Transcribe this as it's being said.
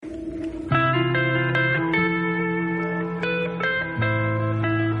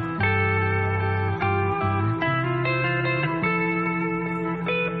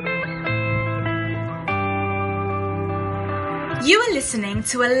listening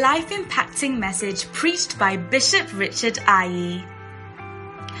to a life-impacting message preached by Bishop Richard Ayi.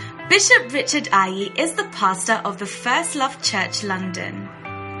 Bishop Richard Ayi is the pastor of the First Love Church, London,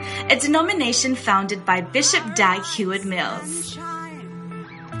 a denomination founded by Bishop Dag Heward-Mills.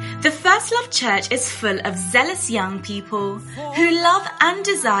 The First Love Church is full of zealous young people who love and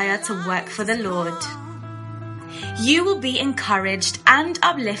desire to work for the Lord. You will be encouraged and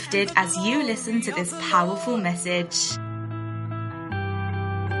uplifted as you listen to this powerful message.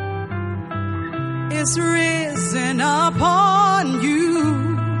 Is risen upon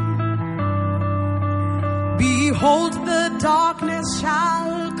you. Behold, the darkness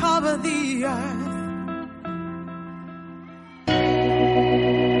shall cover the earth.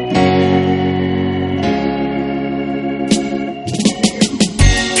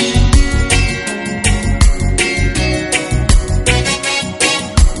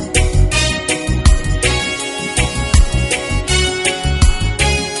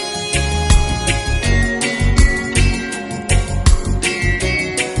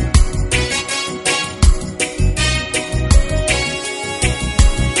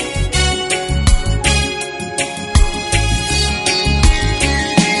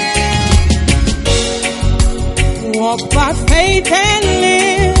 Walk by faith and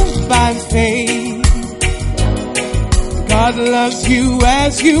live by faith. God loves you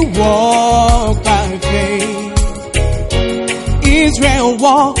as you walk by faith. Israel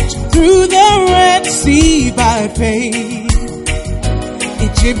walked through the Red Sea by faith.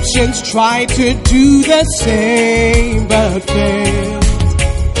 Egyptians tried to do the same but failed.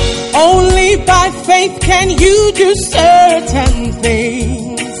 Only by faith can you do certain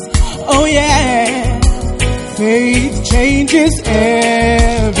things. Oh yeah. Faith changes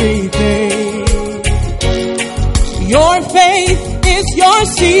everything. Your faith is your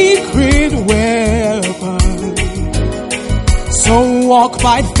secret weapon. So walk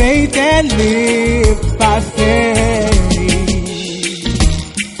by faith and live by faith.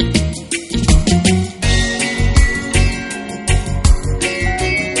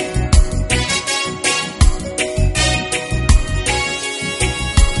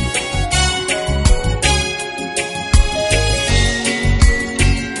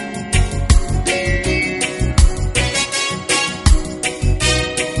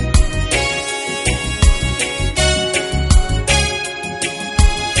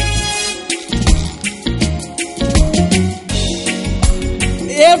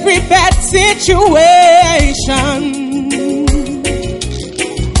 Every bad situation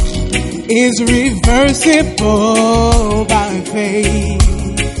is reversible by faith,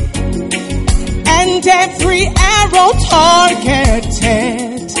 and every arrow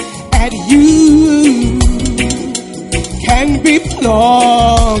targeted at you can be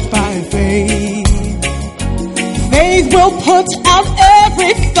plucked by faith. Faith will put out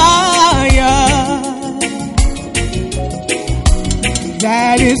every fire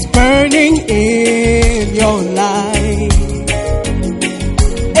that is burning in your life,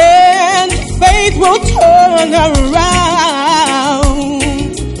 and faith will turn around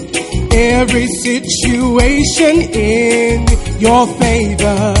every situation in your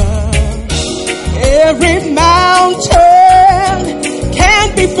favor. Every mountain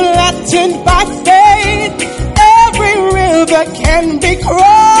can be flattened by faith. Every river can be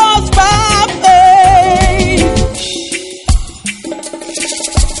crossed by faith.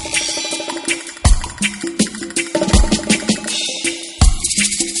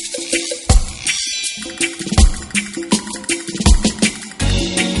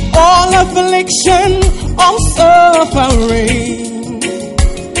 All affliction, all suffering,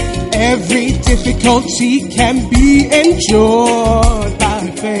 every difficulty can be endured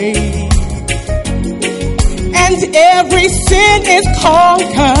by faith, and every sin is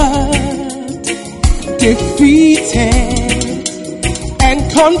conquered, defeated, and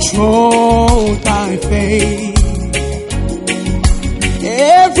controlled by faith.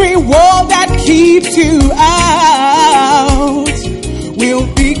 Every wall that keeps you out will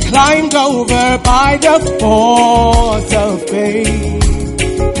be climbed over by the force of faith,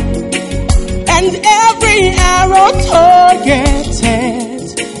 and every arrow targeted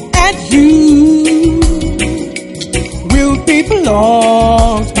at you will be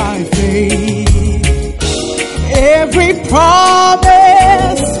blocked by faith. Every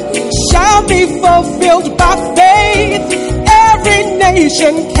promise shall be fulfilled by faith. Every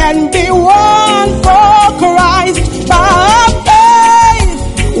nation can be won for Christ by faith.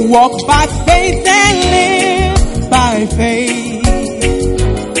 Walk by faith and live by faith.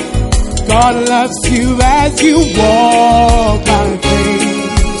 God loves you as you walk by faith.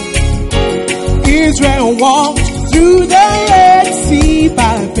 Israel walked through the Red Sea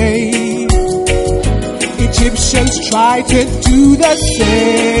Egyptians tried to do the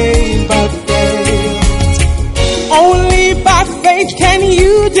same, but failed. Only by faith can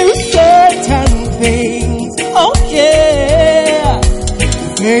you do certain things. Oh yeah.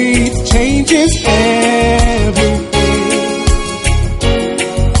 Faith changes everything.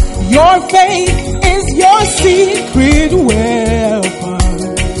 Your faith is your secret weapon.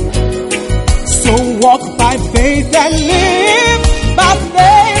 So walk by faith and live by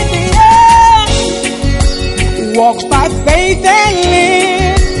faith, yeah. Walk by faith and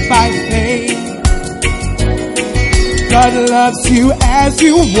live by faith. God loves you as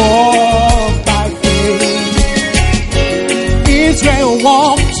you walk by faith. Israel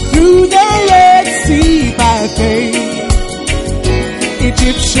walked through the Red Sea by faith.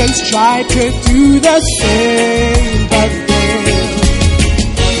 Egyptians tried to do the same, but failed.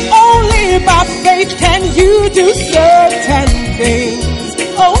 Only by faith can you do certain things.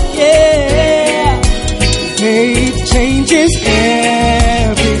 Oh yeah. Faith changes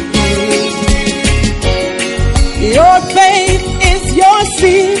everything. Your faith is your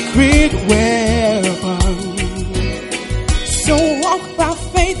secret weapon. So walk by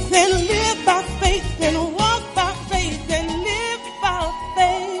faith and live by faith, and walk by faith and live by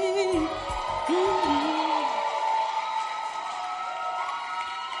faith.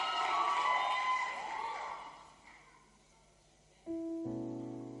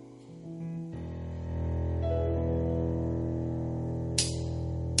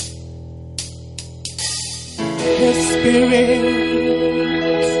 The Spirit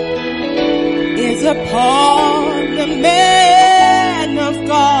is upon the man of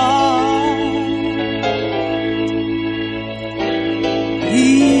God. He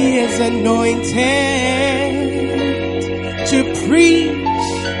is anointed to preach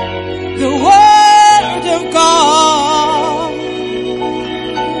the word of God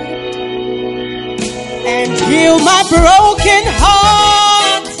and heal my broken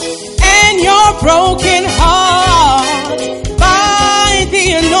heart and your broken heart by the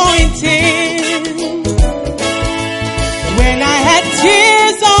anointing. When I had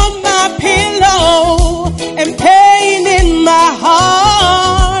tears on my pillow and pain in my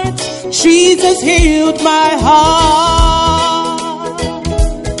heart, Jesus healed my heart.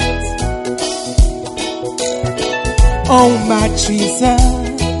 Oh my Jesus,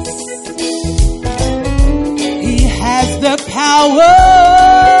 He has the power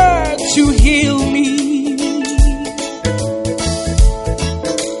to heal me.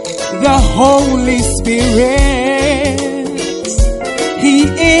 The Holy Spirit, He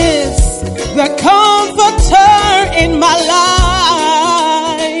is the comforter in my life.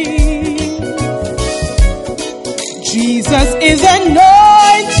 Jesus is anointed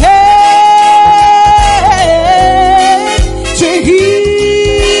to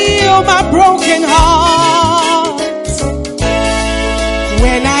heal my broken heart.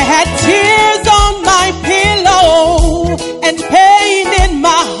 When I had tears on my pillow and pain in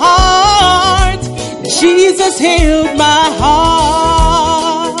my heart, Jesus healed my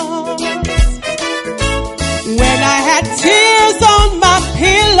heart. When I had tears on my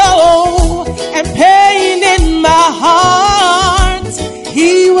pillow and pain in my heart,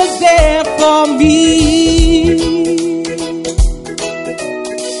 He was there for me.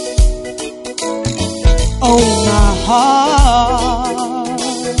 Oh, my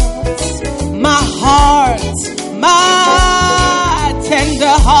heart, my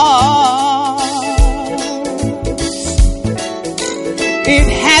tender heart, it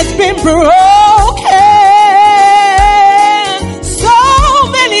has been broken so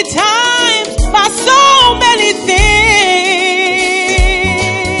many times by so many things,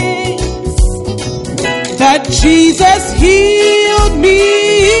 but Jesus healed me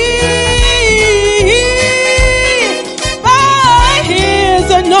by His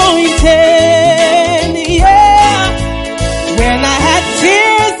anointing.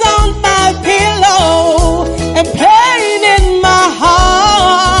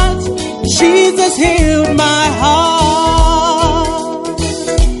 Healed my heart.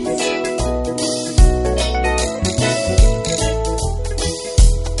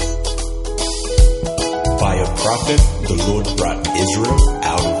 By a prophet, the Lord brought Israel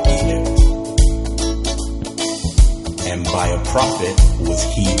out of Egypt, and by a prophet was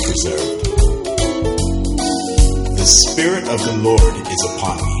he preserved. The Spirit of the Lord is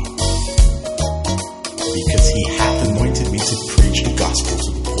upon me, because He hath anointed me to preach the gospel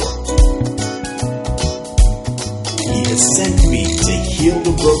to the poor. He has sent me to heal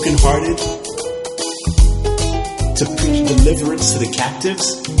the brokenhearted, to preach deliverance to the captives,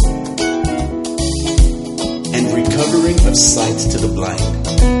 and recovering of sight to the blind,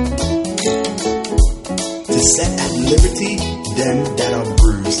 to set at liberty them that are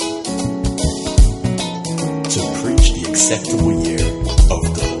bruised, to preach the acceptable year of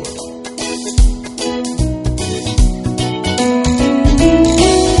the Lord.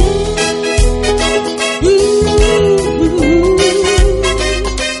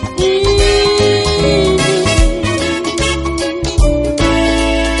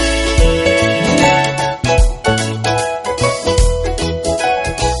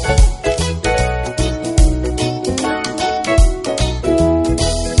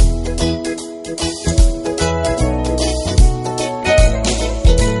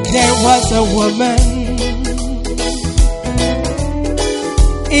 A woman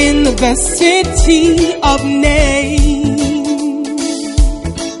in the city of Nain.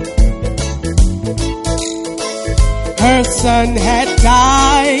 Her son had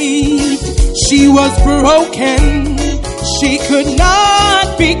died. She was broken. She could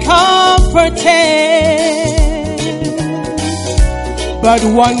not be comforted. But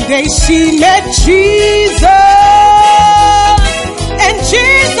one day she met Jesus, and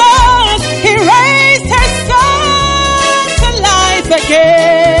Jesus, He raised her son to life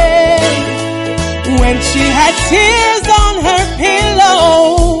again. When she had tears on her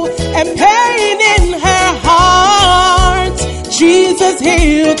pillow and pain in her heart, Jesus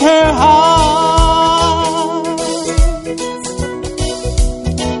healed her heart.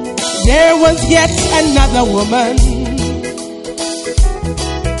 There was yet another woman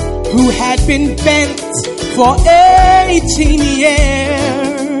who had been bent for 18 years.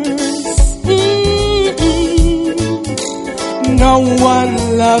 No one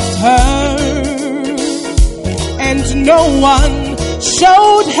loved her, and no one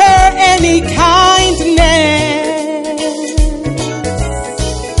showed her any kindness.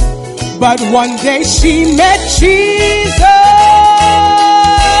 But one day she met Jesus.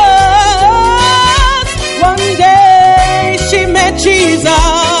 One day she met Jesus.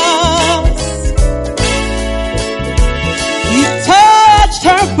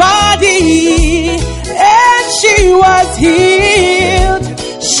 Her body, and she was healed.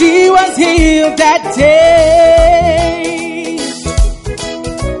 She was healed that day.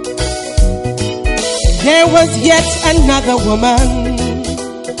 There was yet another woman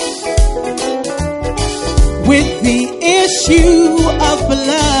with the issue of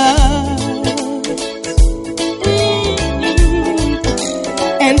blood,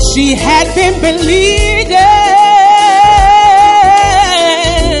 and she had been bleeding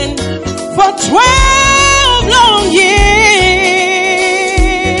for 12 long years.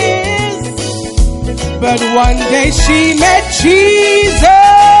 But one day she met Jesus.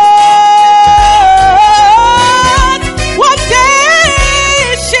 One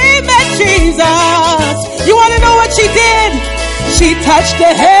day she met Jesus. You want to know what she did? She touched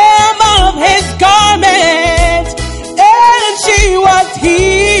the hem of His garment, and she was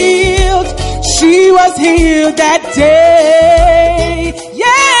healed. She was healed that day.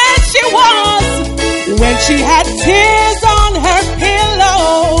 Yes, she was. When she had tears on her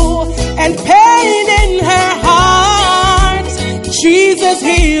pillow and pain in her heart, Jesus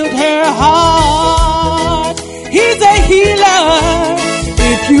healed her heart. He's a healer.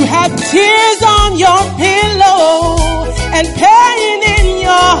 If you have tears on your pillow and pain in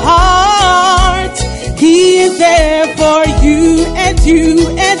your heart, He is there for you and you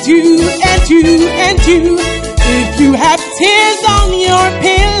and you and you and you. If you have tears on your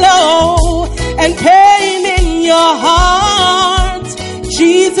pillow and pain in your heart,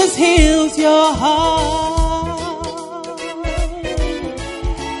 Jesus heals your heart.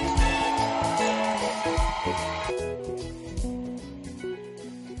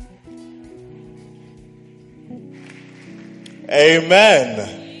 Amen.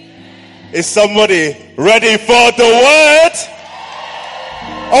 Is somebody ready for the word?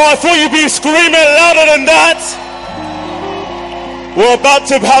 Oh, I thought you'd be screaming louder than that. We're about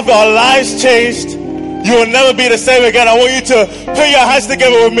to have our lives changed. You will never be the same again. I want you to put your hands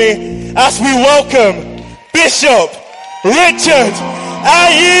together with me as we welcome Bishop Richard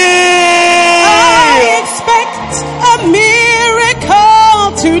Aye. I expect a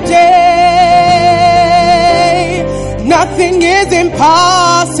miracle today. Nothing is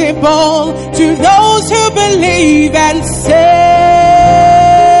impossible to those who believe and say,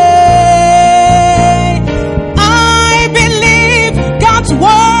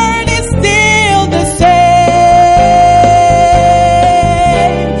 word is still the same,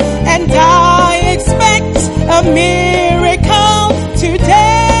 and I expect a miracle today.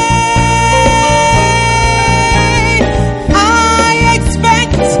 I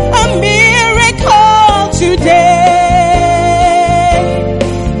expect a miracle today.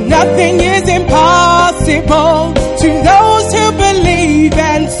 Nothing is impossible impossible to those who believe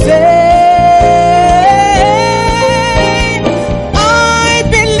and say, I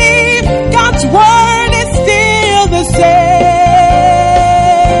believe God's word is still the same,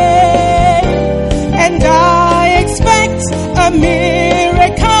 and I expect a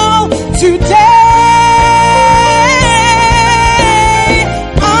miracle today.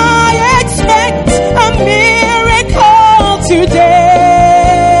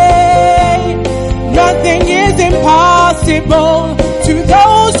 Nothing is impossible to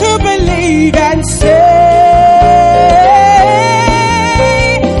those who believe and say,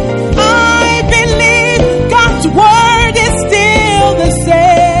 I believe God's word is still the same,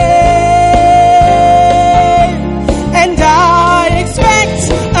 and I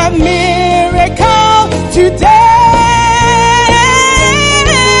expect a miracle today.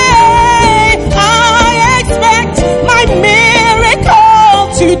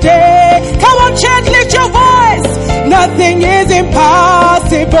 Today, come on, church, lift your voice. Nothing is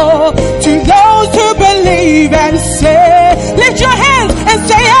impossible to those who believe and say, lift your hands and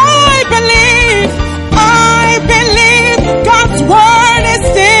say, I believe God's word is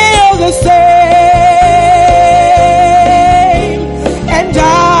still the same, and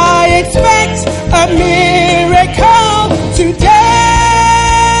I expect a miracle today.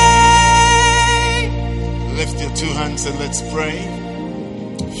 Lift your two hands and let's pray.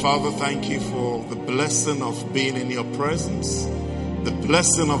 Father, thank you for the blessing of being in your presence, the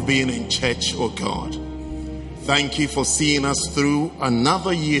blessing of being in church, oh God. Thank you for seeing us through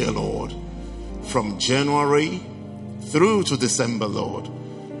another year, Lord, from January through to December, Lord.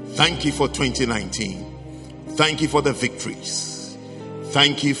 Thank you for 2019. Thank you for the victories.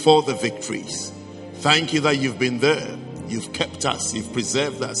 Thank you for the victories. Thank you that you've been there. You've kept us. You've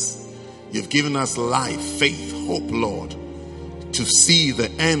preserved us. You've given us life, faith, hope, Lord, to see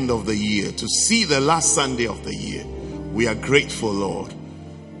the end of the year, to see the last Sunday of the year. We are grateful, Lord.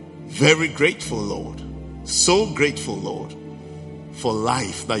 Very grateful, Lord. So grateful, Lord, for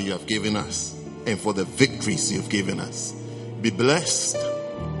life that you have given us and for the victories you've given us. Be blessed,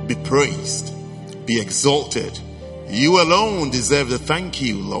 be praised, be exalted. You alone deserve the thank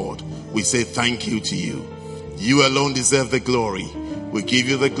you, Lord. We say thank you to you. You alone deserve the glory. We give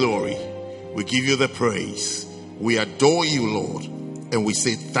you the glory. We give you the praise. We adore you, Lord, and we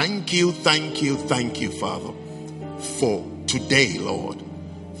say thank you, Father, for today, Lord.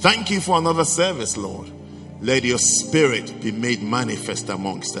 Thank you for another service, Lord. Let your spirit be made manifest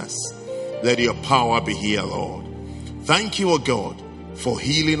amongst us. Let your power be here, Lord. Thank you, O God, for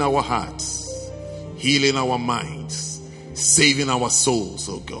healing our hearts, healing our minds, saving our souls,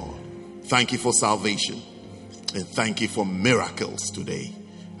 O God. Thank you for salvation, and thank you for miracles today.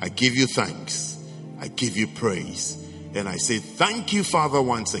 I give you thanks. I give you praise, and I say thank you, Father,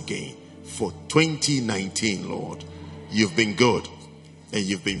 once again for 2019, Lord. You've been good and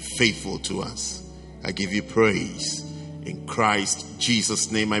you've been faithful to us. I give you praise. In Christ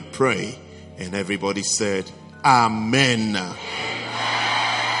Jesus' name I pray, and everybody said amen. Amen.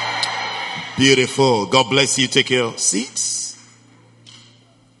 Beautiful. God bless you. Take your seats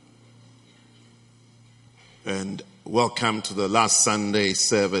and welcome to the last Sunday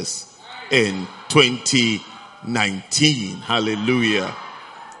service in 2019. Hallelujah.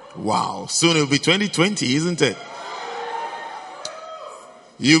 Wow. Soon it'll be 2020, isn't it?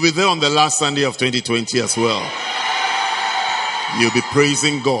 You'll be there on the last Sunday of 2020 as well. You'll be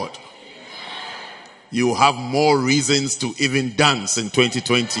praising God. You will have more reasons to even dance in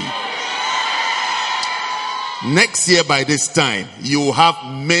 2020. Next year by this time, you will have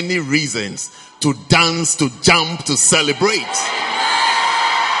many reasons to dance, to jump, to celebrate.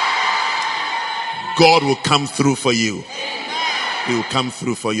 God will come through for you. He will come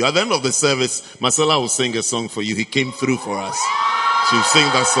through for you. At the end of the service, Marcella will sing a song for you. He came through for us. She'll sing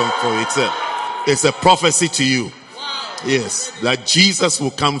that song for you. It's a prophecy to you. Yes, that Jesus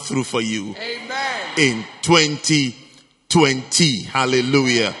will come through for you. Amen. In 2020.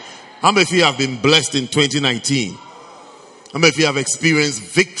 Hallelujah. How many of you have been blessed in 2019? How many of you have experienced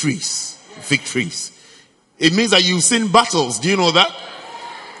victories? Victories. It means that you've seen battles. Do you know that?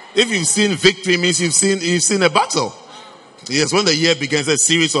 If you've seen victory, it means you've seen a battle. Yes, when the year begins, a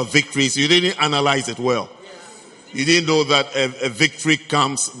series of victories, you didn't analyze it well. You didn't know that a victory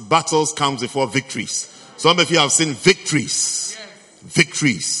comes, battles comes before victories. Some of you have seen victories.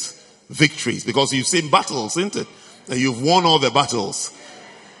 Victories. Victories. Because you've seen battles, isn't it? And you've won all the battles.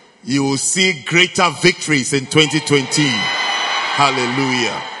 You will see greater victories in 2020.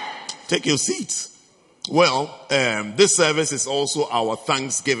 Hallelujah. Take your seats. Well, this service is also our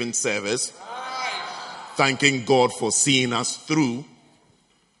Thanksgiving service. Thanking God for seeing us through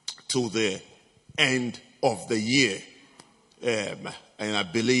to the end of the year. And I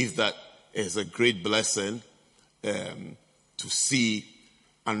believe that it's a great blessing to see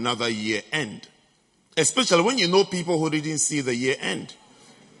another year end. Especially when you know people who didn't see the year end.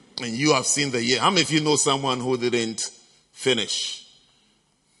 And you have seen the year. How many of you know someone who didn't finish?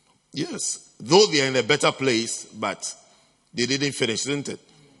 Yes. Though they are in a better place, but they didn't finish, didn't it?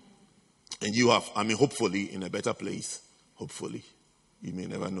 And you have, hopefully in a better place. Hopefully. You may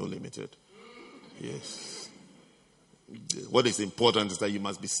never know, limited. Yes. What is important is that you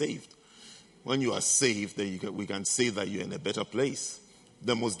must be saved. When you are saved, then we can say that you're in a better place.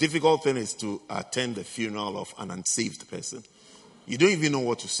 The most difficult thing is to attend the funeral of an unsaved person. You don't even know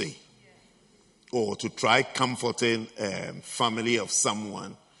what to say. Or to try comforting family of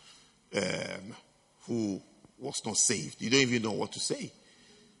someone who was not saved. You don't even know what to say.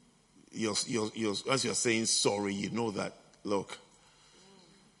 As you're saying sorry, you know that, look,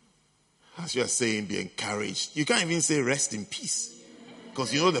 as you're saying be encouraged. You can't even say rest in peace.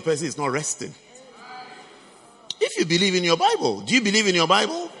 Because you know the person is not resting. If you believe in your Bible, do you believe in your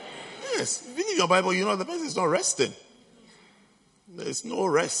Bible? Yes. If you believe in your Bible, you know the person is not resting. There's no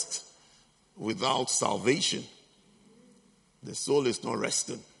rest without salvation. The soul is not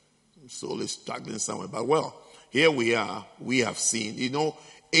resting. The soul is struggling somewhere. But well, here we are. We have seen,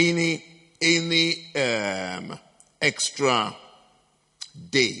 any extra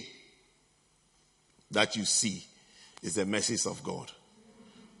day that you see is the message of God.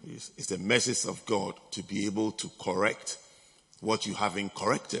 It's the message of God to be able to correct what you haven't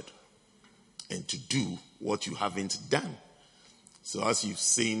corrected and to do what you haven't done. So as you've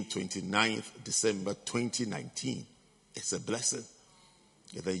seen 29th December 2019, it's a blessing.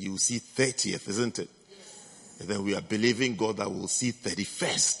 And then you will see 30th, isn't it? And then we are believing God that we'll see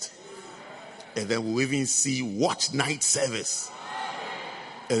 31st. And then we'll even see watch night service.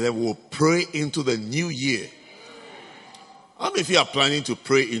 And then we'll pray into the new year. How many of you are planning to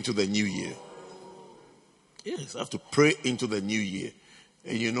pray into the new year? Yes, I have to pray into the new year.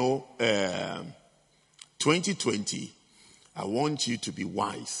 And 2020, I want you to be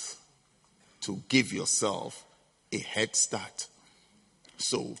wise to give yourself a head start.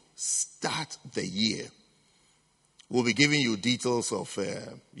 So start the year. We'll be giving you details of,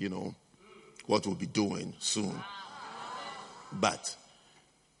 what we'll be doing soon. But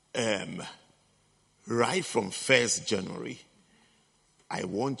right from 1st January, I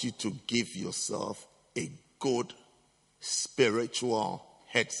want you to give yourself a good spiritual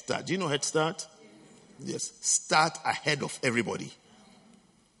head start. Do you know head start? Yes. Start ahead of everybody.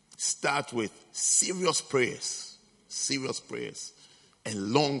 Start with serious prayers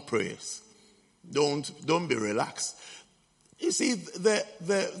and long prayers. Don't be relaxed. You see,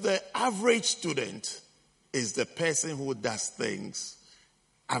 the average student is the person who does things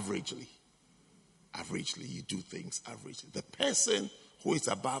averagely. Averagely, you do things averagely. The person who is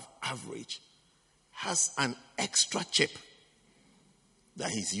above average has an extra chip that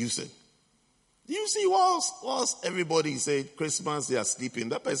he's using. You see, whilst everybody said Christmas they are sleeping,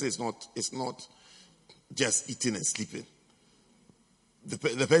 that person is not just eating and sleeping. The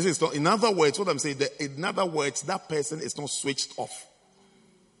person is not. In other words, what I'm saying, that person is not switched off.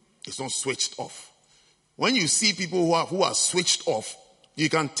 It's not switched off. When you see people who are switched off, you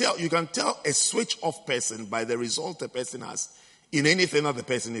can tell a switch off person by the result the person has in anything that the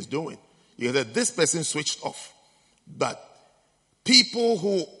person is doing. You know that this person switched off. But people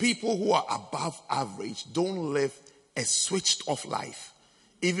who are above average don't live a switched off life.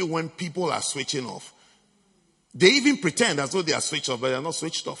 Even when people are switching off. They even pretend as though they are switched off, but they are not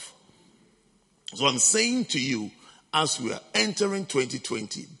switched off. So I'm saying to you, as we are entering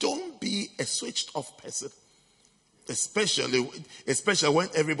 2020, don't be a switched off person. Especially when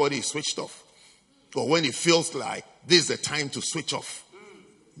everybody is switched off. Or when it feels like this is the time to switch off.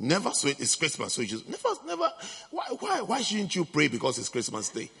 Never switch. It's Christmas, so you just never. Why shouldn't you pray because it's Christmas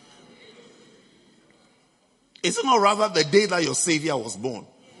Day? Is it not rather the day that your Savior was born?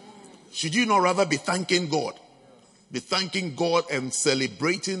 Should you not rather be thanking God? Be thanking God and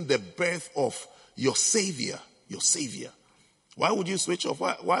celebrating the birth of your Savior. Your Savior. Why would you switch off?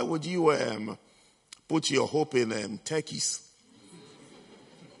 Why would you put your hope in turkeys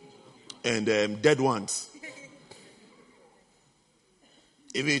and dead ones?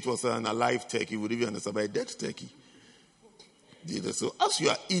 If it was an alive turkey, would you understand by a dead turkey? So as you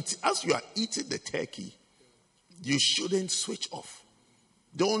are eating the turkey, you shouldn't switch off.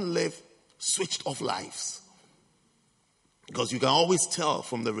 Don't live switched off lives. Because you can always tell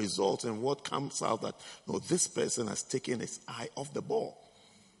from the result and what comes out that, no, this person has taken his eye off the ball.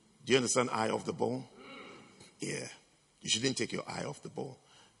 Do you understand eye off the ball? Yeah. You shouldn't take your eye off the ball.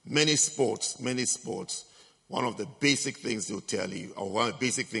 Many sports, one of the basic things they'll tell you, or one of the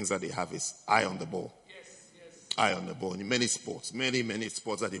basic things that they have is eye on the ball. Eye on the ball. In many sports, many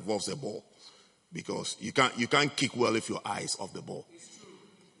sports that involves the ball. Because you can't kick well if your eye is off the ball.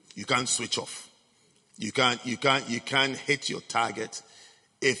 You can't switch off. You can't hit your target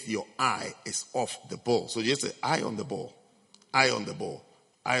if your eye is off the ball. So just say eye on the ball. Eye on the ball.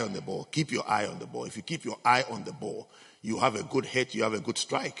 Eye on the ball. Keep your eye on the ball. If you keep your eye on the ball, you have a good hit, you have a good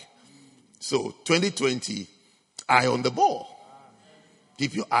strike. So 2020, eye on the ball.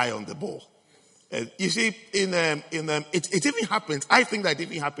 Keep your eye on the ball. You see, it even happens. I think that it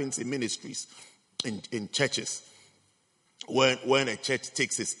even happens in ministries, in churches, when a church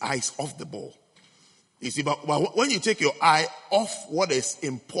takes its eyes off the ball. You see, but when you take your eye off what is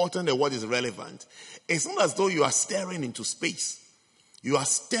important and what is relevant, it's not as though you are staring into space. You are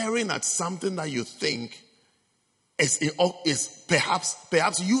staring at something that you think is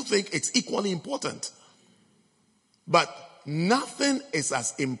perhaps you think it's equally important. But nothing is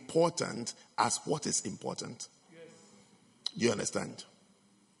as important as what is important. Yes. Do you understand?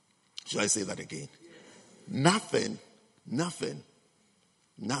 Should I say that again? Yes.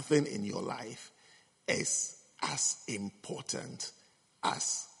 Nothing in your life is as important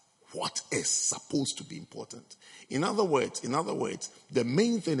as what is supposed to be important. In other words, the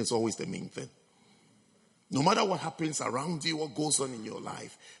main thing is always the main thing. No matter what happens around you, what goes on in your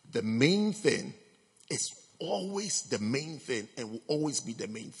life, the main thing is always the main thing and will always be the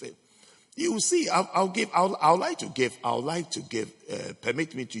main thing. You will see, I'd like to give,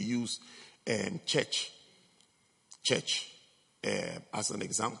 permit me to use church as an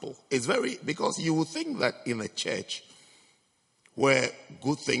example. It's because you will think that in a church where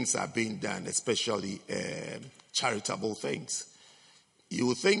good things are being done, especially charitable things, you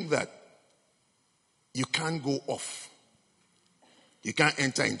will think that you can't go off. You can't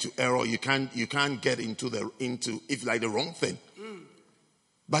enter into error. You can't get into if like the wrong thing.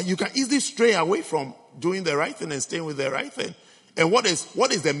 But you can easily stray away from doing the right thing and staying with the right thing. And what is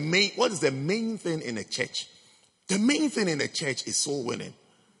the main thing in a church? The main thing in a church is soul winning.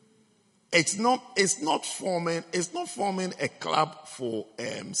 It's not forming a club for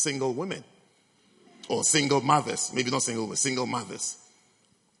single women or single mothers. Maybe not single women, single mothers.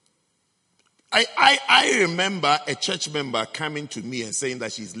 I remember a church member coming to me and saying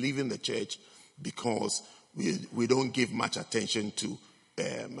that she's leaving the church because we don't give much attention to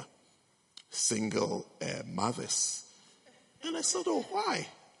single mothers. And I said, oh, why?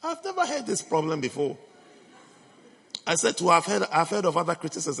 I've never heard this problem before. I said to her, I've heard of other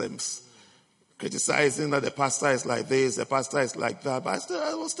criticisms. Criticizing that the pastor is like this, the pastor is like that. But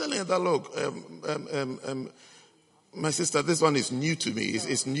I was telling her that, look, my sister, this one is new to me.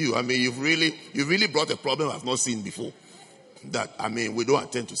 It's new. I mean, you've really brought a problem I've not seen before. That, I mean, we don't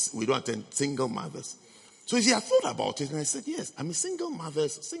attend single mothers. So she had thought about it, and I said, yes. I mean, single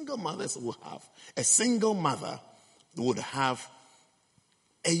mothers will have, a single mother would have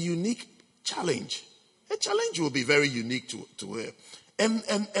a unique challenge. A challenge will be very unique to her. And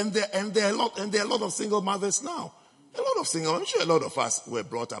there are a lot of single mothers now. I'm sure a lot of us were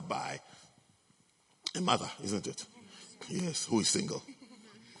brought up by a mother, isn't it? Yes, who is single.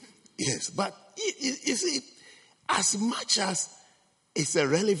 Yes, but you see, as much as it's a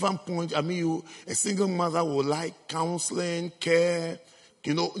relevant point, I mean, a single mother will like counseling, care.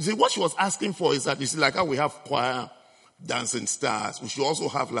 You know, see, what she was asking for is that, you see, like how we have choir, dancing stars, we should also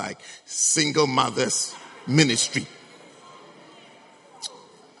have like single mothers ministry.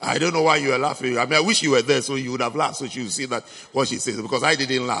 I don't know why you are laughing. I mean, I wish you were there so you would have laughed so you would see that what she says. Because I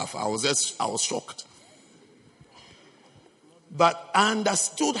didn't laugh. I was shocked. But I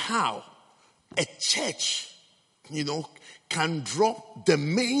understood how a church, can drop the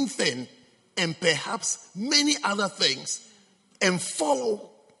main thing and perhaps many other things and follow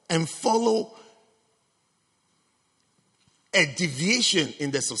a deviation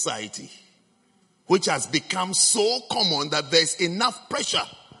in the society, which has become so common that there's enough pressure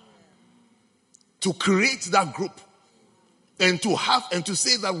to create that group and to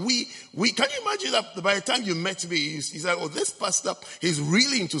say that we can you imagine that by the time you met me, he said, oh, this pastor is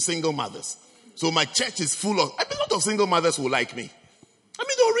really into single mothers. So my church is full of, a lot of single mothers who like me. I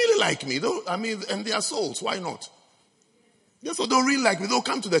mean, they'll really like me. And they are souls. Why not? Yes, so they'll really like me. They'll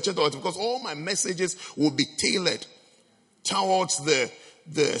come to the church because all my messages will be tailored towards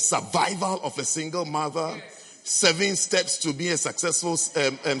the survival of a single mother, 7 steps to be a successful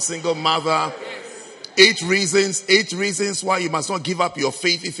single mother, 8 reasons why you must not give up your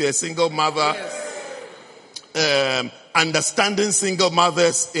faith if you're a single mother, understanding single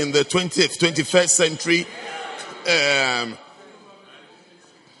mothers in the 20th, 21st century,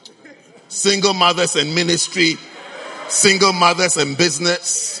 single mothers and ministry, single mothers and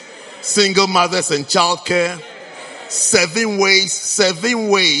business, single mothers and childcare. 7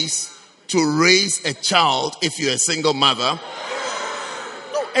 ways to raise a child if you're a single mother.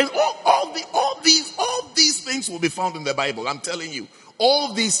 No, and all these things will be found in the Bible. I'm telling you,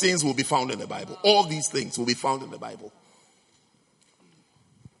 all these things will be found in the Bible. All these things will be found in the Bible.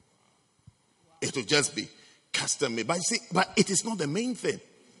 It will just be custom made. But you see, but it is not the main thing.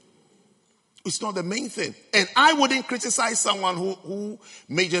 It's not the main thing. And I wouldn't criticize someone who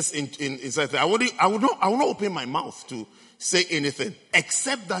majors in something. I would not open my mouth to say anything,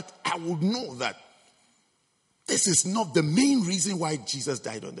 except that I would know that this is not the main reason why Jesus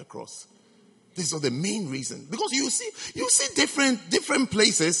died on the cross. This is not the main reason. Because you see different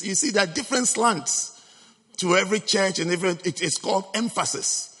places, you see there are different slants to every church, and it's called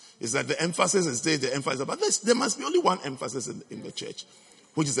emphasis. Is that the emphasis is the emphasis, but there must be only one emphasis in the church,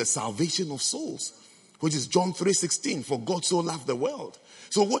 which is the salvation of souls, which is John 3:16. For God so loved the world.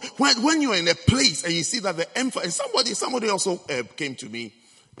 So when you're in a place and you see that the emphasis, somebody also came to me,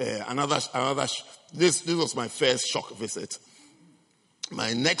 this was my first shock visit.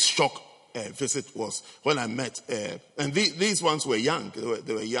 My next shock visit was when I met, and these ones were young.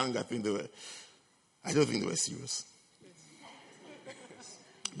 They were young. I don't think they were serious.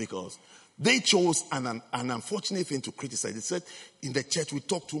 Because they chose an unfortunate thing to criticize. They said, in the church, we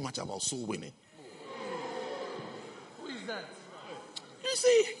talk too much about soul winning. Who is that? You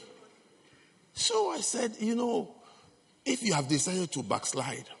see, so I said, if you have decided to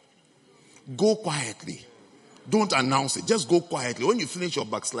backslide, go quietly. Don't announce it. Just go quietly. When you finish your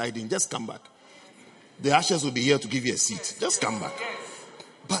backsliding, just come back. The ushers will be here to give you a seat. Just come back.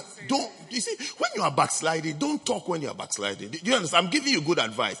 But you see, when you are backsliding, don't talk when you are backsliding. Do you understand? I'm giving you good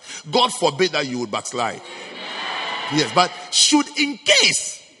advice. God forbid that you would backslide. Yes, but should in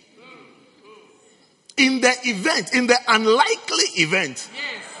case, in the unlikely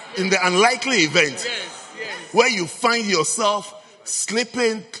event, where you find yourself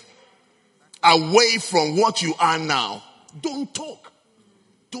slipping away from what you are now, don't talk.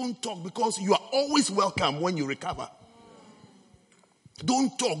 Don't talk, because you are always welcome when you recover.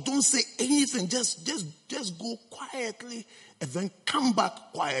 Don't talk. Don't say anything. Just go quietly and then come back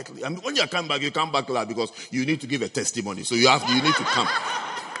quietly. I mean, when you come back loud, because you need to give a testimony. So you need to come.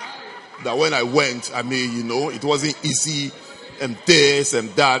 That when I went, it wasn't easy and this and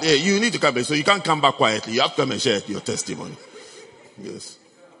that. Yeah, you need to come back. So you can't come back quietly. You have to come and share your testimony. Yes.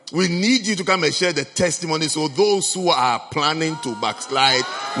 We need you to come and share the testimony, so those who are planning to backslide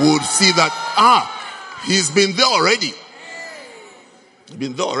would see that, he's been there already. He's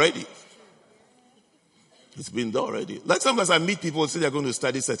been there already. He's been there already. Like sometimes I meet people who say they're going to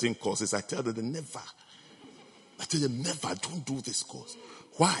study certain courses. I tell them never. Don't do this course.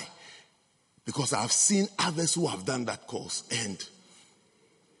 Why? Because I've seen others who have done that course and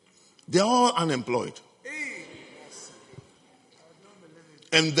they're all unemployed.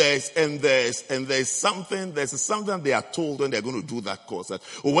 And there's something they are told when they're going to do that course, that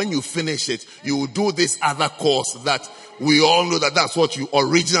when you finish it, you will do this other course that we all know that that's what you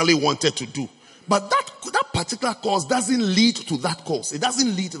originally wanted to do. But that particular course doesn't lead to that course. It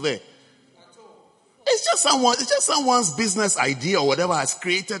doesn't lead there. It's just someone's business idea or whatever has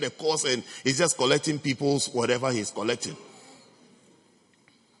created a course, and he's just collecting people's whatever he's collecting.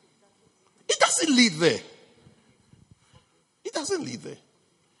 It doesn't lead there. It doesn't lead there.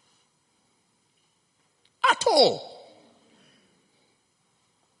 At all.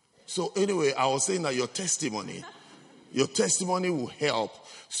 So anyway, I was saying that your testimony will help,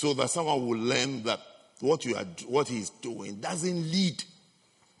 so that someone will learn that what he's doing doesn't lead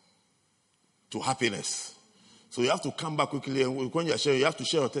to happiness. So you have to come back quickly, and when you're sharing, you have to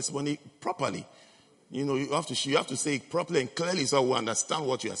share your testimony properly. You have to say it properly and clearly, so we understand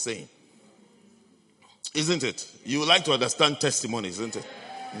what you are saying. Isn't it? You would like to understand testimony, isn't it?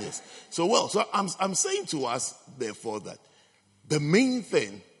 Yes. So I'm saying to us, therefore, that the main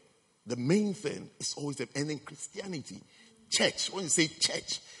thing is always, and in Christianity, church, when you say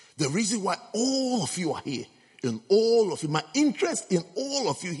church, the reason why all of you are here, and all of you, my interest in all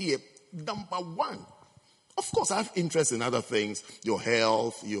of you here, number one, of course I have interest in other things, your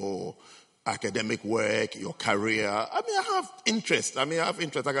health, your academic work, your career. I have interest. I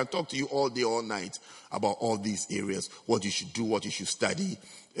can talk to you all day, all night about all these areas, what you should do, what you should study,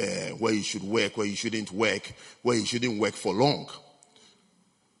 where you should work, where you shouldn't work, where you shouldn't work for long.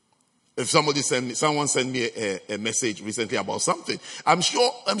 If someone sent me a message recently about something, I'm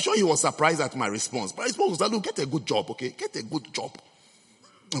sure he was surprised at my response. My response was that, look, get a good job, okay? Get a good job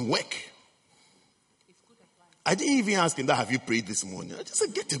and work. I didn't even ask him that, have you prayed this morning? I just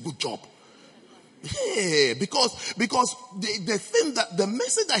said, get a good job. Yeah, because the thing that the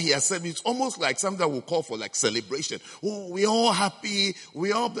message that he has said is almost like something that will call for like celebration. Oh, we're all happy. I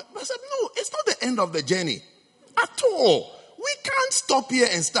said, no, it's not the end of the journey at all. We can't stop here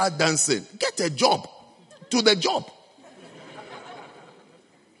and start dancing. Get a job. To the job.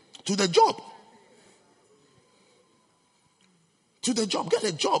 To the job. To the job. Get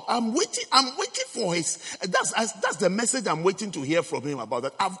a job. I'm waiting for his. That's the message I'm waiting to hear from him about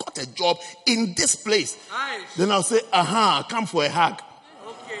that. I've got a job in this place. Nice. Then I'll say, come for a hug.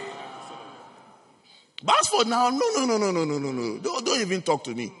 Okay. But as for now, no. Don't even talk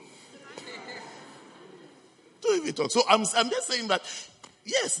to me. Don't even talk. So I'm just saying that,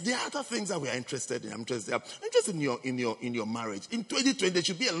 yes, there are other things that we are interested in. I'm interested in your marriage. In 2020, there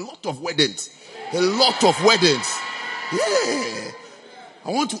should be a lot of weddings. A lot of weddings. Yeah. I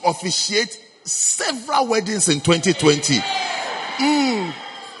want to officiate several weddings in 2020.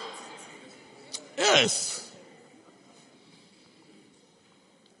 Yes.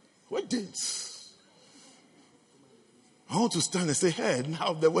 Weddings. I want to stand and say, hey,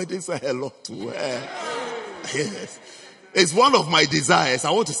 now the weddings are a lot to wear. Yes. It's one of my desires. I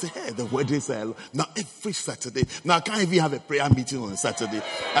want to say, hey, the weddings are a lot. Now, every Saturday. Now, I can't even have a prayer meeting on a Saturday.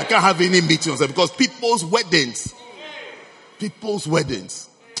 I can't have any meetings on Saturday because people's weddings,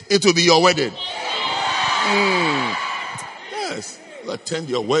 it will be your wedding. Yes. Attend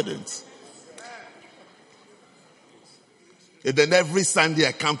your weddings. And then every Sunday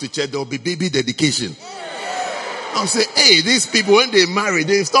I come to church, there will be baby dedication. I'll say, hey, these people, when they marry,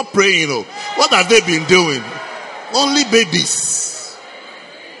 they stop praying, What have they been doing? Only babies.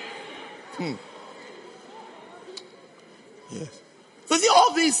 Yes. So see,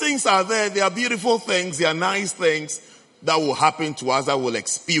 all these things are there. They are beautiful things. They are nice things that will happen to us, that we'll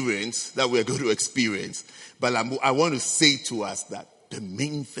experience, that we're going to experience. But I want to say to us that the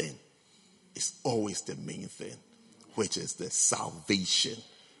main thing is always the main thing, which is the salvation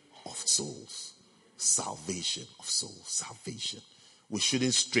of souls. Salvation of souls. Salvation. We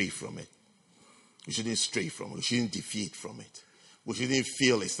shouldn't stray from it. We shouldn't stray from it. We shouldn't deviate from it. We shouldn't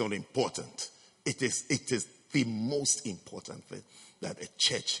feel it's not important. It is the most important thing that a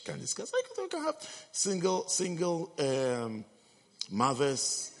church can discuss. We can have single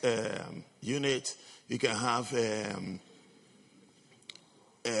mothers unit. You can have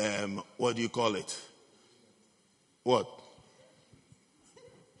what do you call it? What?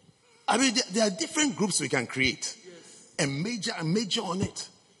 I mean, there are different groups we can create. Yes. A major on it.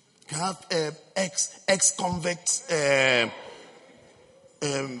 You can have ex-convict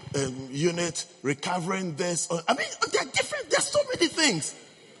unit, recovering this. I mean, they're different. There's so many things.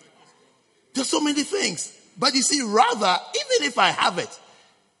 There's so many things. But you see, rather, even if I have it,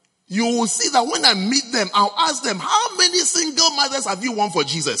 you will see that when I meet them, I'll ask them, how many single mothers have you won for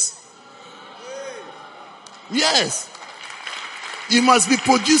Jesus? Yes. You must be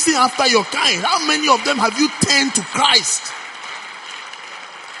producing after your kind. How many of them have you turned to Christ?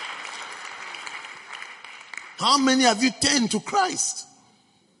 How many have you turned to Christ?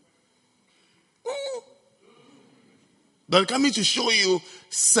 But I'm coming to show you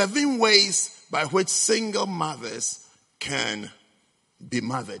 7 ways by which single mothers can be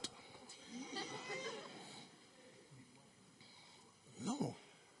mothered. No.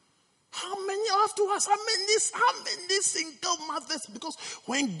 How many have to ask? How many single mothers? Because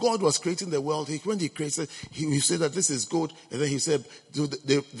when God was creating the world, when he created, he said that this is good. And then he said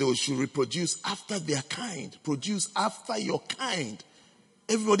they should reproduce after their kind. Produce after your kind.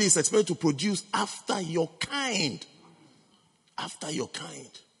 Everybody is expected to produce after your kind. After your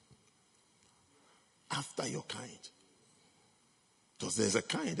kind. After your kind. Because there's a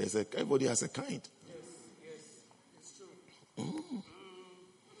kind. Everybody has a kind. Yes, it's true.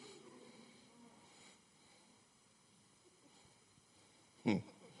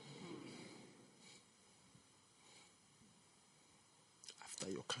 After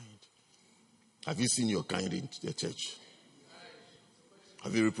your kind. Have you seen your kind in the church?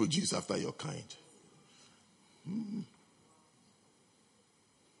 Have you reproduced after your kind?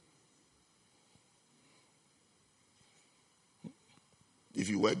 If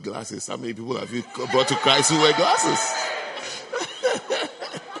you wear glasses, how many people have you brought to Christ who wear glasses?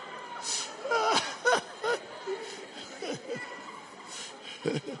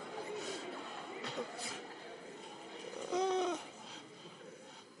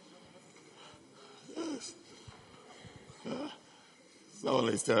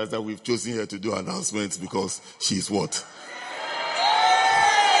 Someone is telling us that we've chosen her to do announcements because she's what?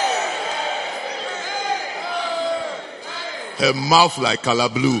 Her mouth like color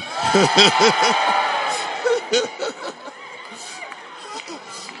blue.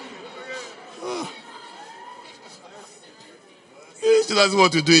 She doesn't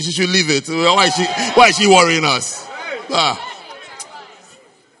want to do it. She should leave it. Why is she worrying us?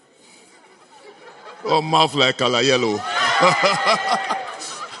 Oh, mouth like color yellow.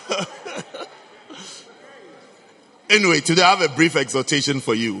 Anyway, today I have a brief exhortation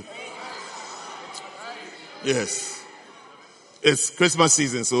for you. Yes. It's Christmas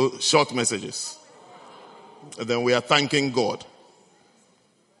season, so short messages. And then we are thanking God.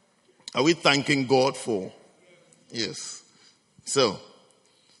 Are we thanking God for? Yes. So,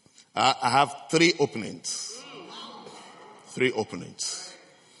 I have 3 openings. 3 openings.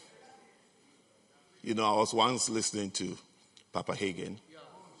 You know, I was once listening to Papa Hagen.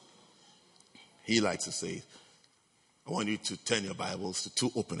 He likes to say, I want you to turn your Bibles to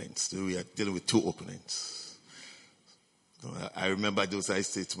 2 openings. We are dealing with 2 openings. I remember those, I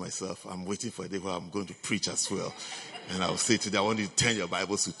say to myself, I'm waiting for a day where I'm going to preach as well. And I'll say today, I want you to turn your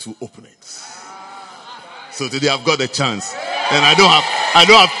Bibles to 2 openings. So today I've got a chance. And I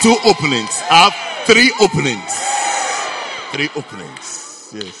don't have 2 openings. I have 3 openings. 3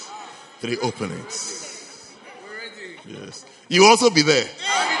 openings. Yes. 3 openings. Yes. You also be there.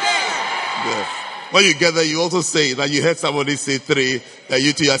 Yeah. When you get there, you also say that you heard somebody say 3, that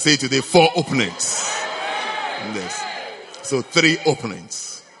you two are saying today 4 openings. Yes. So 3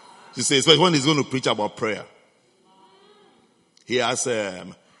 openings. You say, especially when he's going to preach about prayer. He has, I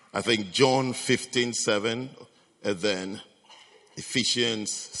think, John 15:7, and then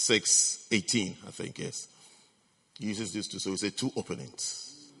Ephesians 6:18, I think, yes. He uses these 2, so we say 2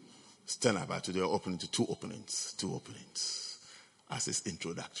 openings. Stand about today, opening to 2 openings. 2 openings. As his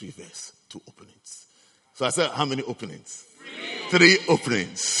introductory verse, 2 openings. So I said, how many openings? 3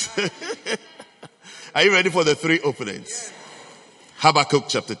 openings. Are you ready for the 3 openings? Habakkuk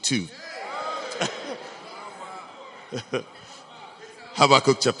chapter 2.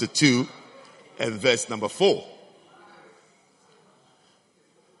 Habakkuk chapter 2 and verse number 4.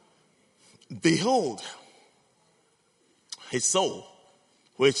 Behold, his soul,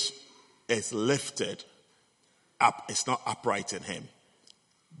 which is lifted up, is not upright in him,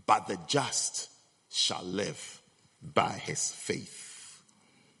 but the just shall live by his faith.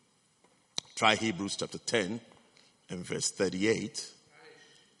 Try Hebrews chapter 10 and verse 38.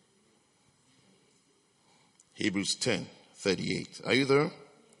 Hebrews 10:38. Are you there?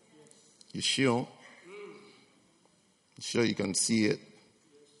 You sure? You sure you can see it?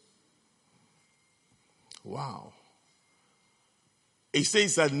 Wow. It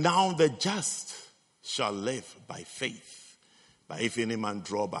says that now the just shall live by faith. But if any man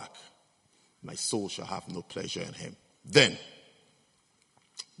draw back, my soul shall have no pleasure in him. Then,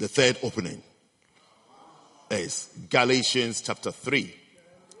 the 3rd opening is Galatians chapter 3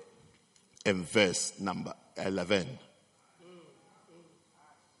 and verse number 11.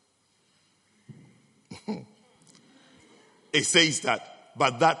 It says that,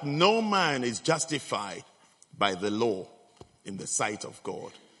 but that no man is justified by the law in the sight of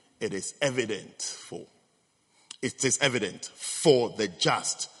God. It is evident for the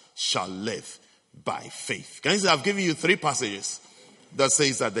just shall live by faith. Can you see, I've given you 3 passages that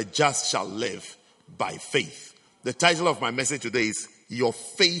says that the just shall live by faith. The title of my message today is, Your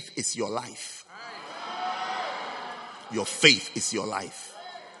Faith is Your Life. Your faith is your life.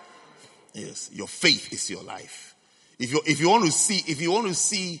 Yes, your faith is your life. If you want to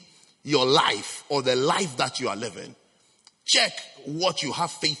see your life or the life that you are living, check what you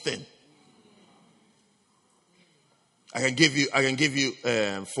have faith in. I can give you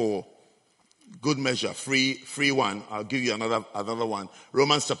for good measure, free one. I'll give you another one.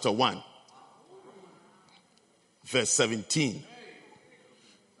 Romans chapter 1, verse 17.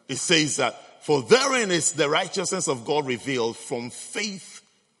 It says that, for therein is the righteousness of God revealed from faith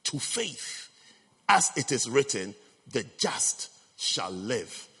to faith. As it is written, the just shall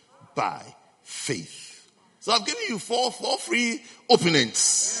live by faith. So I've given you four free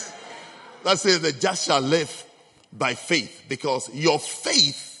openings. Let's say the just shall live by faith, because your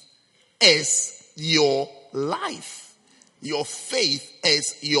faith is your life. Your faith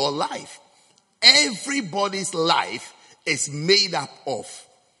is your life. Everybody's life is made up of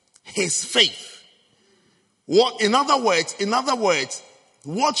his faith. In other words,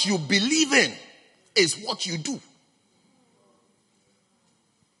 what you believe in is what you do.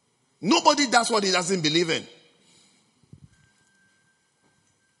 Nobody does what he doesn't believe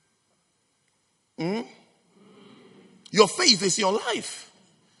in. Your faith is your life.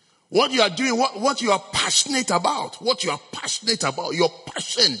 What you are doing, what you are passionate about, your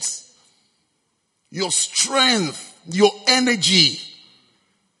passions, your strength, your energy,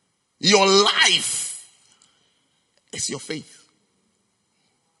 your life is your faith.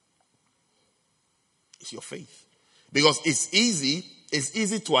 It's your faith. Because it's easy it's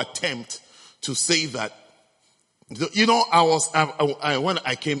easy to attempt to say that. You know, when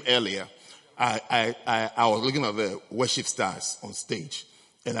I came earlier, I was looking at the worship stars on stage,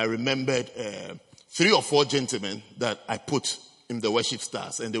 and I remembered 3 or 4 gentlemen that I put in the worship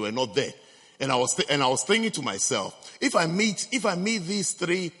stars, and they were not there. And I was thinking to myself, if I meet these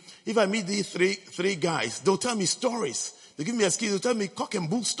three guys, they'll tell me stories. They give me a skill. They'll tell me cock and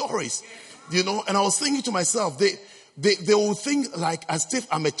bull stories, you know. And I was thinking to myself, they will think like as if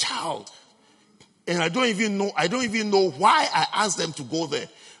I'm a child, and I don't even know why I asked them to go there.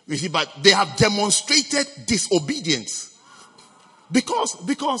 You see, but they have demonstrated disobedience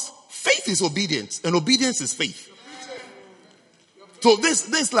because faith is obedience, and obedience is faith. So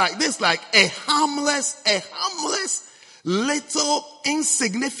this like a harmless, little,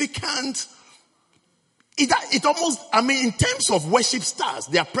 insignificant. It almost, in terms of worship stars,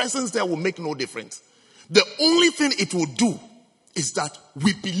 their presence there will make no difference. The only thing it will do is that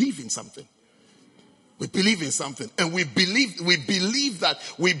we believe in something. We believe in something, and we believe that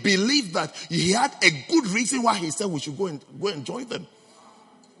he had a good reason why he said we should go and join them.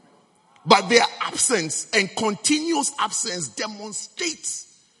 But their absence and continuous absence demonstrates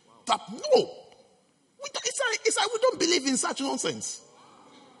that no, it's like we don't believe in such nonsense.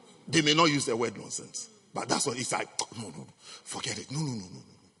 They may not use the word nonsense, but that's what it's like. No, forget it. No.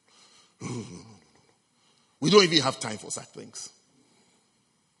 We don't even have time for such things.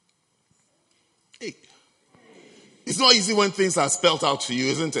 Hey, it's not easy when things are spelled out to you,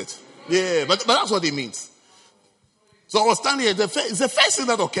 isn't it? Yeah, but that's what it means. So I was standing here. It's the first thing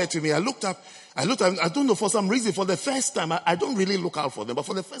that occurred to me. I looked up. I don't know, for some reason, for the first time, I don't really look out for them. But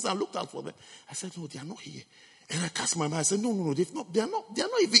for the first time, I looked out for them. I said, no, they are not here. And I cast my mind. I said, no, they are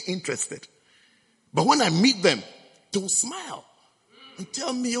not even interested. But when I meet them, they will smile and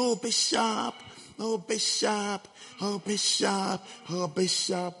tell me, oh, Bishop.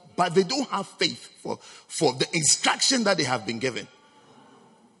 But they don't have faith for the instruction that they have been given.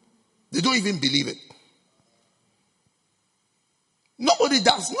 They don't even believe it. Nobody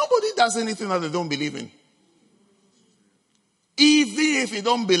does anything that they don't believe in. Even if you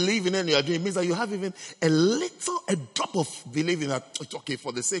don't believe in any, it means that you have even a drop of believing that it's okay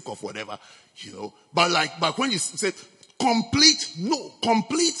for the sake of whatever, you know. But when you say complete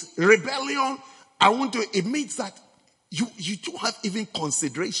rebellion, it means that you don't have even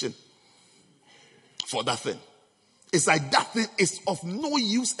consideration for that thing. It's like that thing is of no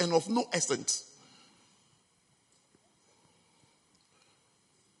use and of no essence.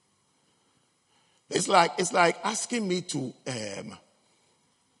 It's like asking me to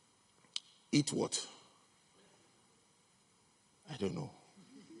eat what? I don't know.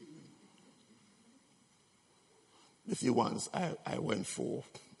 A few ones I went for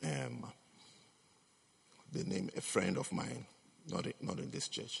the name a friend of mine, not in this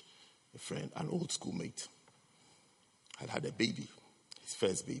church, a friend, an old schoolmate, had a baby, his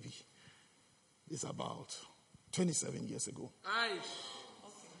first baby. It's about 27 years ago.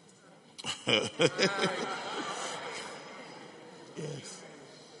 Yes.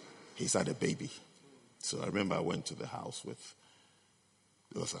 He's had a baby. So I remember I went to the house there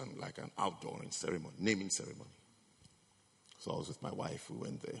was like an outdoor naming ceremony. So I was with my wife, we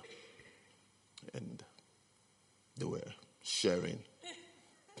went there. And they were sharing.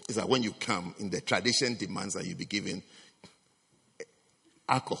 It's like when you come, in the tradition demands that you be given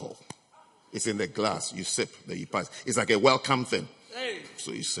alcohol. It's in the glass, you sip, then you pass. It's like a welcome thing.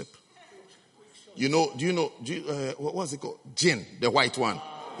 So you sip. What's it called? Gin, the white one.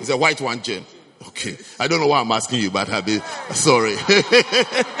 It's a white one, gin. Okay. I don't know why I'm asking you, but sorry.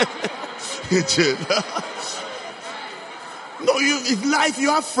 Gin. No, in life you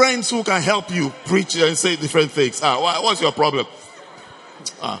have friends who can help you preach and say different things. What's your problem?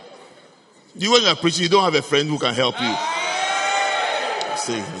 When you're preaching, you don't have a friend who can help you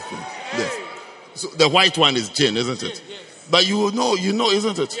say anything. Yes. So the white one is gin, isn't it? Yes. But you know,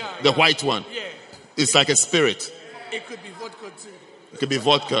 isn't it? Yeah, the white one. Yeah. It's like a spirit. It could be vodka too. It could be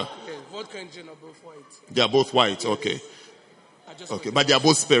vodka. Yeah, vodka and gin are both white. They are both white, okay. Okay, but they are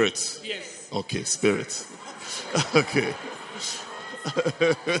both spirits. Yes. Okay, spirits. Okay.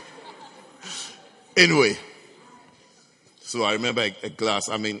 Anyway, so I remember a glass.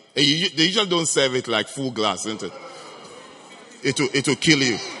 They usually don't serve it like full glass, isn't it? It will kill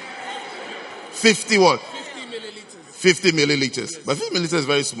you. 50 what? 50 milliliters. Yes. But 50 milliliters is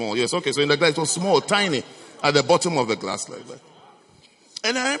very small. Yes, okay. So in the glass, it was small, tiny, at the bottom of the glass like that.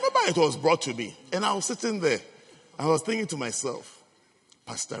 And I remember it was brought to me. And I was sitting there. I was thinking to myself,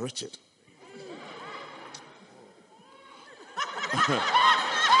 Pastor Richard.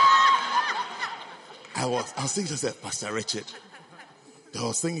 I was thinking to myself, Pastor Richard, I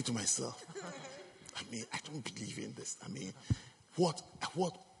was thinking to myself, I mean, I don't believe in this. I mean,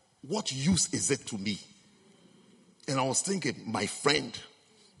 what use is it to me? And I was thinking, my friend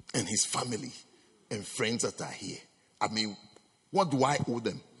and his family and friends that are here, I mean, what do I owe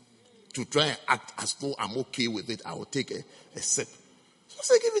them? To try and act as though I'm okay with it, I will take a sip. So I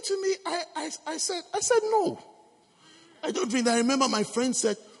said, give it to me. I said, no. I don't drink. I remember my friend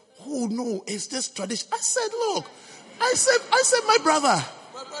said, oh no, it's just tradition. I said, look, I said, my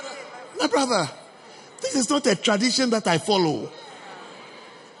brother, this is not a tradition that I follow.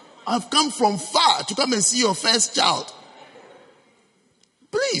 I've come from far to come and see your first child.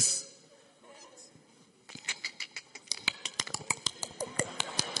 Please.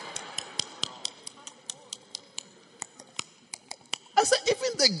 I said,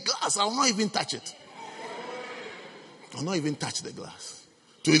 even the glass, I will not even touch it. I will not even touch the glass.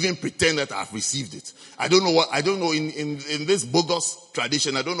 To even pretend that I've received it. I don't know in this bogus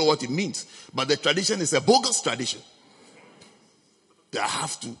tradition, I don't know what it means. But the tradition is a bogus tradition. They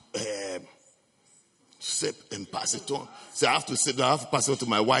have to sip and pass it on. So I have to pass it on to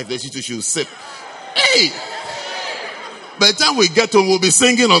my wife, then she will sip. Hey! By the time we get home, we'll be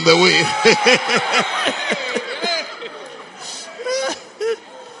singing on the way.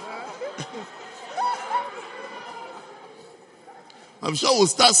 I'm sure we'll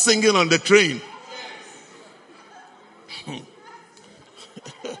start singing on the train.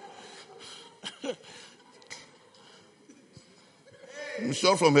 I'm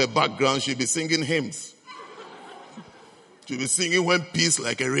sure from her background she'll be singing hymns. She'll be singing When Peace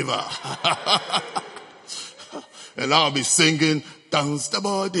Like a River. And I'll be singing Dance the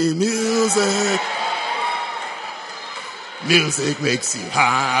Body Music. Music makes you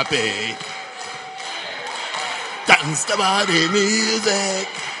happy. Dance the body music.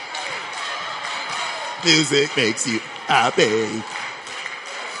 Music makes you happy.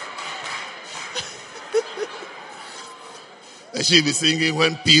 And she'll be singing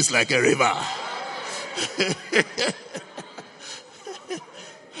When Peace Like a River.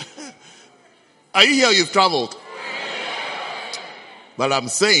 Are you here? You've traveled. But I'm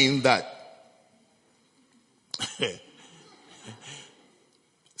saying that.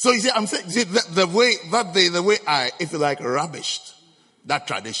 So you see, I'm saying the way I, if you like, rubbished that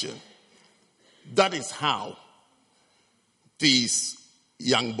tradition. That is how these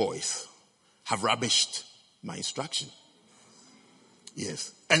young boys have rubbished my instruction.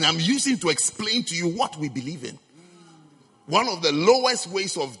 Yes. And I'm using to explain to you what we believe in. One of the lowest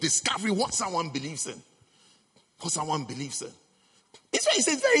ways of discovering what someone believes in. What someone believes in. It's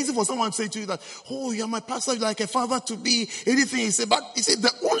very easy for someone to say to you that, oh, you're my pastor, you're like a father to be, anything he said. But he said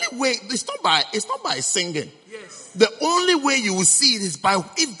the only way, it's not by singing. Yes. The only way you will see it is by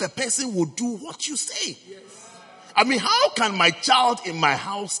if the person will do what you say. Yes. I mean, how can my child in my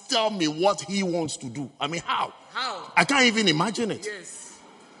house tell me what he wants to do? I mean, how? How? I can't even imagine it. Yes.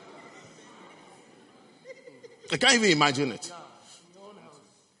 I can't even imagine it.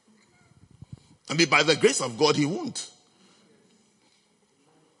 I mean, by the grace of God, he won't.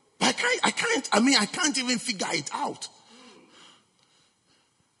 I can't even figure it out.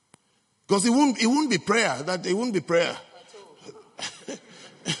 Because it won't be prayer. It won't be prayer.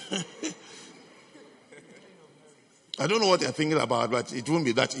 I don't know what they're thinking about, but it won't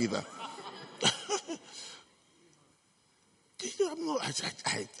be that either.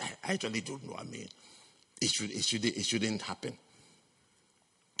 I actually don't know. I mean, it shouldn't happen.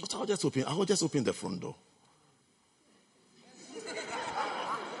 But I'll just open the front door.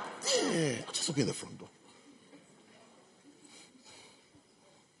 Yeah, I'll just open the front door.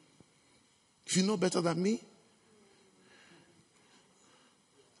 If you know better than me,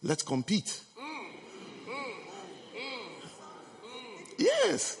 let's compete.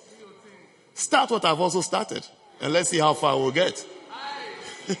 Yes. Start what I've also started. And let's see how far we'll get.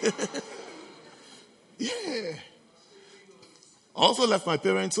 Yeah. I also left my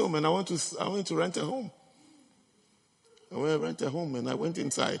parents' home and I went to rent a home. I went to rent a home and I went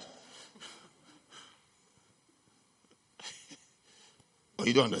inside. Oh,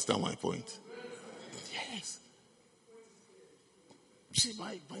 you don't understand my point. Yes. See,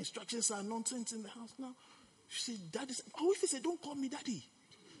 my instructions are nonsense in the house now. See, Daddy said, oh, if he said, don't call me Daddy.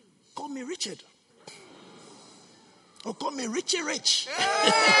 Call me Richard. Or call me Richie Rich.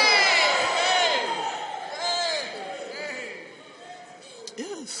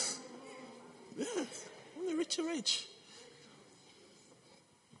 Yes. Yes. Call me Richie Rich.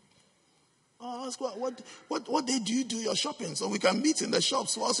 Oh, ask what day do you do your shopping? So we can meet in the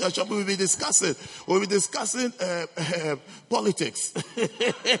shops. Whilst you're shopping, we'll be discussing politics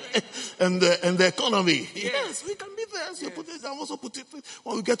and the economy. Yes, we can be there. So put it. I also put it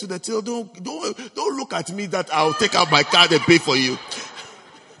when we get to the till. Don't look at me that I'll take out my card and pay for you.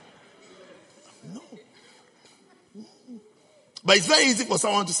 No. But it's very easy for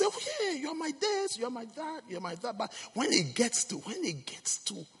someone to say, oh, yeah, you're my this, you're my that, you're my that. But when it gets to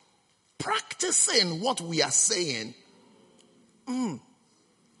practicing what we are saying,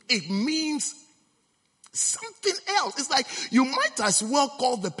 it means something else. It's like you might as well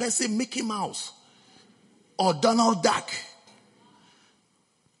call the person Mickey Mouse or Donald Duck.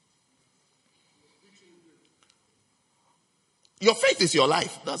 Your faith is your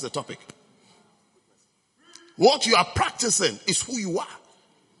life. That's the topic. What you are practicing is who you are.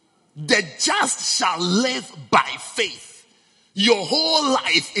 The just shall live by faith. Your whole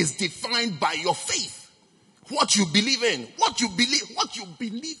life is defined by your faith. What you believe in. What you believe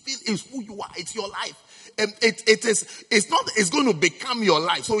in is who you are. It's your life. And it's going to become your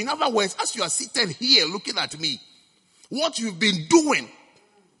life. So in other words, as you are seated here looking at me, what you've been doing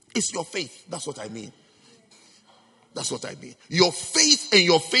is your faith. That's what I mean. That's what I mean. Your faith and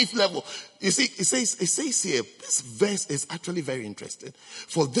your faith level. You see, it says here, this verse is actually very interesting.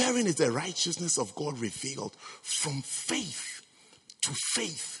 For therein is the righteousness of God revealed from faith to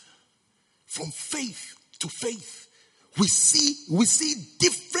faith. From faith to faith. We see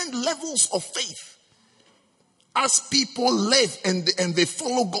different levels of faith as people live and they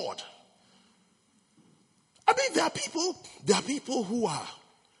follow God. I mean, there are people who are,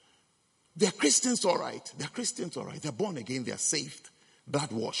 they're Christians, all right. They're Christians, all right. They're born again. They're saved,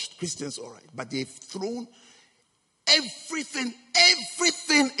 blood washed. Christians, all right. But they've thrown everything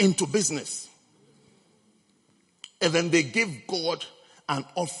into business. And then they give God an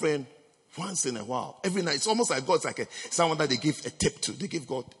offering once in a while. Every night. It's almost like God's like someone that they give a tip to. They give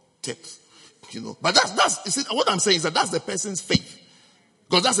God tips, you know. But that's you see, what I'm saying is that's the person's faith.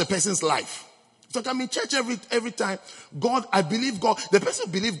 Because that's the person's life. So I'm in church every time. God, I believe God. The person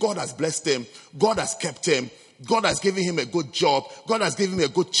believes God has blessed him. God has kept him. God has given him a good job. God has given him a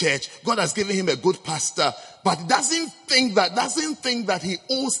good church. God has given him a good pastor. But doesn't think that he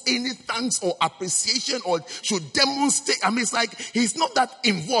owes any thanks or appreciation or should demonstrate. I mean, it's like he's not that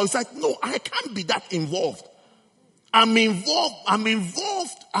involved. It's like, no, I can't be that involved. I'm involved.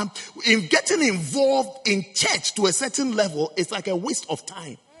 In getting involved in church to a certain level, it's like a waste of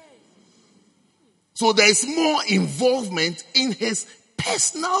time. So there is more involvement in his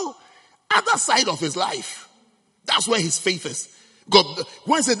personal other side of his life. That's where his faith is. God,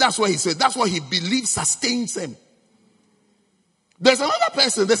 when I say that's where he said, that's what he believes sustains him. There's another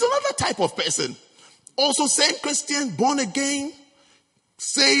type of person. Also same Christian, born again,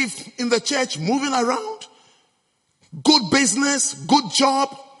 saved in the church, moving around, good business, good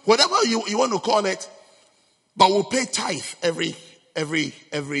job, whatever you want to call it, but will pay tithe every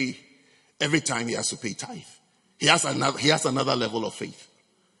time he has to pay tithe. He has another level of faith.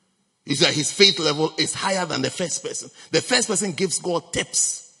 He said his faith level is higher than the first person. The first person gives God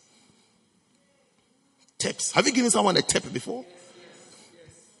tips. Tips. Have you given someone a tip before?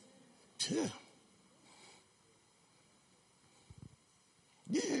 Yes.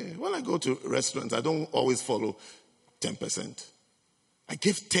 Yeah. When I go to restaurants, I don't always follow 10%. I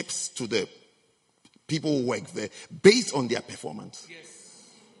give tips to the people who work there based on their performance.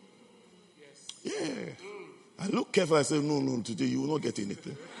 Yeah. I look careful. I say, no, today you will not get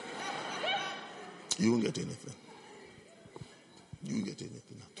anything. You won't get anything. You won't get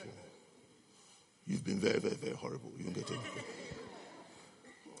anything at all. You've been very, very, very horrible. You won't get anything.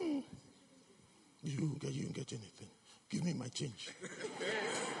 You won't get anything. Give me my change.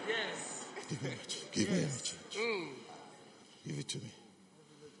 Yes. Give me my change. Give me my change. Give it to me.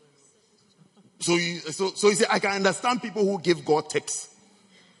 So you say, I can understand people who give God tips.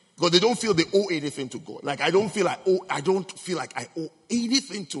 Because they don't feel they owe anything to God. Like I don't feel like I owe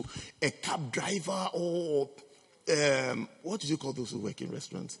anything to a cab driver or what do you call those who work in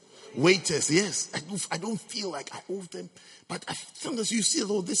restaurants? Waiters. Yes, I don't feel like I owe them. But sometimes you see,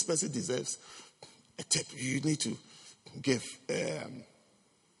 oh, this person deserves a tip. You need to give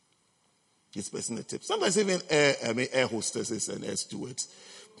this person a tip. Sometimes even air hostesses and air stewards.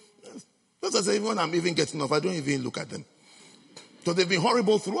 Sometimes even when I'm even getting off, I don't even look at them. So they've been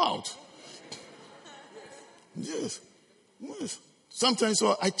horrible throughout. Yes. Sometimes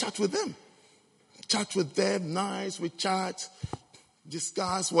so I chat with them. Nice. We chat,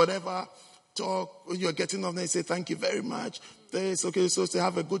 discuss, whatever. Talk. When you're getting off, they say, thank you very much. This, okay, so to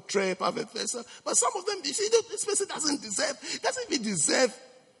have a good trip, have a this. But some of them, you see, this person doesn't even deserve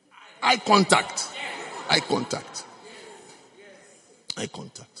Eye contact. Eye contact. Eye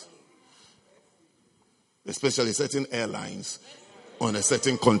contact. Especially certain airlines on a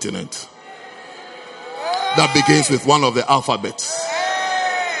certain continent that begins with one of the alphabets.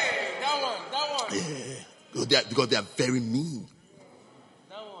 That one. Yeah. Because they are very mean.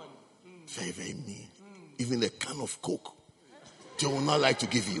 Very, very mean. Even a can of Coke, they will not like to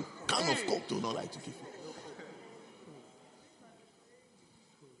give you. Can of Coke, they will not like to give you.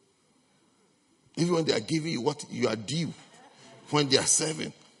 Even when they are giving you what you are due, when they are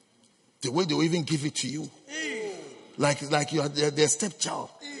serving, the way they will even give it to you, like you are their stepchild.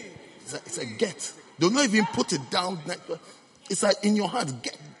 It's a get. They will not even put it down. It's like in your hand.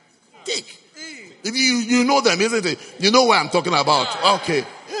 Get, take. If you know them, isn't it? You know what I'm talking about. Okay.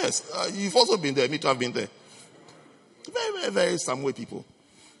 Yes. You've also been there. Me too, have been there. Very, very, very some way people.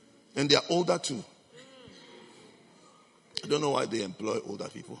 And they are older too. I don't know why they employ older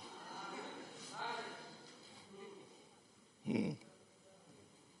people.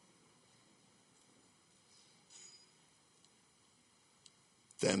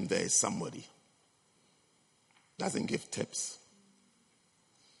 Then there is somebody doesn't give tips,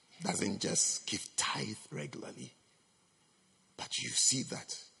 doesn't just give tithe regularly, but you see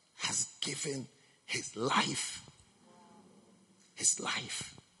that has given his life. His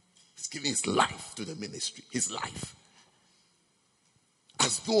life. He's giving his life to the ministry. His life.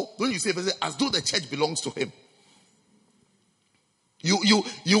 As though, when you say as though the church belongs to him. You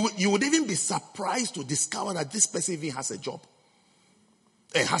would even be surprised to discover that this person even has a job.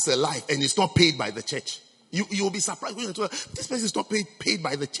 And has a life and is not paid by the church. You will be surprised when you tell this person is not paid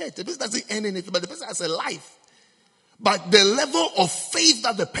by the church. The person doesn't earn anything, but the person has a life. But the level of faith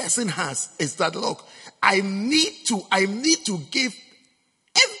that the person has is that, look, I need to give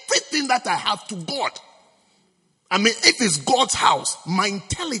everything that I have to God. I mean, if it's God's house, my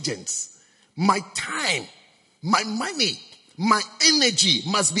intelligence, my time, my money, my energy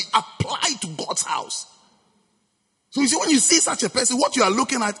must be applied to God's house. So you see, when you see such a person, what you are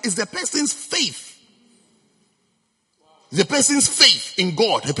looking at is the person's faith. The person's faith in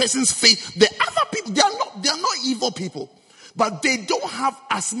God. The person's faith. The other people, they are not evil people. But they don't have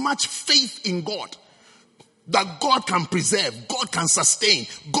as much faith in God. That God can preserve, God can sustain,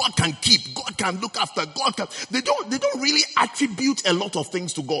 God can keep, God can look after, God can. They don't really attribute a lot of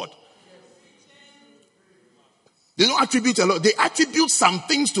things to God. They don't attribute a lot. They attribute some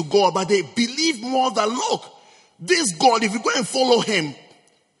things to God, but they believe more that, look, this God, if you go and follow him,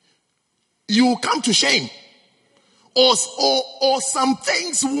 you will come to shame. Or some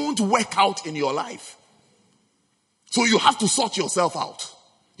things won't work out in your life. So you have to sort yourself out.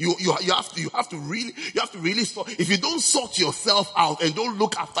 You have to really sort. If you don't sort yourself out and don't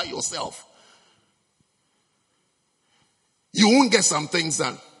look after yourself, you won't get some things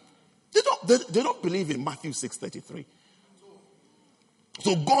done. They don't believe in Matthew 6:33.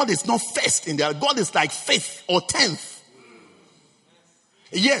 So God is not first in there. God is like fifth or 10th.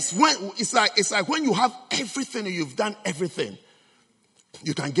 Yes, when it's like when you have everything and you've done everything,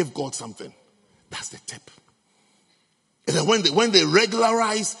 you can give God something. That's the tip. And then when they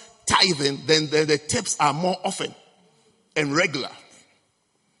regularize tithing, then the tips are more often and regular.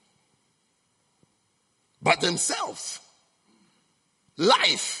 But themselves,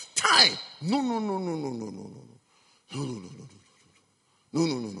 life, time, no.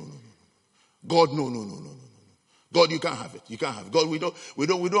 God, no. God, you can't have it. You can't have it. God, we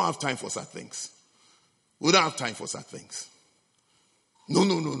don't have time for such things. We don't have time for such things.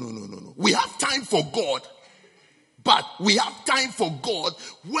 No. We have time for God, but we have time for God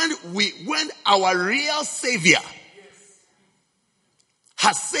when our real Savior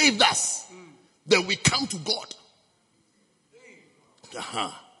has saved us. Then we come to God.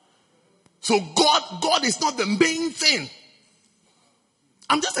 So God is not the main thing.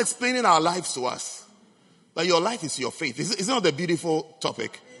 I'm just explaining our lives to us. That your life is your faith. It's not a beautiful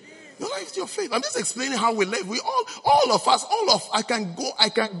topic. Your life is your faith. I'm just explaining how we live. We all of us, I can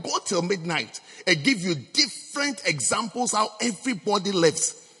go till midnight and give you different examples how everybody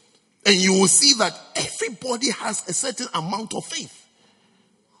lives. And you will see that everybody has a certain amount of faith.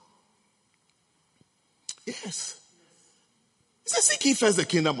 Yes. It says, seek ye first the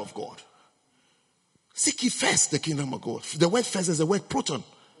kingdom of God. Seek ye first the kingdom of God. The word first is the word proton.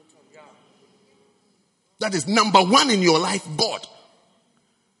 That is number one in your life, God.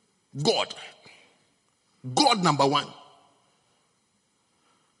 God number one.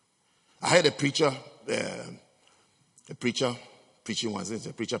 I heard a preacher preaching once.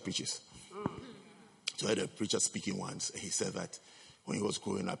 A preacher preaches. So I heard a preacher speaking once. He said that when he was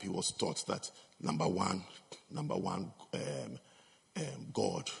growing up, he was taught that number one,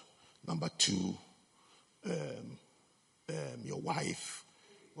 God. Number 2, your wife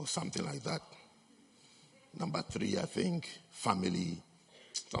or something like that. Number 3, I think, family,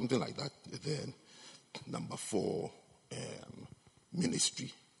 something like that. Then number 4,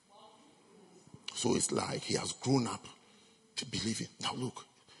 ministry. So it's like he has grown up to believe in. Now look,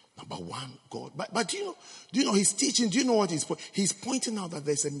 number 1, God. But do you know he's teaching? Do you know what he's pointing out that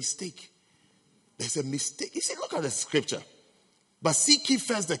there's a mistake? There's a mistake. You see, look at the scripture. But seek ye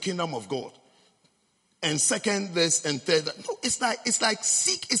first the kingdom of God. And second this and third that. No, it's like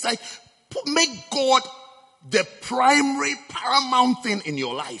seek, it's like make God the primary paramount thing in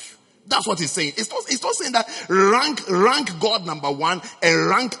your life. That's what he's saying. It's not saying that rank God number 1 and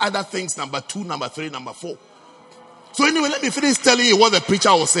rank other things number 2, number 3, number 4. So anyway, let me finish telling you what the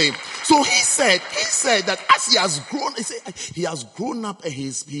preacher was saying. So he said that as he has grown, he has grown up and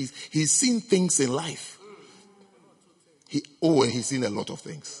he's seen things in life. And he's seen a lot of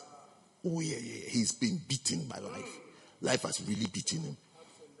things. Oh yeah. He's been beaten by life. Life has really beaten him.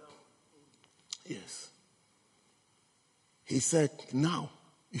 Yes. He said, now,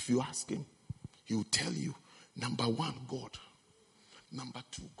 if you ask him, he will tell you, number 1, God. Number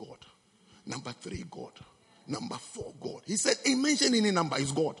 2, God. Number 3, God. Number 4, God. He said, he mentioned any number,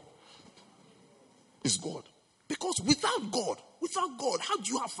 is God. It's God. Because without God, how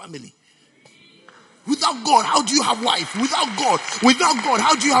do you have family? Without God, how do you have wife? Without God,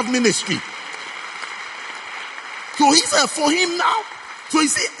 how do you have ministry? So he said, for him now. So you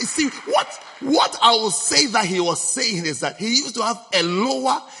see, what I will say that he was saying is that he used to have a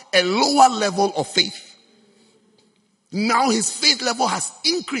lower level of faith. Now his faith level has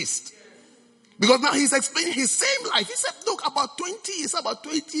increased. Because now he's explaining his same life. He said, look, about 20,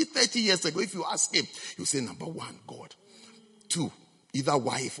 30 years ago, if you ask him, he'll say, number 1, God. 2, either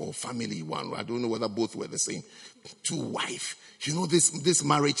wife or family. 1, I don't know whether both were the same. 2, wife. You know this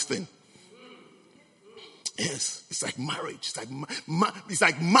marriage thing? Yes, it's like marriage. It's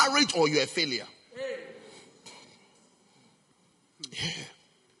like marriage or you're a failure. Yeah.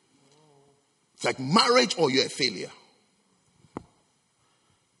 It's like marriage or you're a failure.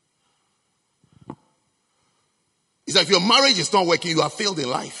 It's like if your marriage is not working, you have failed in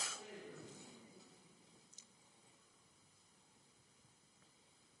life.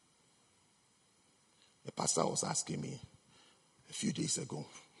 The pastor was asking me a few days ago.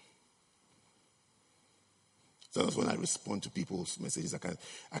 Sometimes when I respond to people's messages,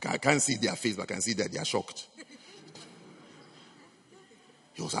 I can't see their face, but I can see that they are shocked.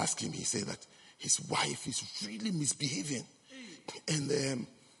 He was asking me, he said that his wife is really misbehaving. And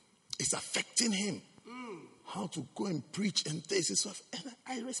it's affecting him. How to go and preach and this and stuff. And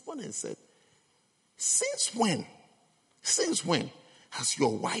I responded and said, since when has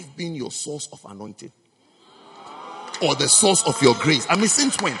your wife been your source of anointing? Or the source of your grace? I mean,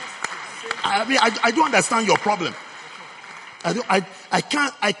 since when? I don't understand your problem. I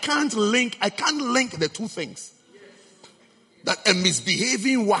can't link the two things. That a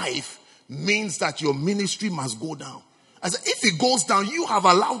misbehaving wife means that your ministry must go down. I said, if it goes down, you have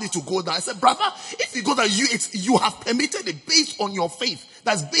allowed it to go down. I said, brother, if it goes down, you have permitted it based on your faith.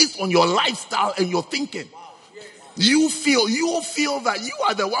 That's based on your lifestyle and your thinking. You feel that you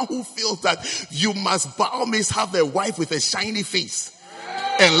are the one who feels that you must by all means have a wife with a shiny face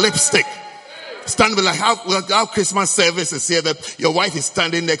and lipstick. Stand like how Christmas service is here that your wife is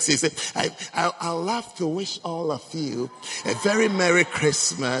standing next to you. Say, I love to wish all of you a very Merry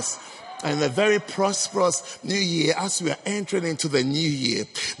Christmas and a very prosperous New Year as we are entering into the New Year.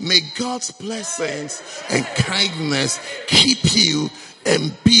 May God's blessings and kindness keep you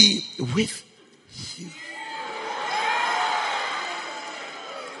and be with you.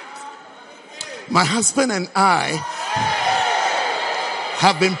 My husband and I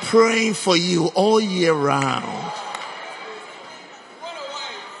have been praying for you all year round.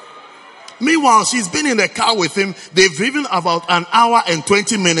 Meanwhile, she's been in the car with him. They've driven about an hour and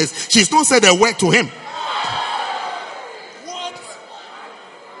 20 minutes. She's not said a word to him. What?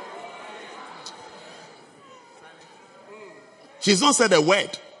 She's not said a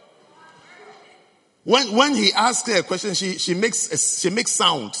word. When he asks her a question, she makes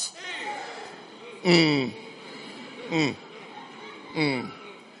sounds.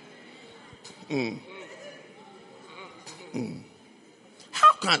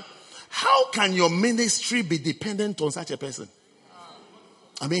 How can your ministry be dependent on such a person?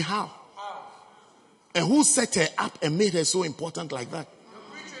 I mean, how? And who set her up and made her so important like that?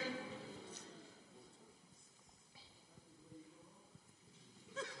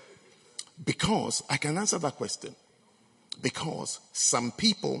 Because I can answer that question. Because some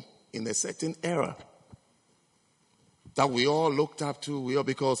people in a certain era that we all looked up to.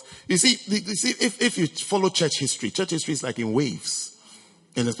 Because you see, if you follow church history is like in waves,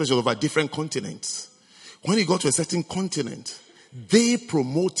 and especially over different continents. When you go to a certain continent, they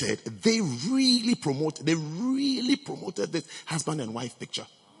really promoted this husband and wife picture.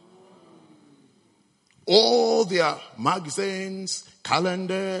 All their magazines,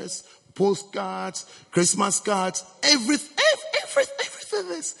 calendars, postcards, Christmas cards, everything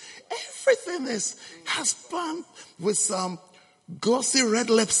is husband with some glossy red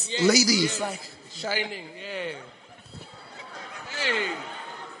lips ladies. Like shining, yeah. Hey.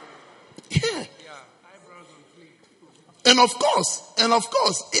 Yeah. And of course,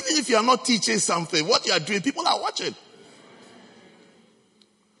 even if you are not teaching something, what you are doing, people are watching.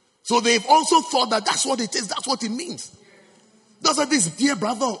 So they've also thought that that's what it is, that's what it means. That's why this dear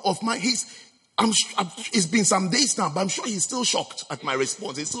brother of mine, it's been some days now, but I'm sure he's still shocked at my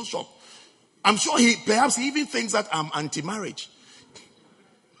response. He's still shocked. I'm sure he even thinks that I'm anti-marriage.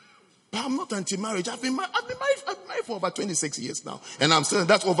 But I'm not anti-marriage. I've been married for over 26 years now. And I'm saying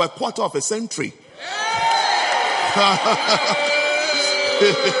that's over a quarter of a century. Yes.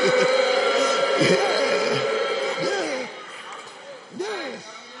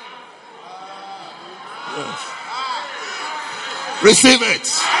 Receive it.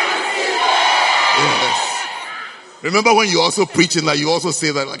 Yes. Remember when you also preaching that, you also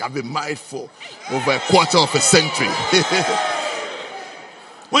say that like I've been married for over a quarter of a century.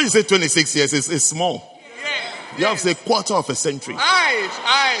 When you say 26 years, it's small. You have to say quarter of a century.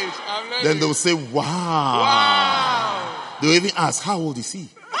 Then they'll say, wow. They'll even ask, how old is he?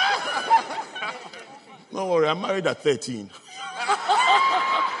 Don't worry, I'm married at 13.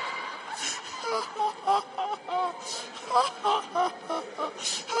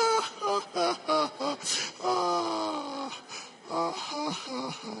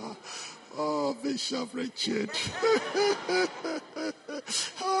 Oh, Bishop Richard.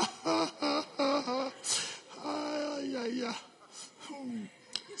 Yeah.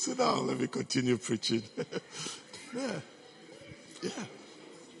 Sit down, let me continue preaching. Yeah.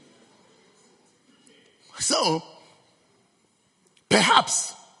 So,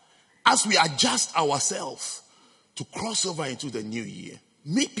 perhaps, as we adjust ourselves to cross over into the new year,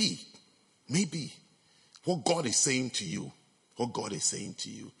 maybe, what God is saying to you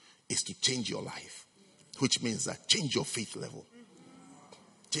is to change your life, which means that change your faith level.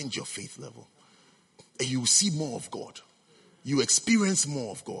 Change your faith level. And you will see more of God. You experience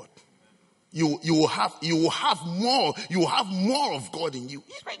more of God. You will have more of God in you.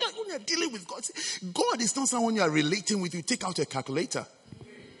 Right now, when you're dealing with God, God is not someone you are relating with. You take out a calculator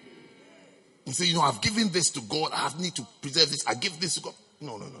and say, I've given this to God. I need to preserve this. I give this to God.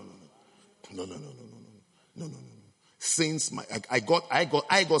 No. Since I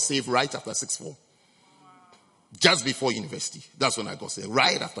got saved right after sixth form. Just before university. That's when I got saved.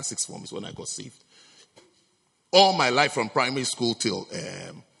 Right after sixth form is when I got saved. All my life from primary school till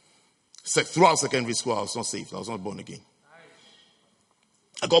throughout secondary school, I was not saved. I was not born again.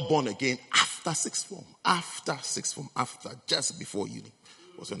 I got born again after sixth form. After just before uni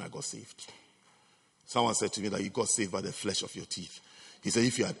was when I got saved. Someone said to me that you got saved by the flesh of your teeth. He said,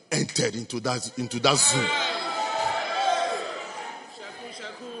 if you had entered into that zoo.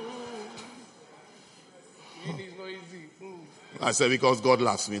 I said, because God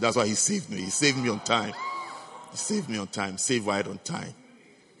loves me. That's why he saved me. He saved me on time. Saved right on time.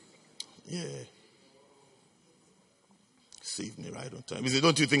 Yeah. Saved me right on time. He said,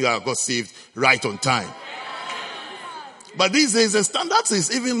 don't you think that I got saved right on time? But these days, the standards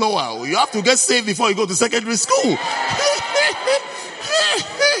is even lower. You have to get saved before you go to secondary school.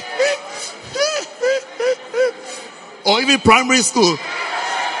 Or even primary school.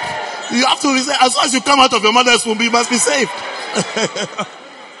 You have to be saved. As soon as you come out of your mother's womb, you must be saved.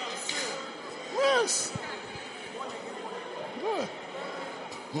 Yes.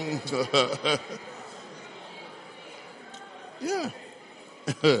 Yeah.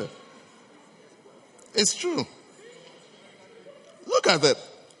 It's true. Look at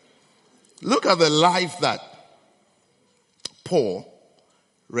the life that Paul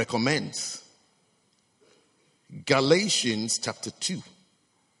recommends. Galatians chapter 2.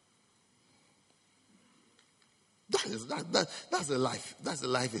 That's the life. That's the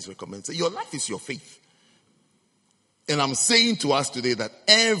life is recommended. Your life is your faith. And I'm saying to us today that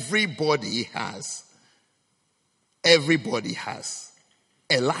everybody has a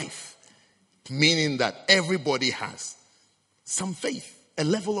life. Meaning that everybody has some faith, a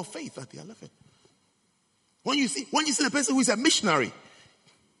level of faith that they are living. When you see the person who is a missionary,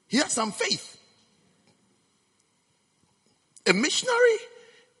 he has some faith. A missionary,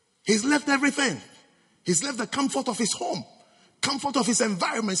 he's left everything. He's left the comfort of his home, comfort of his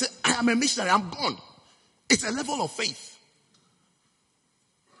environment. Say, I am a missionary, I'm gone. It's a level of faith.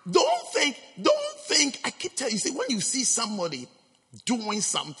 Don't think, I keep telling you, see, when you see somebody doing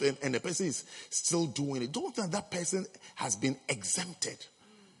something and the person is still doing it, don't think that person has been exempted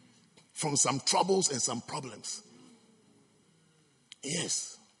from some troubles and some problems.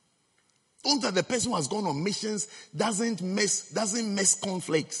 Yes. Don't think the person who has gone on missions doesn't mess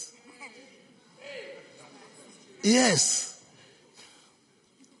cornflakes. Yes.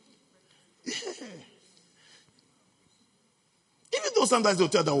 Yeah. Even though sometimes they'll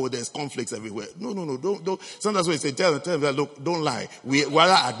tell them, oh, there's conflicts everywhere. No, don't. Sometimes when they say, tell them, look, don't lie. We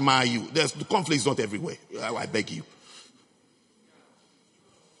rather admire you. There's the conflicts not everywhere. I beg you.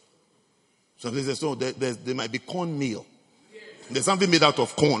 Sometimes they say, so there might be cornmeal. There's something made out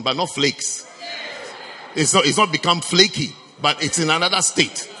of corn, but not flakes. It's not become flaky, but it's in another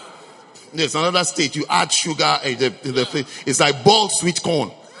state. There's another state. You add sugar, it's like boiled sweet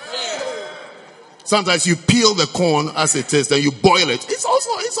corn. Sometimes you peel the corn as it is, then you boil it. It's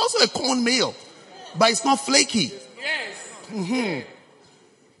also a cornmeal, but it's not flaky. Yes. Mm-hmm.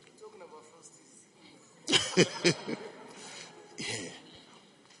 Yeah.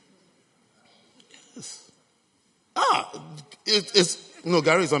 Yes.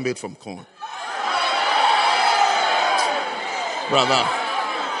 Gary is not made from corn. Brother.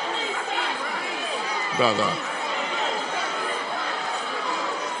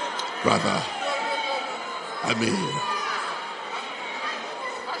 I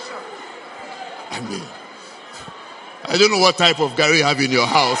mean, I don't know what type of Gary you have in your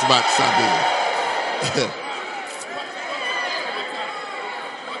house, but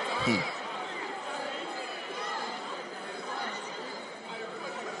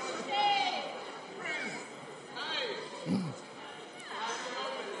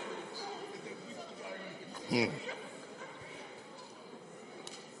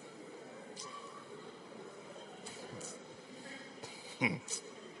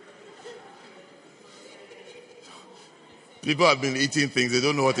people have been eating things, they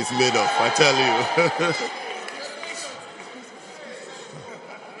don't know what it's made of, I tell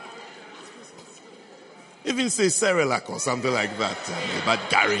you. Even say Cerelac or something like that. But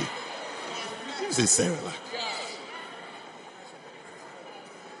Gary, say Cerelac.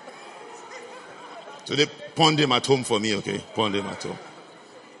 So they pawned him at home for me, okay? Pawned him at home.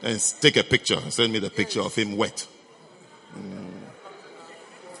 And take a picture. Send me the picture of him wet.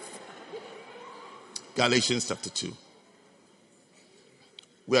 Galatians chapter 2.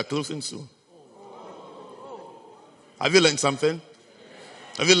 We are closing soon. Have you learned something?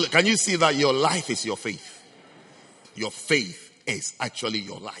 Can you see that your life is your faith? Your faith is actually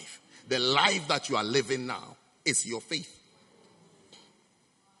your life. The life that you are living now is your faith.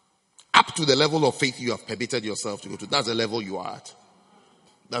 Up to the level of faith you have permitted yourself to go to. That's the level you are at.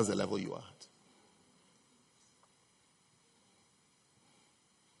 That's the level you are at.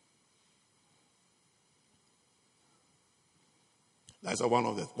 That's one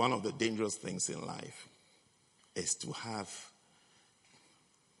of the dangerous things in life is to have.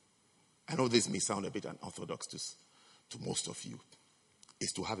 I know this may sound a bit unorthodox to most of you.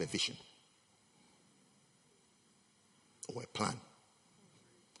 Is to have a vision or a plan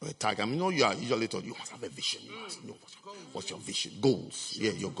or a target. I mean, you are usually told you must have a vision. You must know what's your vision, goals.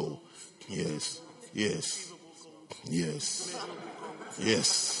 Yeah, your goal. Yes.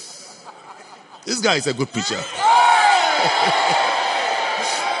 This guy is a good preacher.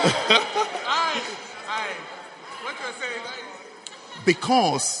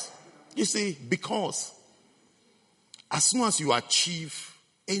 What you're saying? Because as soon as you achieve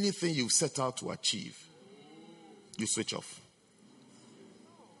anything you set out to achieve, you switch off.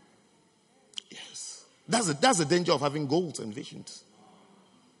 Yes. That's the danger of having goals and visions.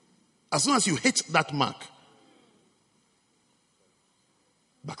 As soon as you hit that mark,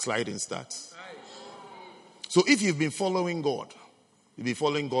 backsliding starts. So if you've been following God, you'll be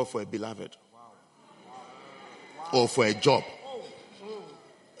following God for a beloved. Or for a job.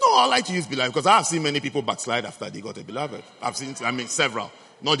 No, I like to use beloved because I have seen many people backslide after they got a beloved. I've seen, several.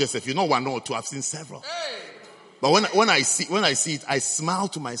 Not just a few, not one or two, I've seen several. But when I see it, I smile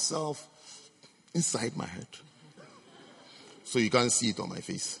to myself inside my head. So you can't see it on my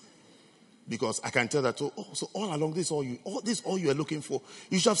face. Because I can tell that, so all along this all you are looking for.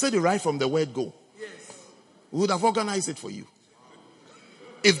 You should have said it right from the word go. Yes. We would have organized it for you.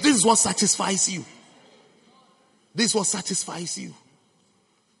 If this is what satisfies you. This is what satisfies you.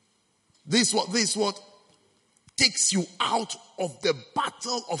 This is what takes you out of the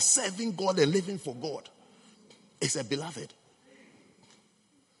battle of serving God and living for God. It's a beloved.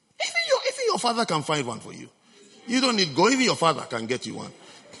 Even your father can find one for you. You don't need go. Even your father can get you one.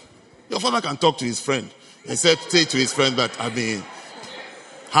 Your father can talk to his friend and say to his friend that,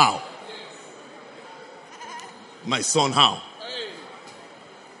 how? My son, how?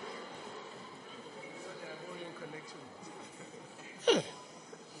 Yeah.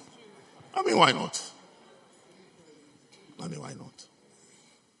 Why not? Why not?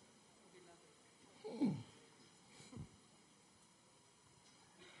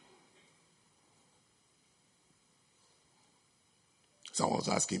 Someone was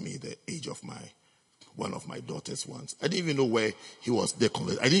asking me the age of one of my daughters once. I didn't even know where he was. He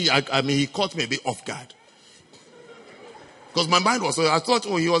caught me a bit off guard. Because my mind was, I thought,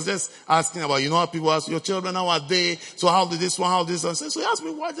 he was just asking about, how people ask, your children, how are they? So how did this one, how this one? So he asked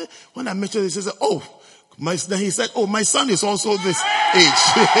me, why? When I mentioned this, he said, then he said, my son is also this age.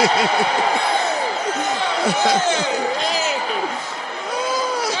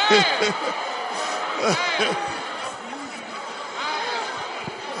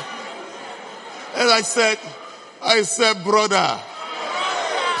 And I said, brother,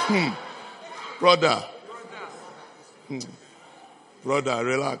 brother,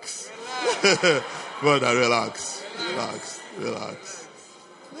 relax. Brother, relax.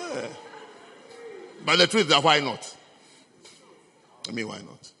 Yeah. But the truth is, why not? Why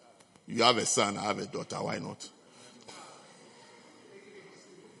not? You have a son, I have a daughter, why not?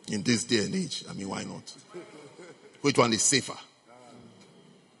 In this day and age, why not? Which one is safer?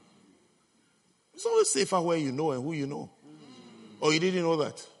 It's always safer where you know and who you know. Or you didn't know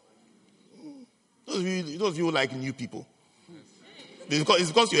that? Those of you like new people.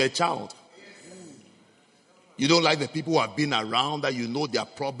 It's because you're a child. You don't like the people who have been around, that you know their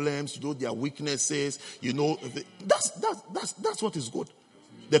problems, you know their weaknesses, that's what is good.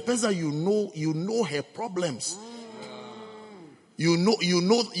 The person that you know her problems. You know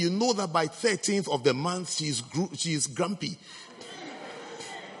that by 13th of the month she is grumpy.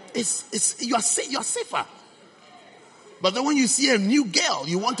 You are safer. But then when you see a new girl,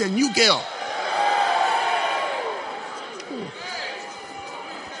 you want a new girl.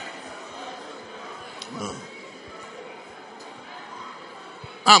 No.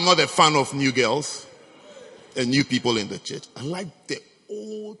 I'm not a fan of new girls and new people in the church. I like the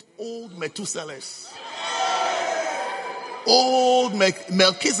old Methuselahs. Old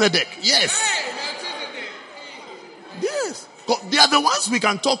Melchizedek. Yes. Yes. They are the ones we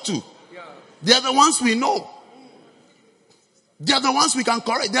can talk to. They are the ones we know. They are the ones we can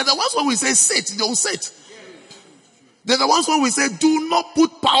correct. They are the ones when we say sit, they will sit. They're the ones when we say do not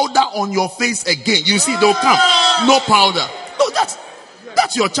put powder on your face again. You see, they'll come. No powder. No,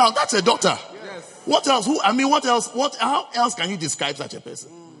 that's your child. That's a daughter. What else? How else can you describe such a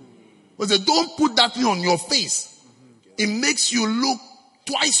person? We say, don't put that thing on your face. It makes you look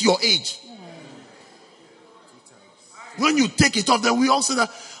twice your age. When you take it off, then we all say that,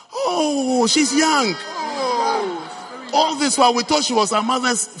 she's young. All this while we thought she was her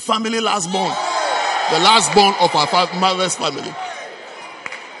mother's family lastborn. The lastborn of our mother's family.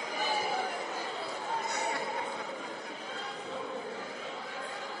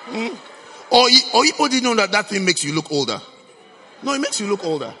 Or people didn't know that thing makes you look older. No, it makes you look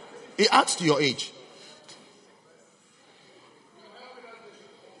older. It adds to your age.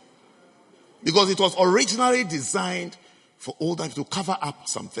 Because it was originally designed for older people to cover up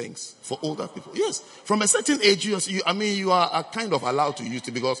some things for older people. Yes, from a certain age, you are kind of allowed to use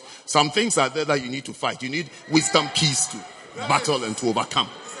it because some things are there that you need to fight. You need wisdom keys to battle and to overcome.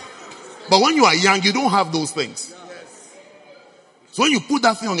 But when you are young, you don't have those things. So when you put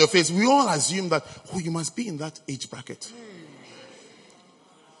that thing on your face, we all assume that, you must be in that age bracket.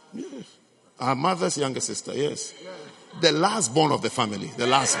 Yes. Our mother's younger sister, yes. The lastborn of the family. The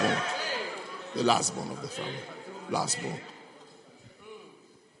lastborn of the family. Lastborn.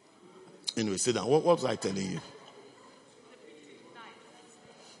 Anyway, sit down. What was I telling you?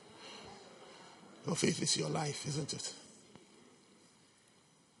 Your faith is your life, isn't it?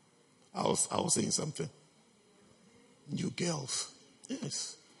 I was saying something. New girls.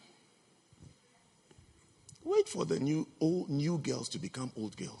 Yes. Wait for the new girls to become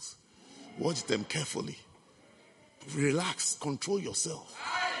old girls. Watch them carefully. Relax. Control yourself.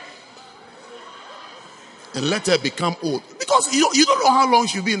 And let her become old. Because you don't know how long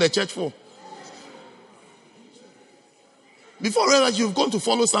she'll be in the church for. Before you realize you've gone to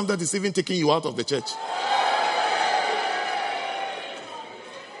follow something that is even taking you out of the church.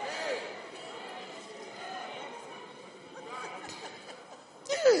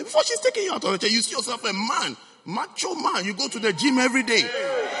 Yeah, before she's taking you out of the church, you see yourself a man, macho man. You go to the gym every day.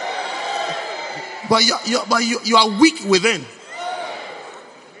 But you are weak within.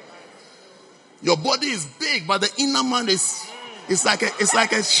 Your body is big, but the inner man is like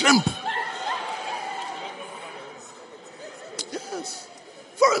a shrimp. Yes.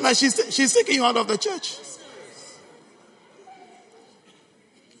 Foreigner, she's taking you out of the church.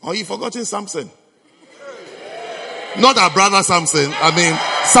 Or you forgotten Samson? Not our brother Samson. I mean,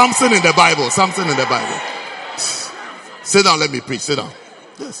 Samson in the Bible. Samson in the Bible. Sit down, let me preach. Sit down.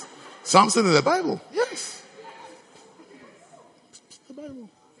 Yes. Samson in the Bible. Yes. The Bible.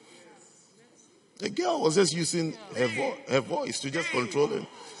 The girl was just using her voice to just control him.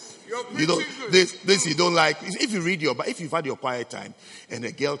 You don't, this you don't like. If you read if you've had your quiet time and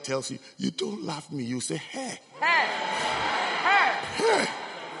a girl tells you, you don't love me, you say, hey.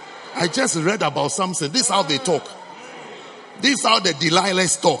 I just read about Samson. This is how they talk. This is how the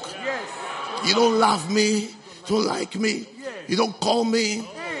Delilahs talk. You don't love me. You don't like me. You don't call me.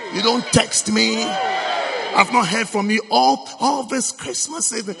 You don't text me. I've not heard from you all this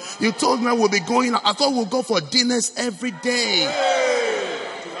Christmas. You told me we'll be going. I thought we'll go for dinners every day.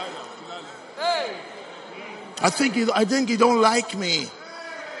 I think you don't like me.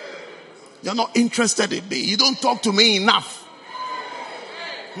 You're not interested in me. You don't talk to me enough.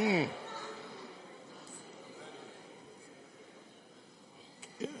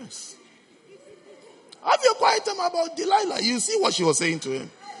 Yes. Have your quiet time about Delilah. You see what she was saying to him.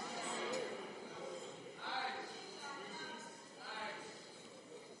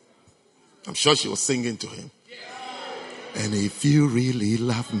 I'm sure she was singing to him. And if you really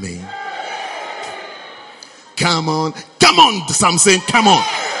love me, come on, Samson, come on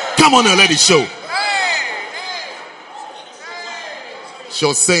and let it show. She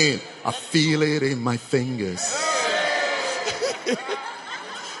was saying, I feel it in my fingers.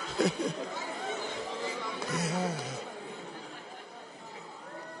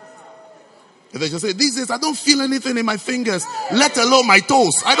 And they just say, these days I don't feel anything in my fingers, let alone my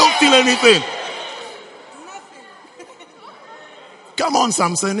toes. I don't feel anything. Come on,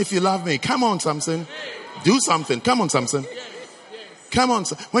 Samson, if you love me. Come on, Samson. Do something. Come on, Samson. Come on.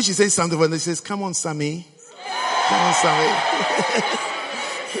 When she says something, when she says, come on, Sammy. Come on, Sammy.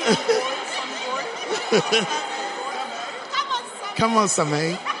 Come on,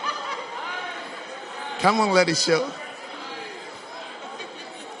 Sammy. Come on, let it show.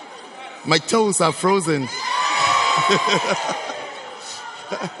 My toes are frozen.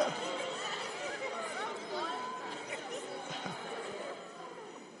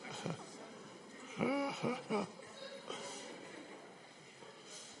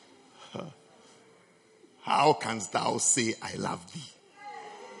 How canst thou say I love thee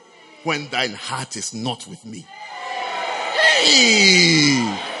when thine heart is not with me?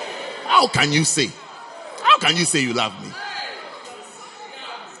 Hey! How can you say? How can you say you love me?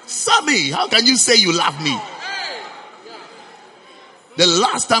 Sammy, how can you say you love me? The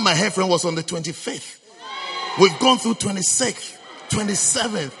last time I heard from was on the 25th. We've gone through 26th,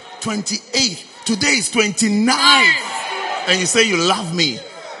 27th, 28th. Today is 29th. And you say you love me.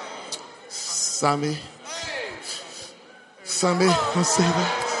 Sammy, don't say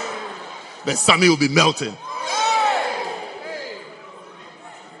that. Then Sammy will be melting.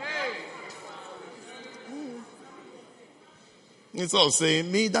 It's all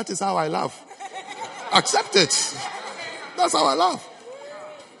saying, me, that is how I love. Accept it. That's how I love.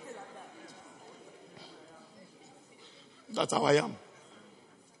 That's how I am.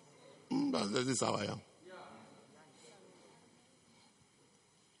 This is how I am.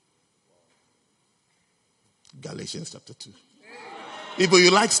 Galatians chapter 2. People,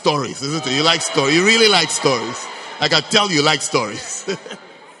 you like stories, isn't it? You like stories. You really like stories. I can tell you like stories.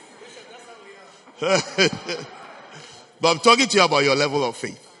 But I'm talking to you about your level of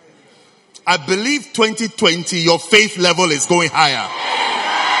faith. I believe 2020, your faith level is going higher.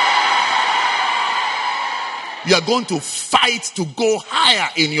 You are going to fight to go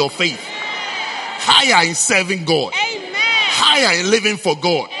higher in your faith. Higher in serving God. Amen. Higher in living for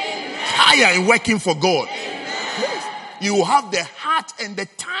God. Amen. Higher in working for God. Amen. You will have the heart and the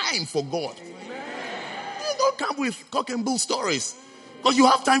time for God. Amen. You don't come with cock and bull stories. Because you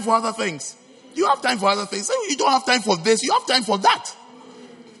have time for other things. You have time for other things. You don't have time for this. You have time for that.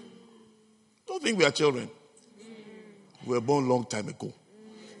 Don't think we are children. We were born long time ago.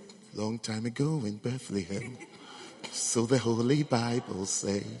 Long time ago in Bethlehem. So the Holy Bible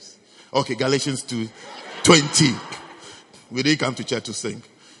says. Okay, Galatians 2:20. We didn't come to church to sing.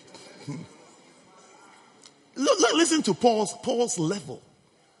 Listen to Paul's level.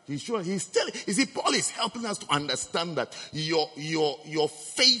 He's telling. You see, Paul is helping us to understand that your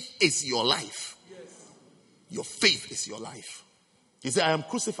faith is your life. Yes. Your faith is your life. He said, I am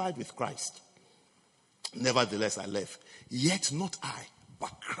crucified with Christ. Nevertheless, I live. Yet not I,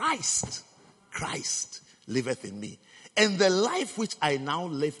 but Christ Christ liveth in me. And the life which I now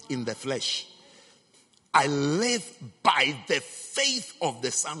live in the flesh, I live by the faith of the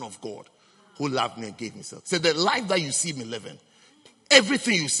Son of God who loved me and gave himself. So the life that you see me living,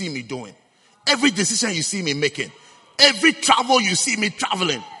 everything you see me doing, every decision you see me making, every travel you see me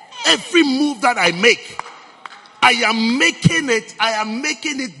traveling, every move that I make, I am making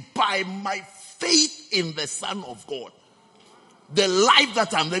it by my faith in the Son of God. The life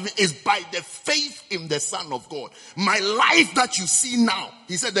that I'm living is by the faith in the Son of God. My life that you see now,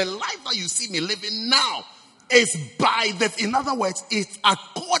 he said, the life that you see me living now is by the, in other words, it's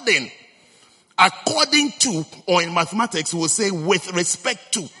according to, or in mathematics, we'll say with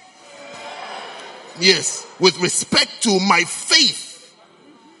respect to. Yes, with respect to my faith.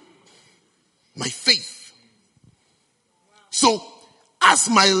 My faith. So, as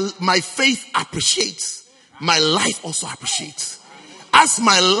my faith appreciates, my life also appreciates. As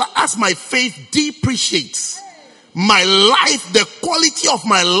my faith depreciates, my life, the quality of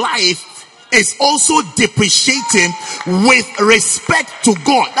my life is also depreciating with respect to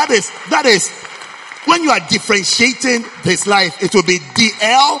God. That is, when you are differentiating this life, it will be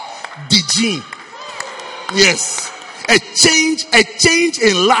DL, DG. Yes. A change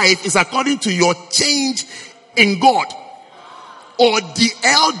in life is according to your change in God. Or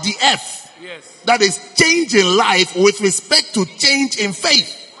DL, DF. Yes. That is change in life with respect to change in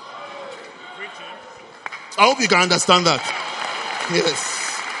faith. I hope you can understand that. Yes.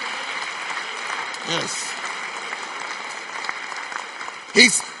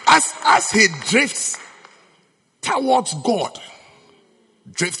 He's as he drifts towards God.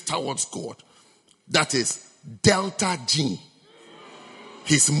 That is delta G.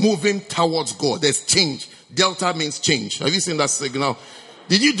 He's moving towards God. There's change. Delta means change. Have you seen that signal?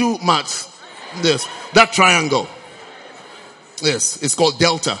 Did you do maths? Yes. That triangle. Yes. It's called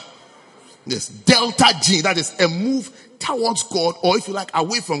delta. Yes. Delta G. That is a move towards God, or if you like,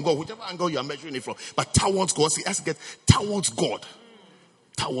 away from God, whichever angle you are measuring it from. But towards God. See, let's get towards God.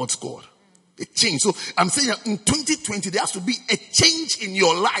 Towards God. A change. So I'm saying that in 2020, there has to be a change in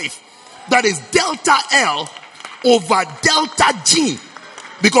your life. That is delta L over delta G.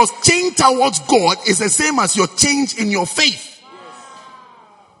 Because change towards God is the same as your change in your faith.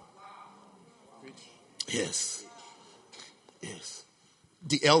 Yes.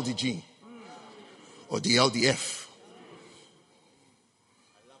 The LDG or the LDF.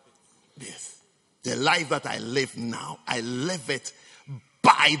 Yes. The life that I live now, I live it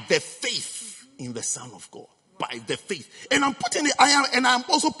by the faith in the Son of God. By the faith. And I'm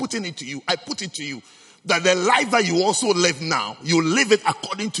also putting it to you. I put it to you that the life that you also live now, you live it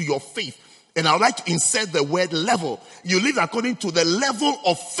according to your faith. And I would like to insert the word level. You live according to the level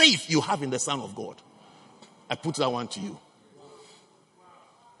of faith you have in the Son of God. I put that one to you.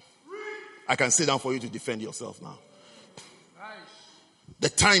 I can sit down for you to defend yourself now. The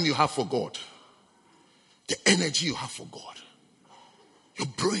time you have for God. The energy you have for God. Your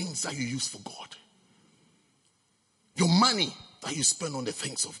brains that you use for God. Your money that you spend on the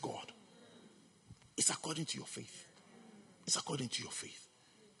things of God. It's according to your faith. It's according to your faith.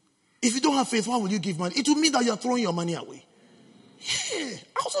 If you don't have faith, why will you give money? It will mean that you are throwing your money away. Yeah.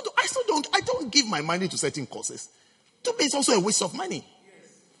 I don't give my money to certain causes. To me, it's also a waste of money.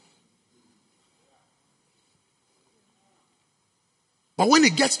 But when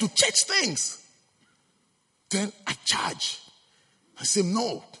it gets to church things, then I charge. I say,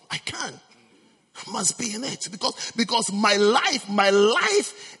 no, I can't. I must be in it. Because my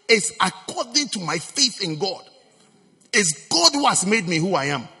life is according to my faith in God. It's God who has made me who I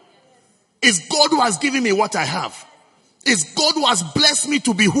am. It's God who has given me what I have. It's God who has blessed me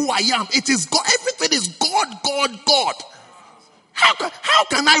to be who I am. It is God. Everything is God. How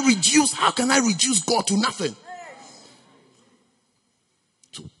can I reduce God to nothing?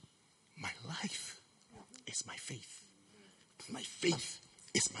 So my life is my faith. My faith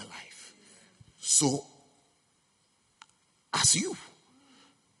is my life. So as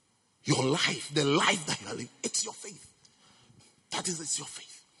your life, the life that you are living, it's your faith. It's your faith.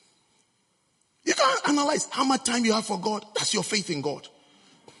 You can analyze how much time you have for God. That's your faith in God.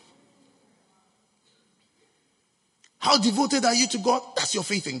 How devoted are you to God? That's your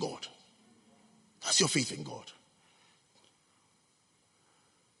faith in God. That's your faith in God.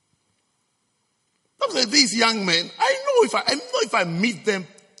 These young men, I know if I meet them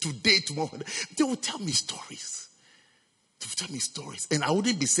today, tomorrow, they will tell me stories. They will tell me stories. And I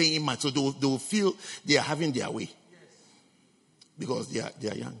wouldn't be saying much, so they will feel they are having their way. Because they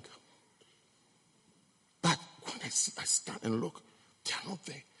are young. But when I stand and look, they are not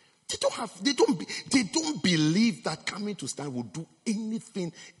there. They don't believe that coming to stand will do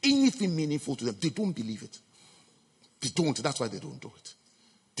anything meaningful to them. They don't believe it. They don't. That's why they don't do it.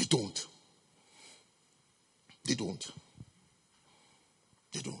 They don't. They don't.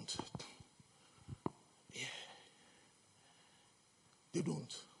 They don't. Yeah. They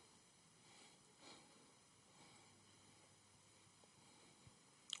don't.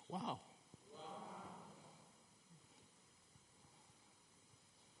 Wow.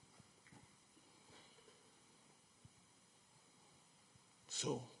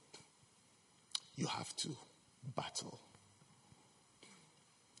 So, you have to battle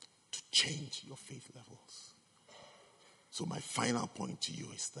to change your faith levels. So my final point to you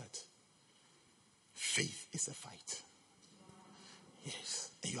is that faith is a fight.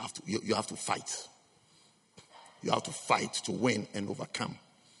 Yes. And you have to fight. You have to fight to win and overcome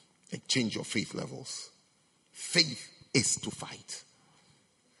and change your faith levels. Faith is to fight.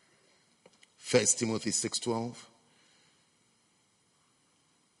 1 Timothy 6:12.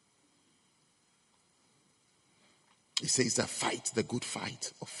 It says that fight the good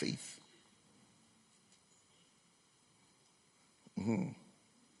fight of faith. Mm-hmm.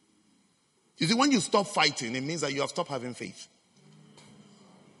 You see, when you stop fighting, it means that you have stopped having faith.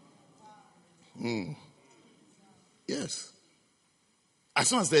 Yes.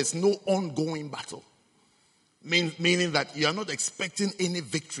 As long as there's no ongoing battle, meaning that you are not expecting any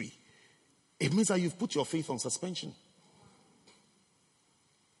victory, it means that you've put your faith on suspension.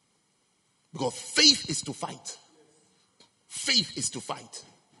 Because faith is to fight. Faith is to fight.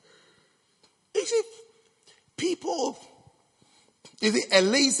 You see, a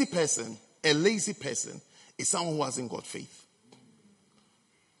lazy person is someone who hasn't got faith.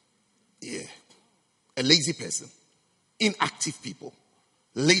 Yeah. A lazy person. Inactive people.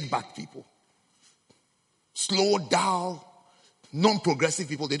 Laid back people. Slow down. Non-progressive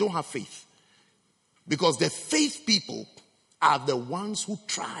people. They don't have faith. Because the faith people are the ones who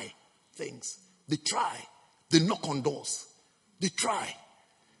try things. They try. They knock on doors. They try.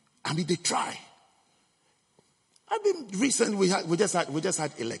 They try. Recently we just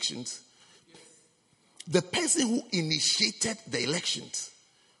had elections. The person who initiated the elections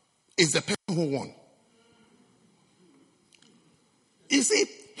is the person who won. You see,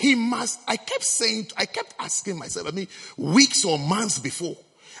 I kept asking myself, weeks or months before,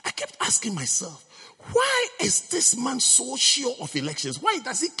 I kept asking myself, why is this man so sure of elections? Why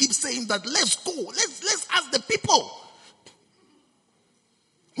does he keep saying that, let's go, let's ask the people?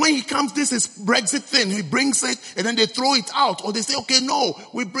 When he comes, this is Brexit thing. He brings it and then they throw it out. Or they say, okay, no,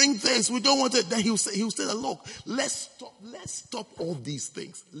 we bring this. We don't want it. Then he'll say, look, let's stop all these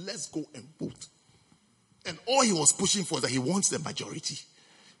things. Let's go and vote. And all he was pushing for is that he wants the majority.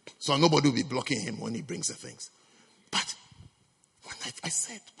 So nobody will be blocking him when he brings the things. But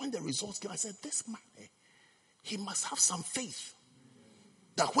when the results came, I said, this man, he must have some faith.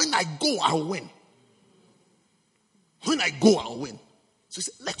 That when I go, I'll win. When I go, I'll win. So he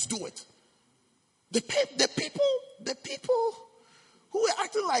said, let's do it. The people who were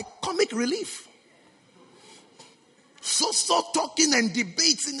acting like comic relief. So talking and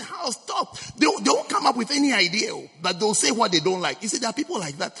debates in the house. Stop. They won't come up with any idea, but they'll say what they don't like. You see, there are people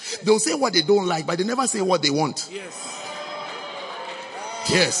like that. They'll say what they don't like, but they never say what they want.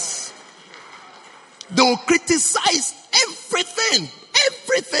 Yes. They'll criticize everything.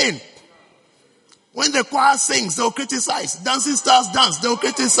 When the choir sings, they'll criticize. Dancing stars dance, they'll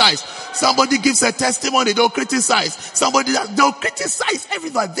criticize. Somebody gives a testimony, they'll criticize. They'll criticize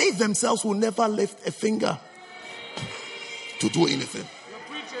everybody. They themselves will never lift a finger to do anything.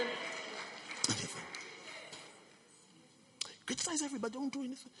 Criticize everybody, don't do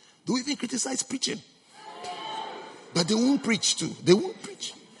anything. They'll even criticize preaching. But they won't preach too. They won't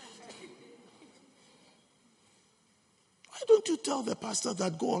preach. Why don't you tell the pastor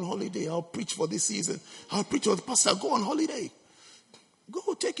that go on holiday? I'll preach for this season. I'll preach for the pastor. Go on holiday.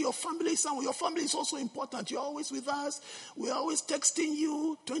 Go take your family somewhere. Your family is also important. You're always with us. We're always texting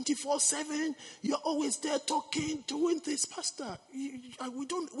you 24/7. You're always there talking, doing this, pastor. We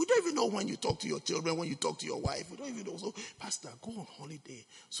don't even know when you talk to your children, when you talk to your wife. We don't even know. So, pastor, go on holiday.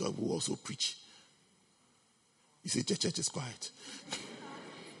 So I will also preach. You say, church is quiet.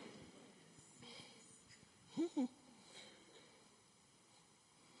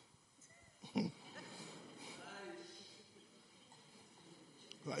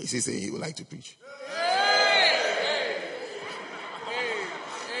 Is he saying he would like to preach?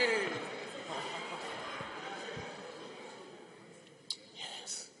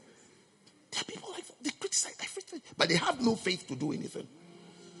 Yes. There are people like that. They criticize everything, but they have no faith to do anything.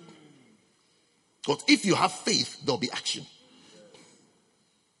 Because if you have faith, there'll be action.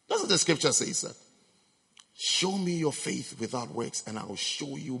 That's the scripture says that. Show me your faith without works, and I will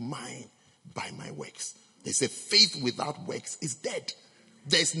show you mine by my works. They say faith without works is dead.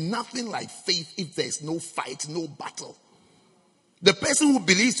 There's nothing like faith if there's no fight, no battle. The person who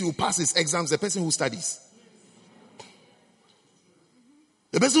believes he will pass his exams, the person who studies.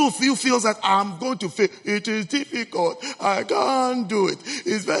 The person who feels that I'm going to fail, it is difficult, I can't do it,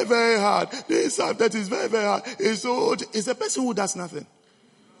 it's very, very hard, this and that is very, very hard, it's the person who does nothing.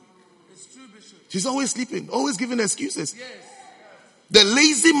 It's true, Bishop. She's always sleeping, always giving excuses. Yes. The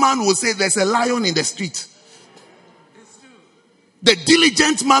lazy man will say there's a lion in the street. It's true. The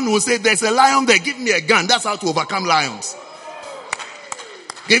diligent man will say there's a lion there, give me a gun. That's how to overcome lions.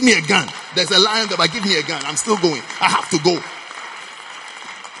 Give me a gun. There's a lion there, but give me a gun. I'm still going. I have to go.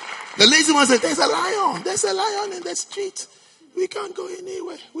 The lazy man said, there's a lion in the street. We can't go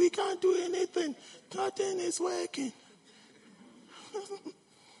anywhere. We can't do anything. Nothing is working.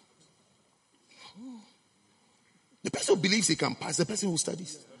 The person who believes he can pass, the person who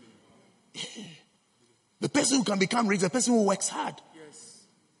studies. Yeah. The person who can become rich, the person who works hard. Yes.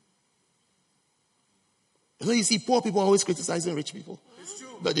 So you see, poor people are always criticizing rich people.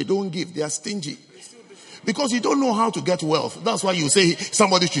 That they don't give, they are stingy. Because you don't know how to get wealth. That's why you say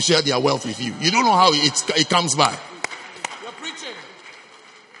somebody should share their wealth with you. You don't know how it comes by. You're preaching.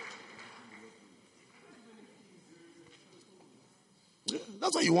 Yeah,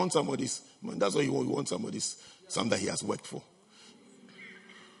 that's why you want somebody's. That's why you want somebody's. Some that he has worked for.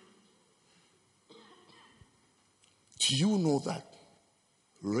 Do you know that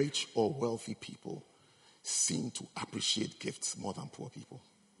rich or wealthy people seem to appreciate gifts more than poor people?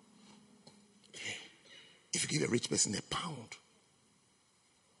 If you give a rich person £1,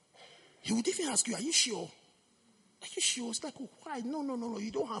 he would even ask you, are you sure? Are you sure? It's like, why? No,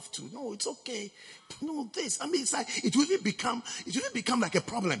 you don't have to. No, it's okay. No, this. I mean, it's like, it will even become like a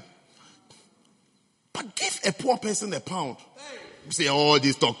problem. But give a poor person £1. You say, oh,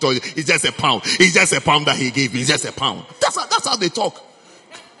 this doctor, it's just £1. It's just £1 that he gave me. It's just £1. That's how they talk.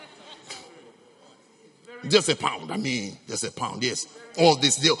 Just £1. I mean, just £1. Yes. All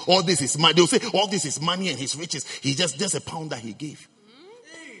this is money. They'll say, all this is money and his riches. He just £1 that he gave.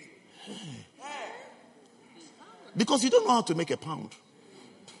 Because you don't know how to make £1.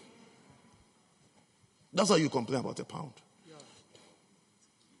 That's why you complain about £1.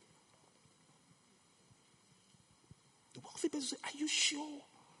 The wealthy person say, are you sure?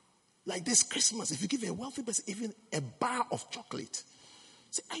 Like this Christmas, if you give a wealthy person even a bar of chocolate,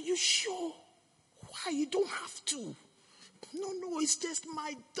 say, are you sure? Why? You don't have to. No, it's just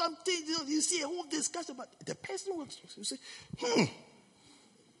my dumb thing. You see a whole discussion about the person who say,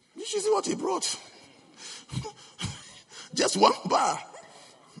 you should see what he brought. Just one bar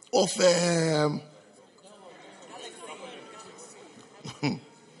of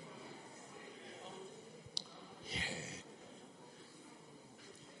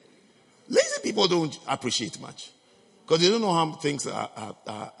lazy people don't appreciate much because they don't know how things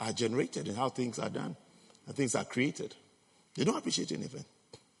are generated and how things are done and things are created. They don't appreciate anything.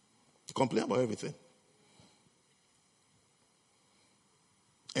 They complain about everything.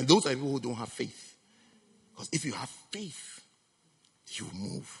 And those are people who don't have faith. Because if you have faith, you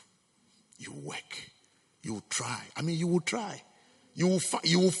move, you work, you try. I mean, you will try. You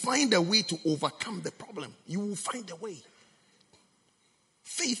will find a way to overcome the problem. You will find a way.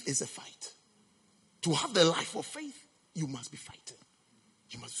 Faith is a fight. To have the life of faith, you must be fighting.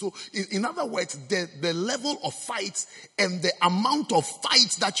 So, in other words, the level of fights and the amount of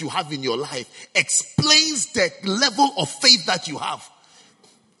fights that you have in your life explains the level of faith that you have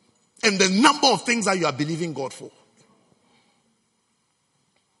and the number of things that you are believing God for.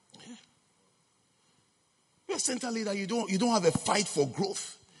 Yeah. You're a center leader. You don't have a fight for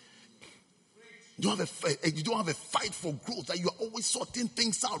growth. You don't have a fight for growth. That you are always sorting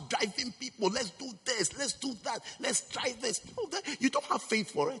things out, driving people. Let's do this. Let's do that. Let's try this. No, you don't have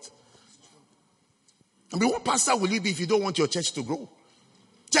faith for it. I mean, what pastor will you be if you don't want your church to grow?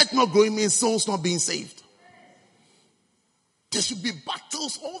 Church not growing means souls not being saved. There should be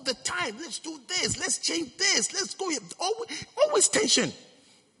battles all the time. Let's do this. Let's change this. Let's go here. Always tension.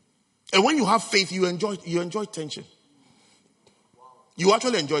 And when you have faith, you enjoy tension. You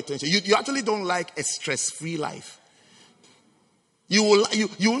actually enjoy tension. You actually don't like a stress-free life. You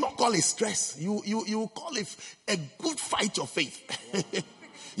will not call it stress. You will call it a good fight of faith.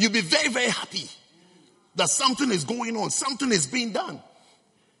 You'll be very, very happy that something is going on. Something is being done.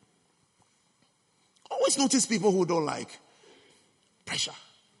 Always notice people who don't like pressure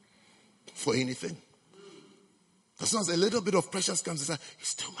for anything. As soon as a little bit of pressure comes,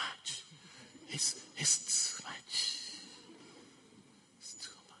 it's too much. It's too much. It's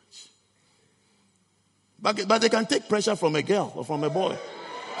too much. But they can take pressure from a girl or from a boy.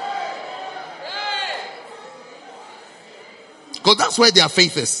 Because that's where their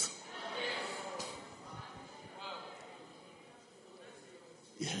faith is.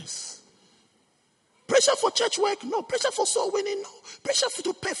 Yes. Pressure for church work? No. Pressure for soul winning? No. Pressure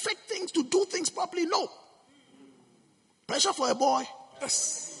to perfect things, to do things properly? No. Pressure for a boy?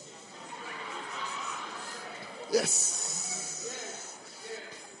 Yes. Yes.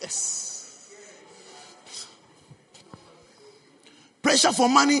 Yes. Pressure for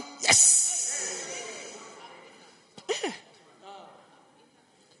money? Yes. Yeah.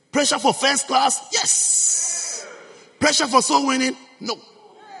 Pressure for first class? Yes. Pressure for soul winning? No.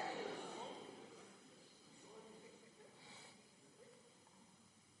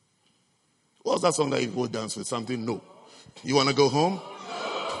 What's that song that you go dance with? Something? No. You want to go home?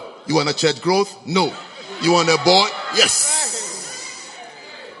 No. You want a church growth? No. You want a boy? Yes.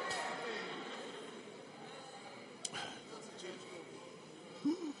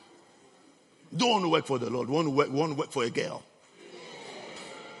 Don't want to work for the Lord. Want to work for a girl.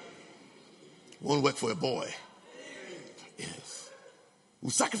 Want to work for a boy. Yes. We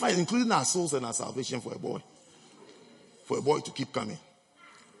sacrifice, including our souls and our salvation, for a boy. For a boy to keep coming.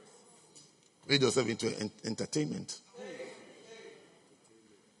 Made yourself into entertainment.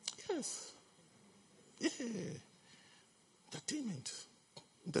 Yes. Yeah. Entertainment.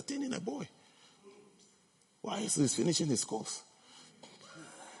 Entertaining a boy. Why is he finishing his course?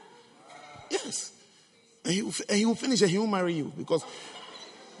 Yes. And he will finish and he will marry you because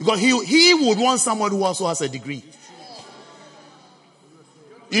he would want someone who also has a degree.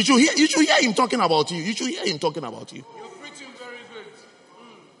 You should hear him talking about you. You should hear him talking about you. You're preaching very good.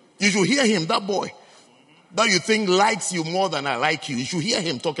 You should hear him, that boy that you think likes you more than I like you. You should hear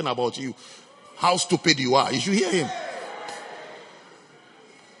him talking about you. How stupid you are. You should hear him.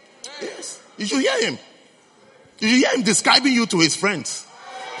 Yes. You should hear him. You should hear him describing you to his friends.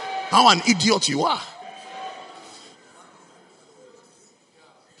 How an idiot you are.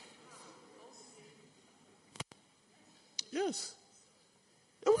 Yes.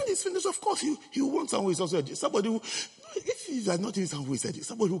 And when he's finished, of course, he wants someone who is also somebody who, if he's not even someone who is a,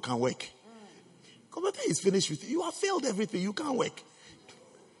 somebody who can work. Because by the time he's finished with you, you have failed everything. You can't work.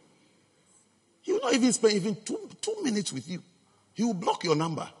 He will not even spend even two minutes with you. He will block your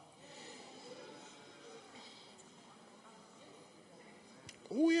number.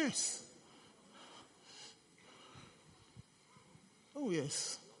 Oh, yes. Oh,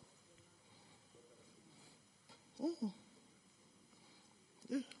 yes. Oh.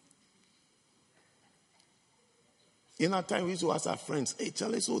 Yeah. In our time, we used to ask our friends, hey,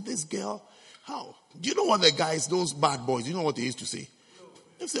 Charlie, so this girl, how? Do you know what the guys, those bad boys, do you know what they used to say?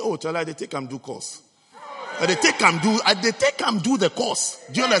 They say, oh, Charlie, they take them do course. They take them do the course.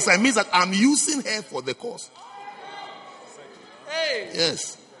 Do you understand? It means that I'm using her for the course.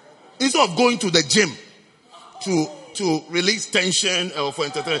 Yes. Instead of going to the gym to release tension or for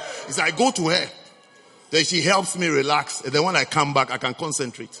entertainment, it's I go to her. Then she helps me relax. And then when I come back, I can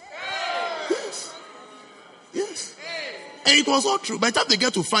concentrate. Yes. Yes. And it was all true. By the time they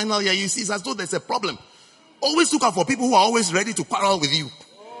get to final year, you see, it's as though there's a problem. Always look out for people who are always ready to quarrel with you.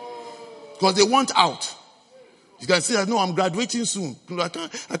 Because they want out. You can say, no, I'm graduating soon. I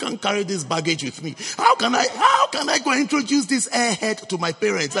can't carry this baggage with me. How can I go introduce this airhead to my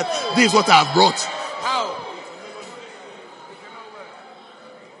parents that this is what I've brought? How?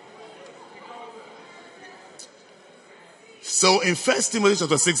 So in 1 Timothy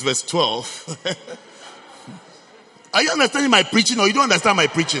chapter 6 verse 12, are you understanding my preaching or you don't understand my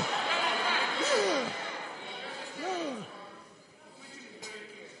preaching?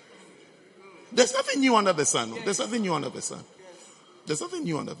 There's nothing new under the sun. There's nothing new under the sun. There's nothing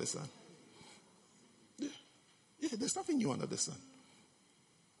new under the sun. Yeah, there's nothing new under the sun.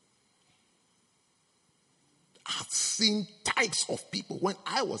 I've seen types of people when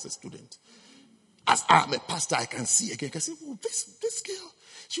I was a student. As I'm a pastor, I can see again. I can say, oh, this girl,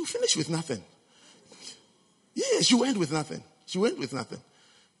 she'll finish with nothing. Yeah, she went with nothing. She went with nothing.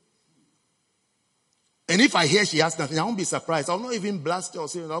 And if I hear she has nothing, I won't be surprised. I'll not even blast her or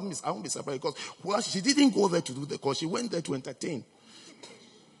say, I won't be surprised because, well, she didn't go there to do the course. She went there to entertain.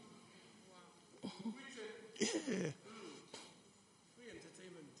 Yeah.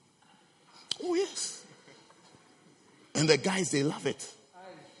 Oh, yes. And the guys, they love it.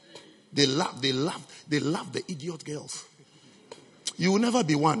 They love the idiot girls. You will never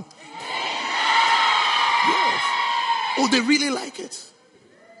be one. Yes. Oh, they really like it.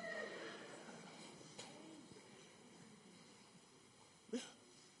 Yeah.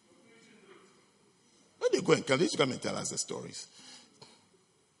 When they go and come and tell us the stories.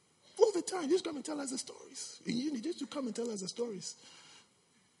 All the time. Just come and tell us the stories. In uni, just to come and tell us the stories.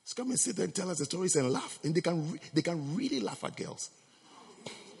 Just come and sit there and tell us the stories and laugh. And they can really laugh at girls.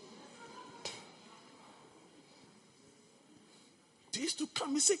 They used to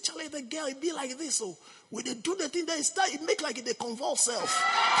come and say, Charlie, the girl, it be like this. So when they do the thing, it make like they convulse self.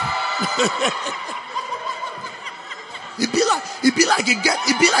 it be like you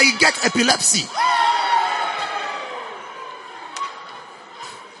get epilepsy.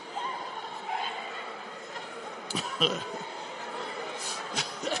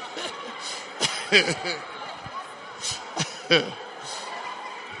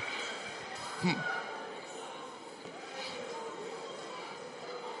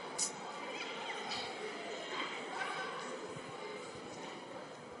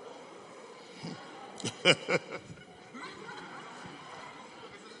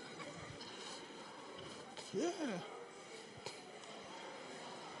 Yeah.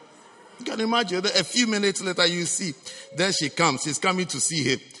 You can imagine that a few minutes later you see, there she comes. She's coming to see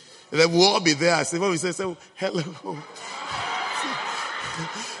him. And then we'll all be there. So when we say, hello.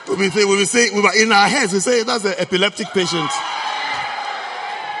 we say, in our heads, we say, that's an epileptic patient.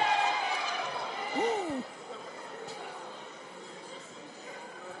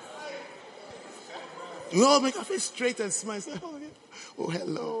 We all make our face straight and smile. Say, oh,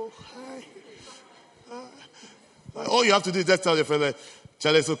 hello. Hi. All you have to do is just tell your friend,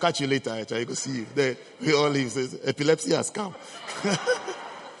 Charlie, so catch you later. Charlie, go see you. Then we all leave. Says, epilepsy has come.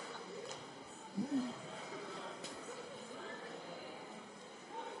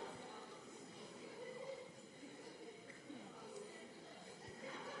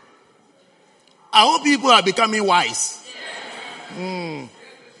 I hope people are becoming wise.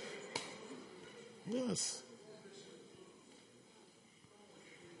 Yes.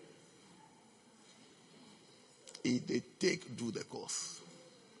 If they do the course,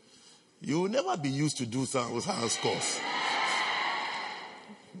 you will never be used to do someone's course.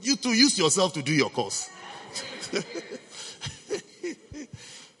 You too use yourself to do your course.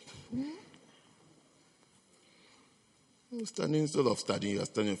 Instead of studying, you are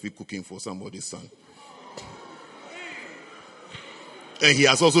standing if you're cooking for somebody's son. And he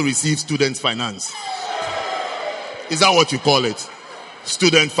has also received student finance. Is that what you call it?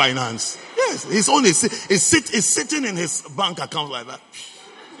 Student finance. Yes, his own is sitting in his bank account like that.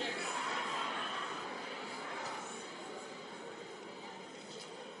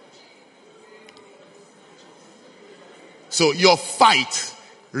 So your fight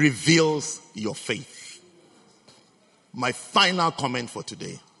reveals your faith. My final comment for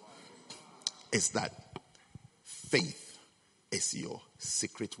today is that faith is your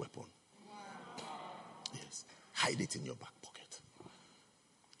secret weapon. Yes. Hide it in your back pocket.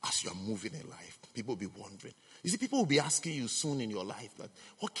 As you are moving in life, people will be wondering. You see, people will be asking you soon in your life that,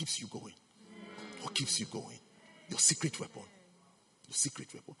 what keeps you going? What keeps you going? Your secret weapon. Your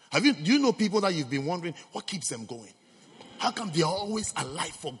secret weapon. Do you know people that you've been wondering, what keeps them going? How come they are always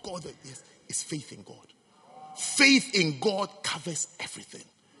alive for God? Yes, it's faith in God. Faith in God covers everything.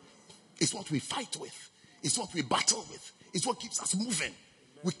 It's what we fight with. It's what we battle with. It's what keeps us moving.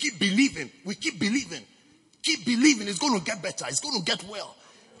 We keep believing. We keep believing. Keep believing. It's going to get better. It's going to get well.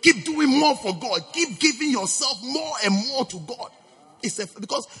 Keep doing more for God. Keep giving yourself more and more to God. It's a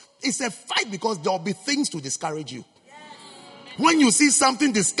fight because there will be things to discourage you. When you see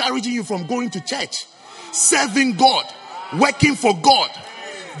something discouraging you from going to church, serving God, working for God,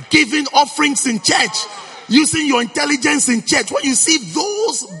 giving offerings in church, using your intelligence in church, when you see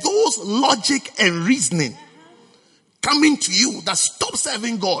those logic and reasoning coming to you that stop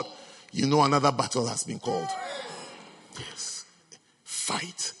serving God, you know another battle has been called. Yes.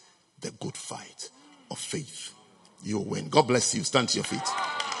 Fight the good fight of faith. You'll win. God bless you. Stand to your feet.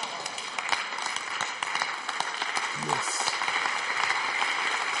 Yes.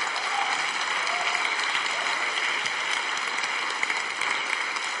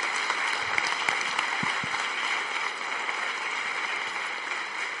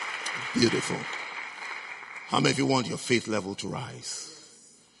 Beautiful. How many of you want your faith level to rise?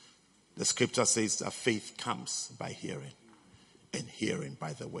 The scripture says that faith comes by hearing, and hearing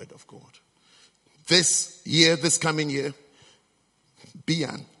by the word of God. This coming year, be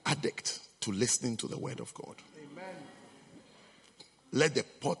an addict to listening to the word of God. Amen. Let the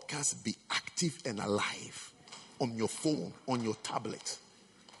podcast be active and alive on your phone, on your tablet.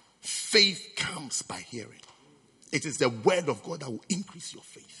 Faith comes by hearing. It is the word of God that will increase your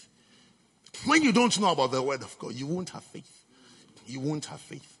faith. When you don't know about the word of God, you won't have faith. You won't have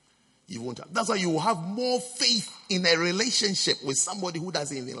faith. You won't have. That's why you will have more faith in a relationship with somebody who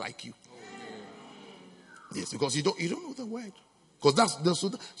doesn't even like you. Yes, because you don't know the word. Because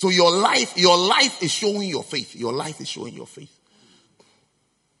so your life is showing your faith. Your life is showing your faith.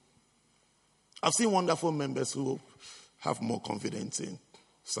 I've seen wonderful members who have more confidence in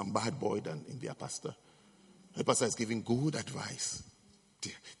some bad boy than in their pastor. The pastor is giving good advice.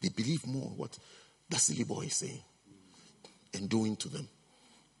 They believe more what that silly boy is saying and doing to them.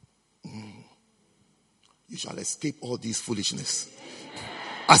 You shall escape all these foolishness.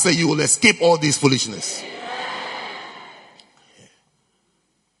 I say you will escape all these foolishness. Yeah.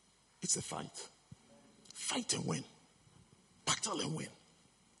 It's a fight. Fight and win. Battle and win.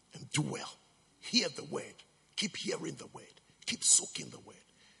 And do well. Hear the word. Keep hearing the word. Keep soaking the word.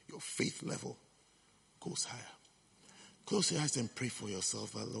 Your faith level goes higher. Close your eyes and pray for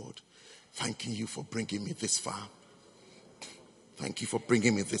yourself, our Lord. Thanking you for bringing me this far. Thank you for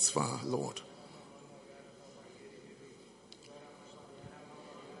bringing me this far, Lord.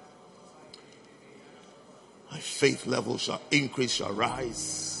 My faith level shall increase, shall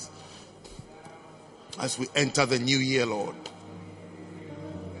rise as we enter the new year, Lord.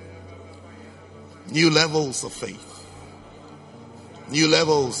 New levels of faith. New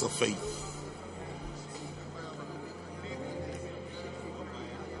levels of faith.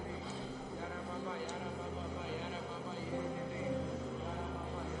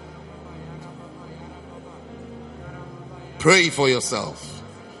 Pray for yourself.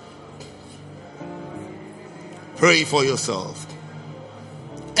 Pray for yourself.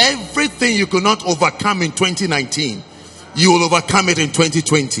 Everything you could not overcome in 2019, you will overcome it in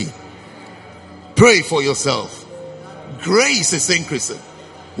 2020. Pray for yourself. Grace is increasing.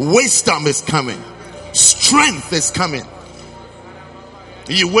 Wisdom is coming. Strength is coming.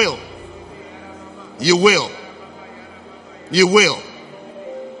 You will. You will. You will.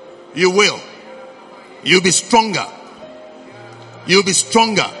 You will. You'll be stronger. You'll be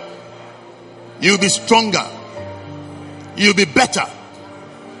stronger. You'll be stronger. You'll be better.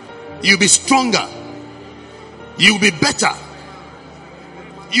 You'll be stronger. You'll be better.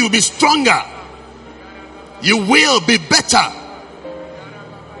 You'll be stronger. You will be better.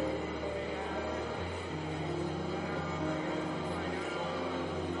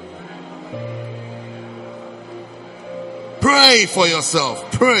 Pray for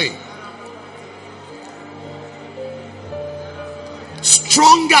yourself. Pray.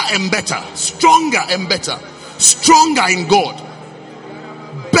 Stronger and better. Stronger and better. Stronger in God.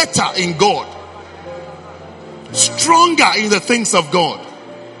 Better in God. Stronger in the things of God.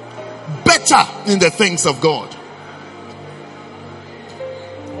 Better in the things of God.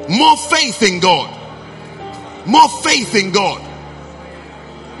 More faith in God. More faith in God.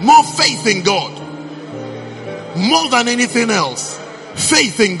 More faith in God. More than anything else.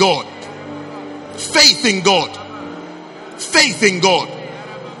 Faith in God. Faith in God. Faith in God.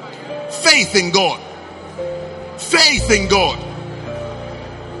 Faith in God. Faith in God.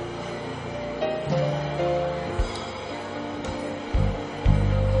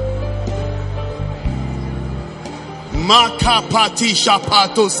 Makapati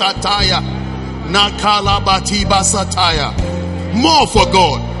shapato sataya. Nakalabati basataya. More for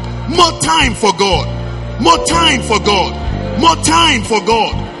God. More time for God. More time for God. More time for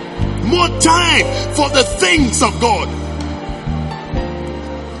God. More time for the things of God.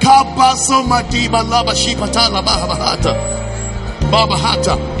 Kapaso madiba laba shipata laba bahata. Baba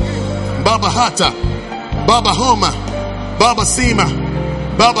hata. Baba hata. Baba homa. Baba sima.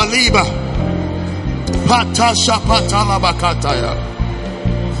 Baba liba. Patasha patalabakataya.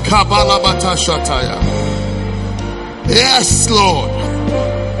 Kabalabatashataya. Yes, Lord.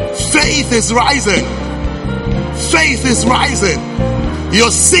 Faith is rising. Faith is rising.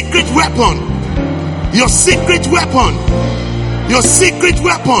 Your secret weapon. Your secret weapon. Your secret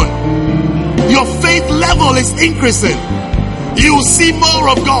weapon. Your faith level is increasing. You will see more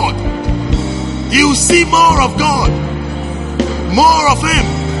of God. You will see more of God. More of Him.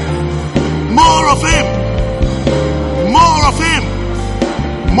 More of Him. More of Him.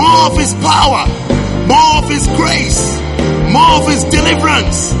 More of His power. More of His grace. More of His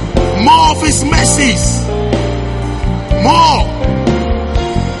deliverance. More of His mercies. More.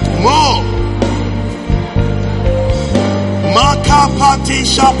 More. Makapati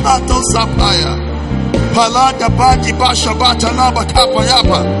shapato sapaya. Palada badi basha bata laba kapa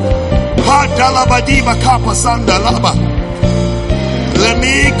yapa. Hadala badiba kapa sanda laba.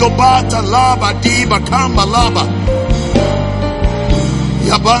 Lemigo bata laba diba kamba laba.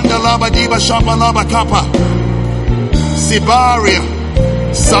 Yabanda laba diba shaba laba kapa. Sibaria.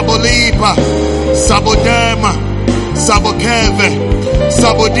 Sabolipa. Sabodema. Sabokeve.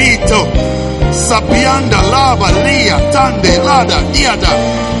 Sabodito. Sapianda laba lia tande lada diada.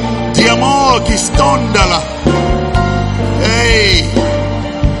 Diamo kistondala. Hey Hey,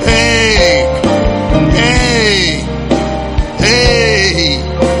 hey, hey, hey.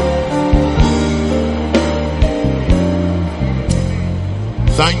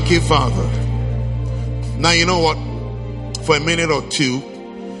 Thank you, Father. Now, you know what? For a minute or two,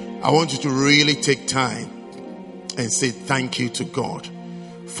 I want you to really take time and say thank you to God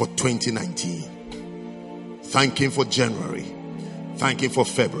for 2019. Thank Him for January. Thank Him for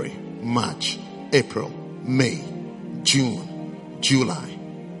February, March, April, May, June, July,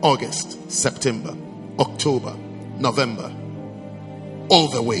 August, September, October, November, all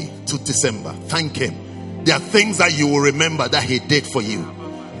the way to December. Thank Him. There are things that you will remember that He did for you,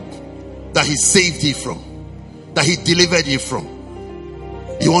 that He saved you from, that He delivered you from.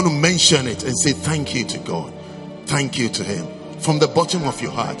 You want to mention it and say thank you to God. Thank you to Him. From the bottom of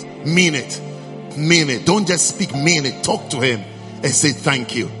your heart. Mean it. Mean it. Don't just speak, mean it. Talk to Him and say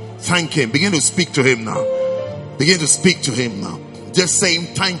thank you. Thank Him. Begin to speak to Him now. Begin to speak to Him now. Just saying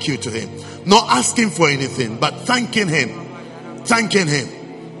thank you to Him. Not asking for anything, but thanking Him. Thanking Him.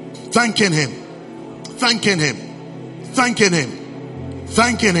 Thanking Him. Thanking Him. Thanking Him.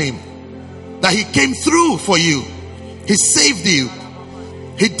 Thanking Him. That He came through for you. He saved you.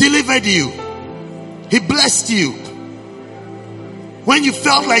 He delivered you. He blessed you. When you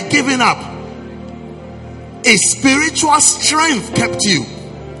felt like giving up, a spiritual strength kept you.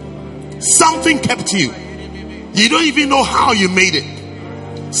 Something kept you. You don't even know how you made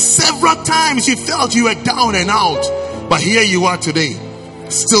it. Several times you felt you were down and out, but here you are today,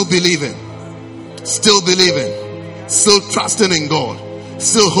 still believing, still believing, still trusting in God,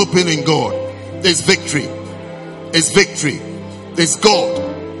 still hoping in God. There's victory. It's victory. It's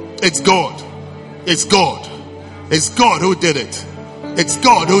God. It's God. It's God. It's God who did it. It's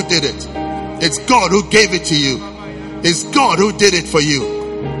God who did it. It's God who gave it to you. It's God who did it for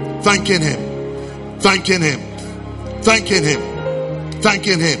you. Thanking Him. Thanking Him. Thanking Him.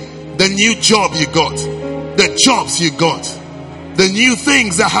 Thanking Him. The new job you got. The jobs you got. The new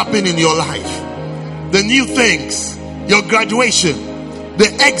things that happen in your life. The new things. Your graduation. The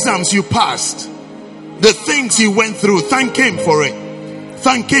exams you passed. The things you went through. Thank Him for it.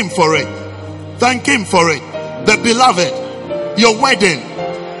 Thank Him for it. Thank Him for it. The beloved. Your wedding.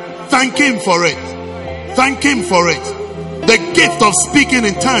 Thank Him for it. Thank Him for it. The gift of speaking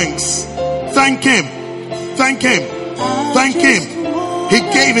in tongues. Thank Him. Thank Him. Thank Him. He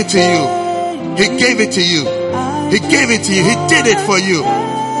gave it to you. He gave it to you. He gave it to you. He did it for you.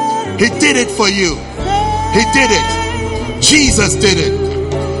 He did it for you. He did it. Jesus did it.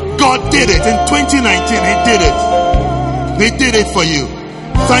 God did it. In 2019, He did it. He did it for you.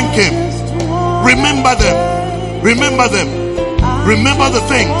 Thank Him. Remember them. Remember them. Remember the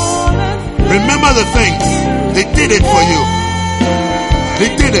things. Remember the things. He did it for you. He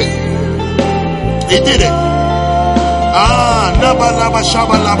did it. He did it. Naba laba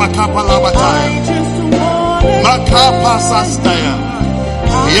shaba laba kapa laba taya. Makapa sastaya.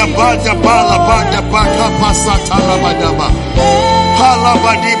 Yabaja bala bada baka pasata laba daba.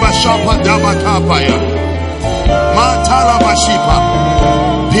 Halaba diba shapa daba kapaya. Matala bashipa.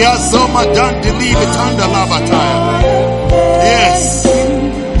 Piazoma dandili bitanda laba taya. Yes.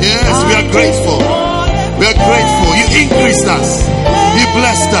 Yes, we are grateful. We are grateful. You increased us. You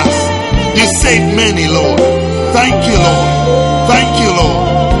blessed us. You saved many, Lord. Thank you, Lord. Thank you, Lord.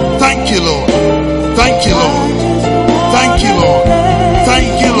 Thank you, Lord. Thank you, Lord. Thank you, Lord.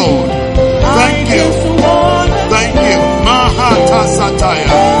 Thank you, Lord. Thank you. Thank you. Mahata Sataya.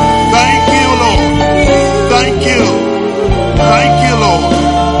 Thank you, Lord. Thank you. Thank you, Lord.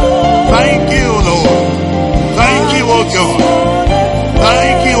 Thank you, Lord. Thank you, oh God.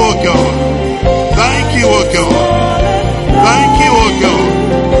 Thank you, oh God. Thank you, oh God. Thank you, oh God.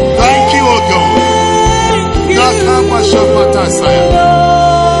 Thank you, oh God. Nakapa shapatasaya.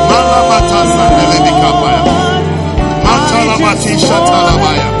 Malabatasa nelebikapaya. Matalabati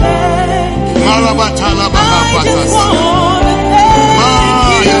shatalabaya. Malabatalabahapatasa.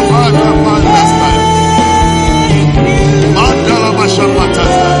 Maya baka pandastaya.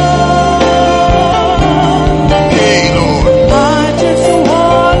 Mandalabashapatastaya.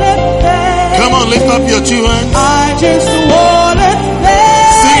 Lift up your two hands. I just want to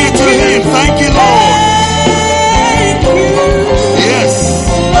sing it to Him. Thank you, Lord. thank you. Yes.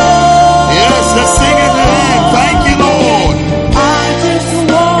 Yes, let's sing it to Him. Thank you, Lord. I just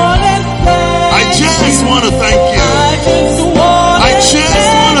want to thank I just want to thank you. I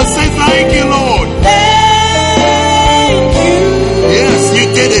just want to say thank you, Lord. Thank you. Yes, you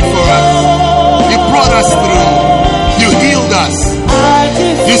did it for us. You brought us through. You healed us.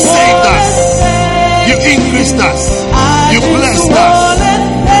 You saved us. You increased us. You blessed us.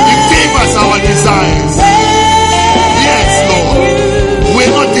 You gave us our desires. Yes, Lord.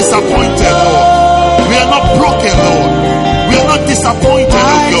 disappointed, Lord. We are not broken, Lord. We are not disappointed,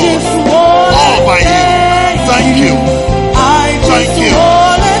 oh God. All by you. Thank you. Thank you.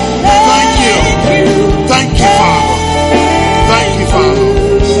 Thank you. Thank you, Father. Thank you, Father.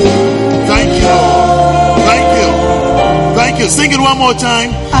 Thank you, Lord. Thank you. Thank you. Sing it one more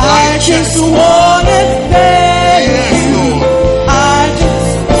time. I just want to thank Yes, you. Lord. I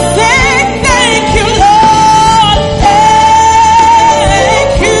just say thank you, Lord.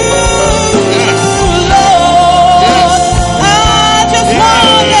 Thank you, Yes. Lord. Yes. I just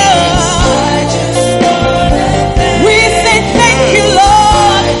want to. We say thank you,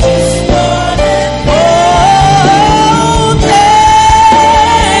 Lord. Oh,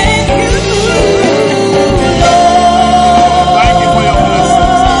 thank you, Lord. Thank you for your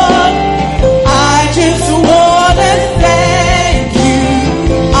blessings. I just wanna thank you.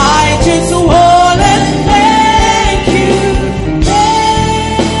 I just wanna thank you.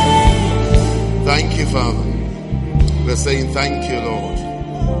 Thank you, Father. We're saying thank you, Lord.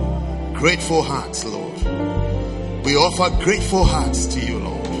 Grateful hearts, Lord. We offer grateful hearts to you,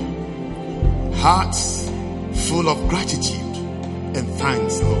 Lord. Hearts full of gratitude and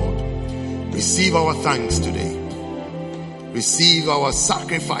thanks, Lord. Receive our thanks today. Receive our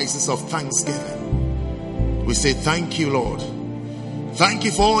sacrifices of thanksgiving. We say thank you, Lord. Thank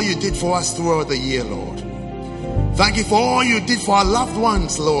you for all you did for us throughout the year, Lord. Thank you for all you did for our loved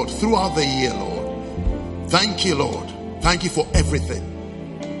ones, Lord, throughout the year, Lord. Thank you, Lord. Thank you for everything.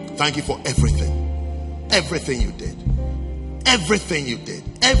 Thank you for everything. Everything you did. Everything you did.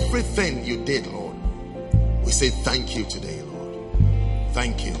 Everything you did, Lord. We say thank you today, Lord.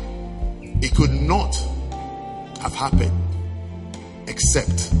 Thank you. It could not have happened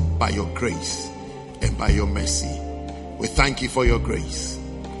except by your grace and by your mercy. We thank you for your grace.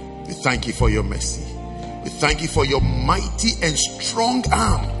 We thank you for your mercy. We thank you for your mighty and strong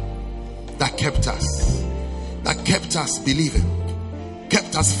arm that kept us believing,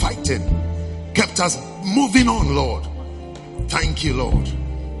 kept us fighting, kept us moving on, Lord. Thank you, Lord.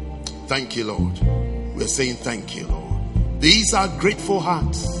 Thank you, Lord. We're saying thank you, Lord. These are grateful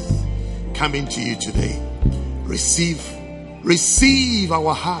hearts coming to you today. Receive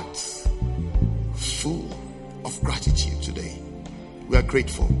our hearts full of gratitude today. We are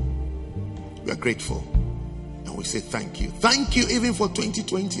grateful. We are grateful. And we say thank you. Thank you even for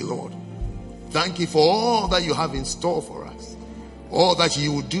 2020, Lord. Thank you for all that you have in store for us. All that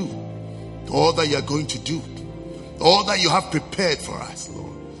you will do. All that you are going to do. All that you have prepared for us,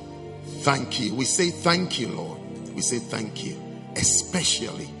 Lord. Thank you. We say thank you, Lord. We say thank you.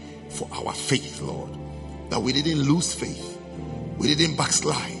 Especially for our faith, Lord. That we didn't lose faith. We didn't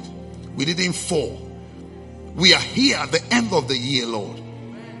backslide. We didn't fall. We are here at the end of the year, Lord.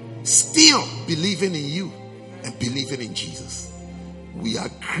 Still believing in you and believing in Jesus. We are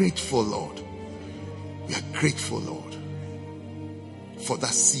grateful, Lord. We are grateful, Lord, for that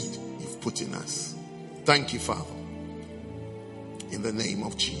seed you've put in us. Thank you, Father. In the name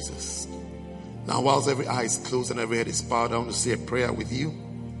of Jesus. Now, whilst every eye is closed and every head is bowed, I want to say a prayer with you.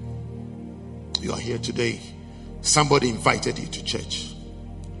 You are here today. Somebody invited you to church.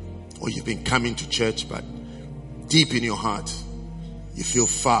 Or you've been coming to church, but deep in your heart, you feel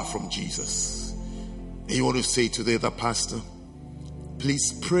far from Jesus. And you want to say today, the pastor,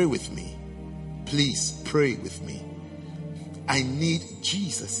 please pray with me. Please pray with me. I need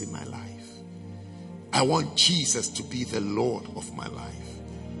Jesus in my life. I want Jesus to be the Lord of my life.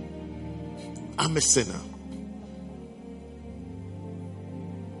 I'm a sinner.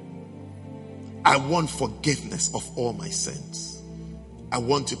 I want forgiveness of all my sins. I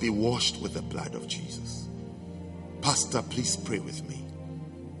want to be washed with the blood of Jesus. Pastor, please pray with me.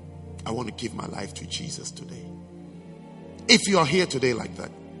 I want to give my life to Jesus today. If you are here today like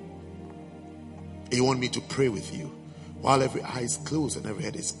that, and you want me to pray with you, while every eye is closed and every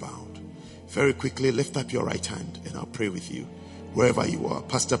head is bowed, very quickly lift up your right hand and I'll pray with you. Wherever you are,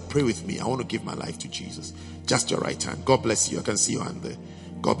 Pastor, pray with me. I want to give my life to Jesus. Just your right hand. God bless you. I can see your hand there.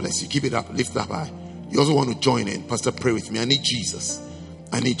 God bless you. Keep it up. Lift up high. You also want to join in. Pastor, pray with me. I need Jesus.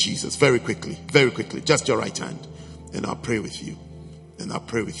 I need Jesus. Very quickly. Very quickly. Just your right hand. And I'll pray with you. And I'll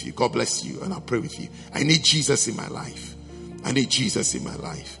pray with you. God bless you. And I'll pray with you. I need Jesus in my life. I need Jesus in my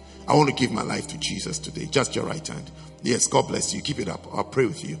life. I want to give my life to Jesus today. Just your right hand. Yes, God bless you. Keep it up. I'll pray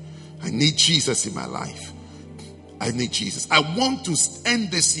with you. I need Jesus in my life. I need Jesus. I want to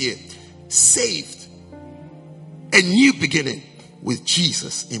end this year saved. A new beginning with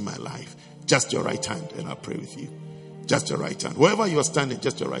Jesus in my life. Just your right hand and I'll pray with you. Just your right hand. Wherever you are standing,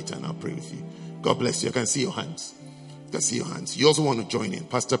 just your right hand. I'll pray with you. God bless you. I can see your hands. I can see your hands. You also want to join in.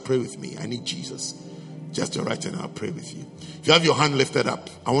 Pastor, pray with me. I need Jesus. Just your right hand, I'll pray with you. If you have your hand lifted up,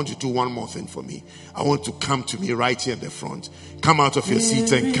 I want you to do one more thing for me. I want to come to me right here in the front. Come out of your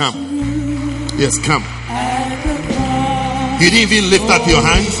seat and come. Yes, come. You didn't even lift up your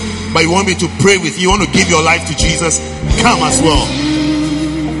hands, but you want me to pray with you. You want to give your life to Jesus? Come as well.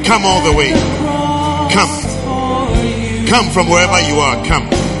 Come all the way. Come. Come from wherever you are. Come.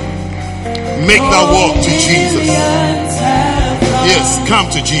 Make that walk to Jesus. Yes, come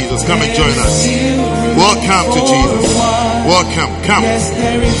to Jesus. Come and join us. Welcome to Jesus. Welcome. Come.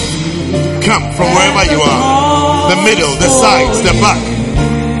 Come from wherever you are. The middle, the sides, the back.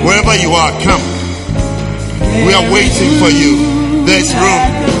 Wherever you are, come. We are waiting for you. There's room.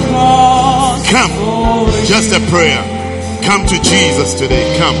 Come. Just a prayer. Come to Jesus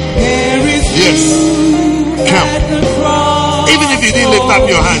today. Come. Yes. Come. Even if you didn't lift up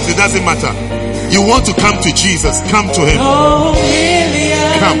your hands, it doesn't matter. You want to come to Jesus, come to Him.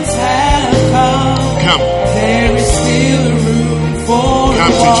 Come. Come.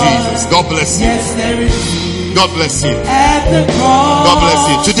 Come to Jesus. God bless you. God bless you. God bless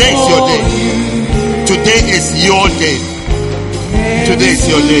you. Today is your day. Today is your day. Today is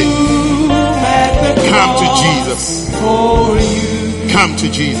your day. Come to Jesus. Come to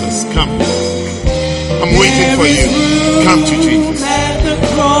Jesus. Come. I'm waiting for you. Come to Jesus.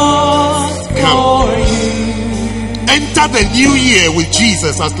 Come. Enter the new year with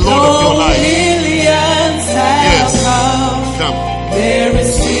Jesus as Lord of your life. Yes. Come. There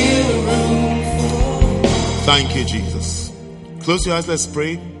is still room for. Thank you, Jesus. Close your eyes. Let's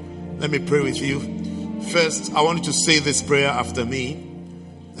pray. Let me pray with you. First, I want you to say this prayer after me.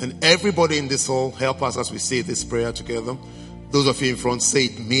 And everybody in this hall, help us as we say this prayer together. Those of you in front, say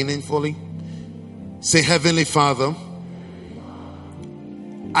it meaningfully. Say, Heavenly Father,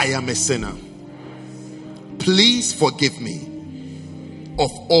 I am a sinner. Please forgive me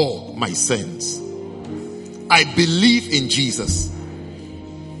of all my sins. I believe in Jesus.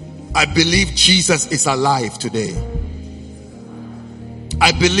 I believe Jesus is alive today.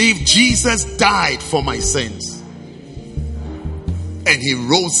 I believe Jesus died for my sins. And He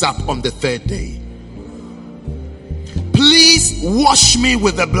rose up on the third day. Please wash me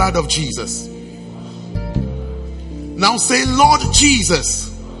with the blood of Jesus. Now say, Lord Jesus.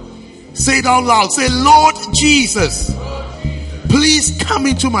 Say it out loud. Say, Lord Jesus, please come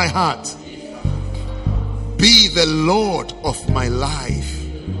into my heart. Be the Lord of my life.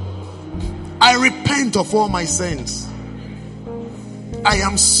 I repent of all my sins. I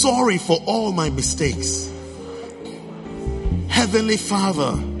am sorry for all my mistakes. Heavenly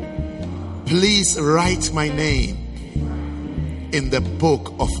Father, please write my name in the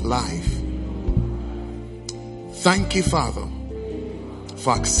book of life. Thank you, Father,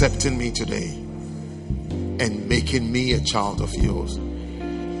 for accepting me today and making me a child of yours.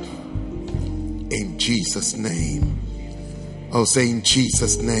 In Jesus' name. I'll say in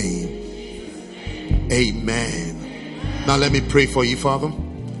Jesus' name. Amen. Now let me pray for you, Father.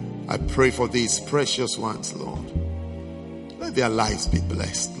 I pray for these precious ones, Lord. Let their lives be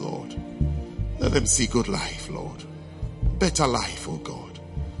blessed, Lord. Let them see good life, Lord. Better life, oh God.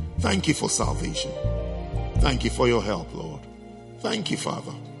 Thank you for salvation. Thank you for your help, Lord. Thank you,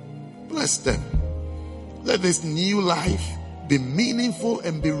 Father. Bless them. Let this new life be meaningful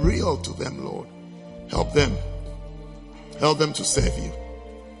and be real to them, Lord. Help them. Help them to serve you.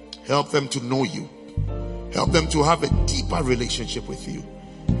 Help them to know you. Help them to have a deeper relationship with you.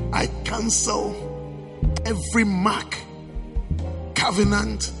 I cancel every mark,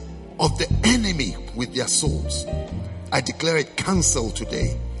 covenant of the enemy with their souls. I declare it cancelled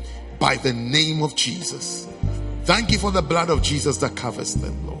today by the name of Jesus. Thank you for the blood of Jesus that covers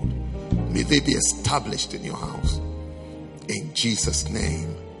them, Lord. May they be established in your house. In Jesus'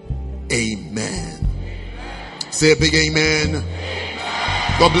 name, amen. Say a big amen.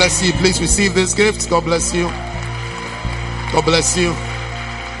 God bless you. Please receive this gift. God bless you. God bless you.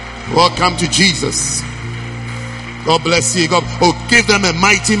 Welcome to Jesus. God bless you. God. Oh, give them a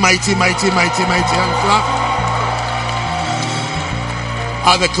mighty hand clap.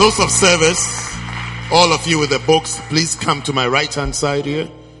 At the close of service, all of you with the books, please come to my right hand side here.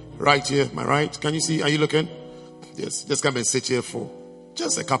 Right here, my right. Can you see? Are you looking? Yes. Just come and sit here for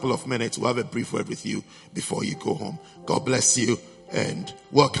just a couple of minutes. We'll have a brief word with you before you go home. God bless you and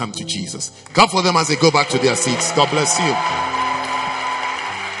welcome to Jesus. Come for them as they go back to their seats. God bless you.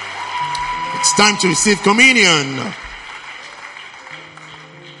 It's time to receive communion.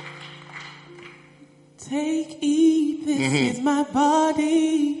 Take, eat, this is my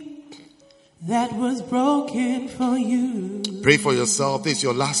body that was broken for you. Pray for yourself. This is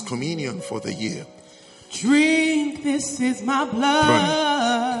your last communion for the year. Drink, this is my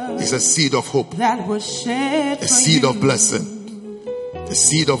blood is a seed of hope, that was shed a for seed you. of blessing, a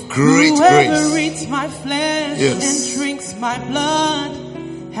seed of great Whoever grace. eats my flesh Yes. and drinks my blood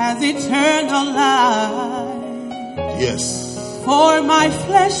has eternal life. Yes. For my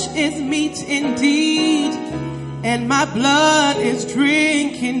flesh is meat indeed, and my blood is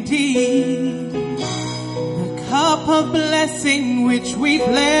drink indeed. The cup of blessing which we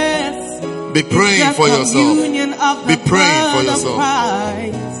bless, Be praying the for yourself. communion of the Be praying for blood of yourself.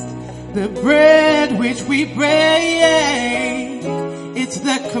 Christ. The bread which we break, it's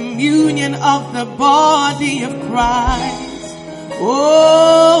the communion of the body of Christ.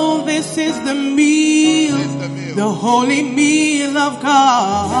 Oh, this is the meal, the holy meal of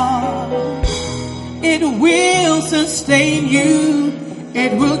God. It will sustain you,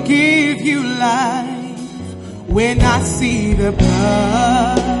 it will give you life. When I see the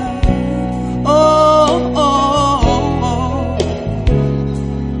blood, oh, oh, oh,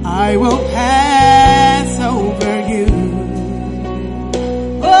 I will pass over you.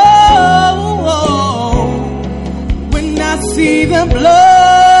 Oh, oh, when I see the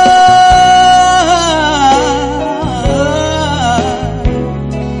blood,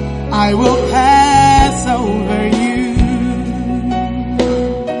 I will pass over you.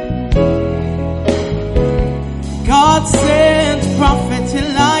 God sent Prophet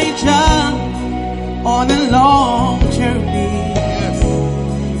Elijah on a long journey.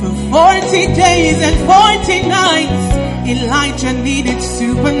 For 40 days and 40 nights, Elijah needed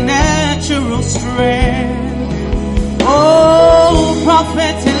supernatural strength. Oh,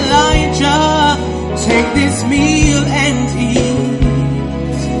 Prophet Elijah, take this meal and eat.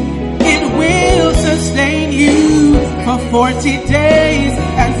 It will sustain you for 40 days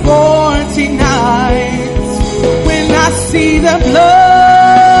and 40 nights. When I see the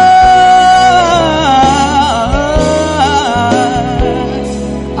blood,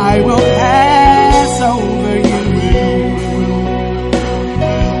 I will pass over you.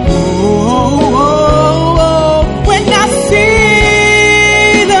 Oh, oh, oh. When I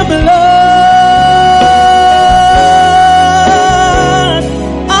see the blood,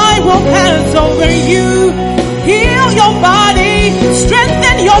 I will pass over you. Heal your body,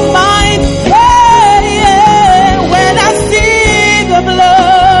 strengthen your mind. Yeah, yeah. When I see the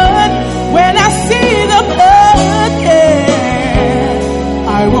blood, when I see the blood, yeah, I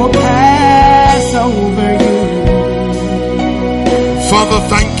will pass over you. Father,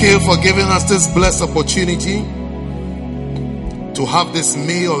 thank you for giving us this blessed opportunity to have this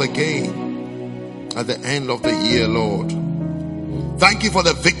meal again at the end of the year, Lord. Thank you for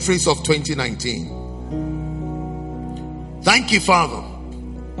the victories of 2019. Thank you, Father,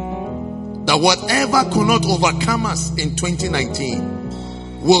 that whatever could not overcome us in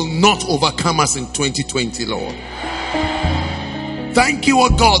 2019 will not overcome us in 2020, Lord. Thank you, O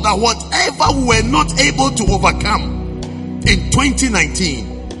God, that whatever we were not able to overcome in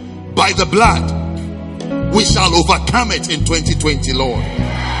 2019 by the blood, we shall overcome it in 2020, Lord.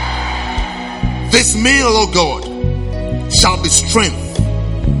 This meal, O God, shall be strength,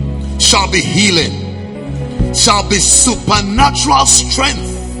 shall be healing, shall be supernatural strength,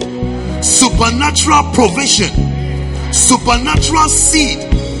 supernatural provision, supernatural seed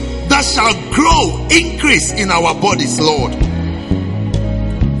that shall grow, increase in our bodies, Lord.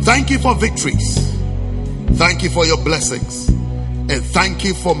 Thank you for victories. Thank you for your blessings. And thank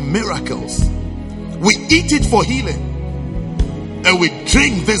you for miracles. We eat it for healing. And we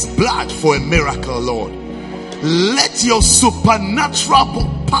drink this blood for a miracle, Lord. Let your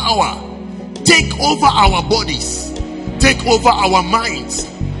supernatural power take over our bodies, take over our minds,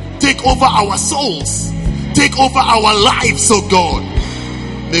 take over our souls, take over our lives, oh God.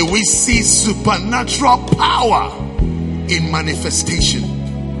 May we see supernatural power in manifestation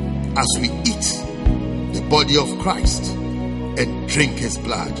as we eat the body of Christ and drink his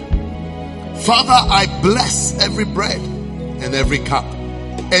blood. Father, I bless every bread and every cup,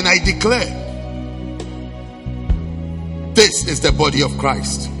 and I declare this is the body of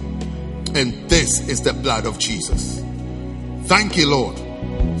Christ and this is the blood of Jesus. Thank you, Lord,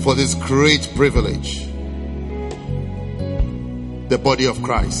 for this great privilege. The body of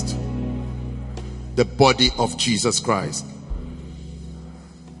Christ, the body of Jesus Christ.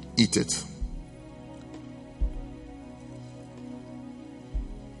 Eat it.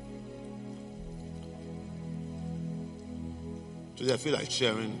 Today I feel like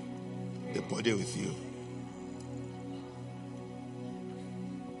sharing the body with you.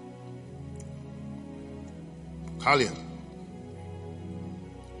 Kalian,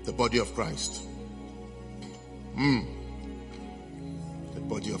 the body of Christ. The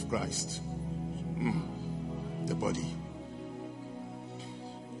body of Christ. The body.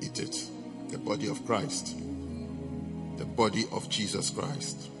 Eat it. The body of Christ. The body of Jesus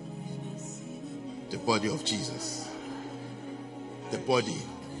Christ. The body of Jesus. The body.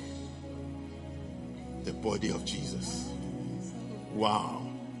 The body of Jesus. Wow.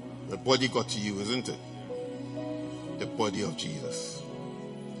 The body got to you, isn't it? The body of Jesus.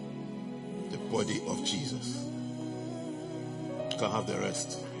 The body of Jesus. You can have the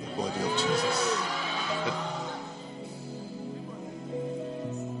rest. The body of Jesus.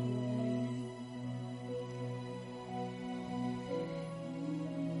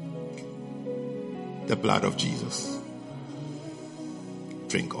 The blood of Jesus.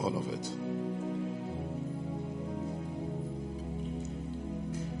 Drink all of it.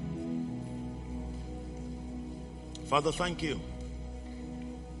 Father, thank you.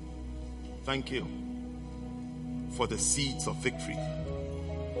 Thank you for the seeds of victory,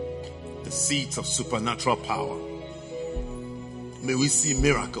 the seeds of supernatural power. May we see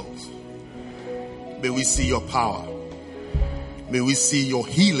miracles. May we see your power. May we see your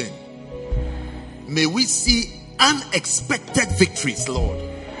healing. May we see unexpected victories, Lord.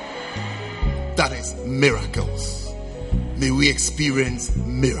 That is miracles. May we experience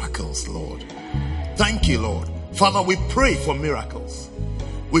miracles, Lord. Thank you, Lord. Father, we pray for miracles.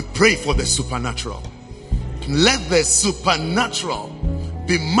 We pray for the supernatural. Let the supernatural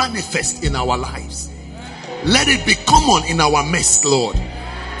be manifest in our lives. Let it be common in our midst, Lord.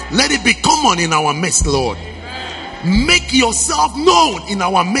 Let it be common in our midst, Lord. Make yourself known in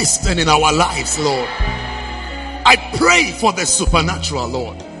our midst and in our lives, Lord. I pray for the supernatural,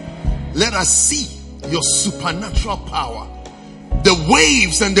 Lord. Let us see your supernatural power. The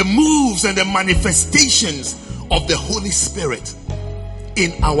waves and the moves and the manifestations of the Holy Spirit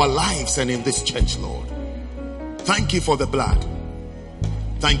in our lives and in this church, Lord. Thank you for the blood.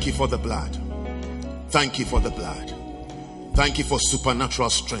 Thank you for the blood. Thank you for the blood. Thank you for supernatural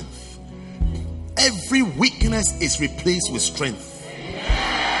strength. Every weakness is replaced with strength.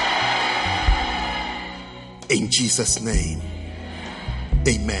 In Jesus' name.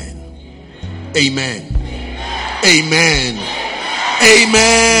 Amen. Amen. Amen.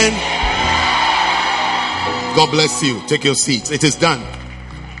 Amen. God bless you. Take your seats. It is done.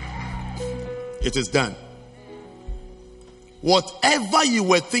 It is done. Whatever you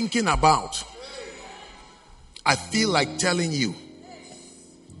were thinking about, I feel like telling you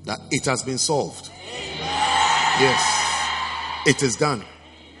that it has been solved. Yes. It is done.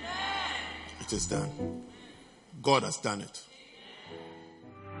 It is done. God has done it.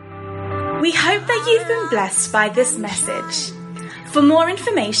 We hope that you've been blessed by this message. For more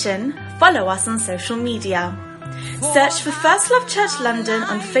information, follow us on social media. Search for First Love Church London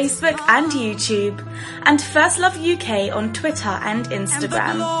on Facebook and YouTube, and First Love UK on Twitter and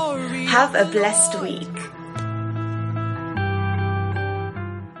Instagram. Have a blessed week.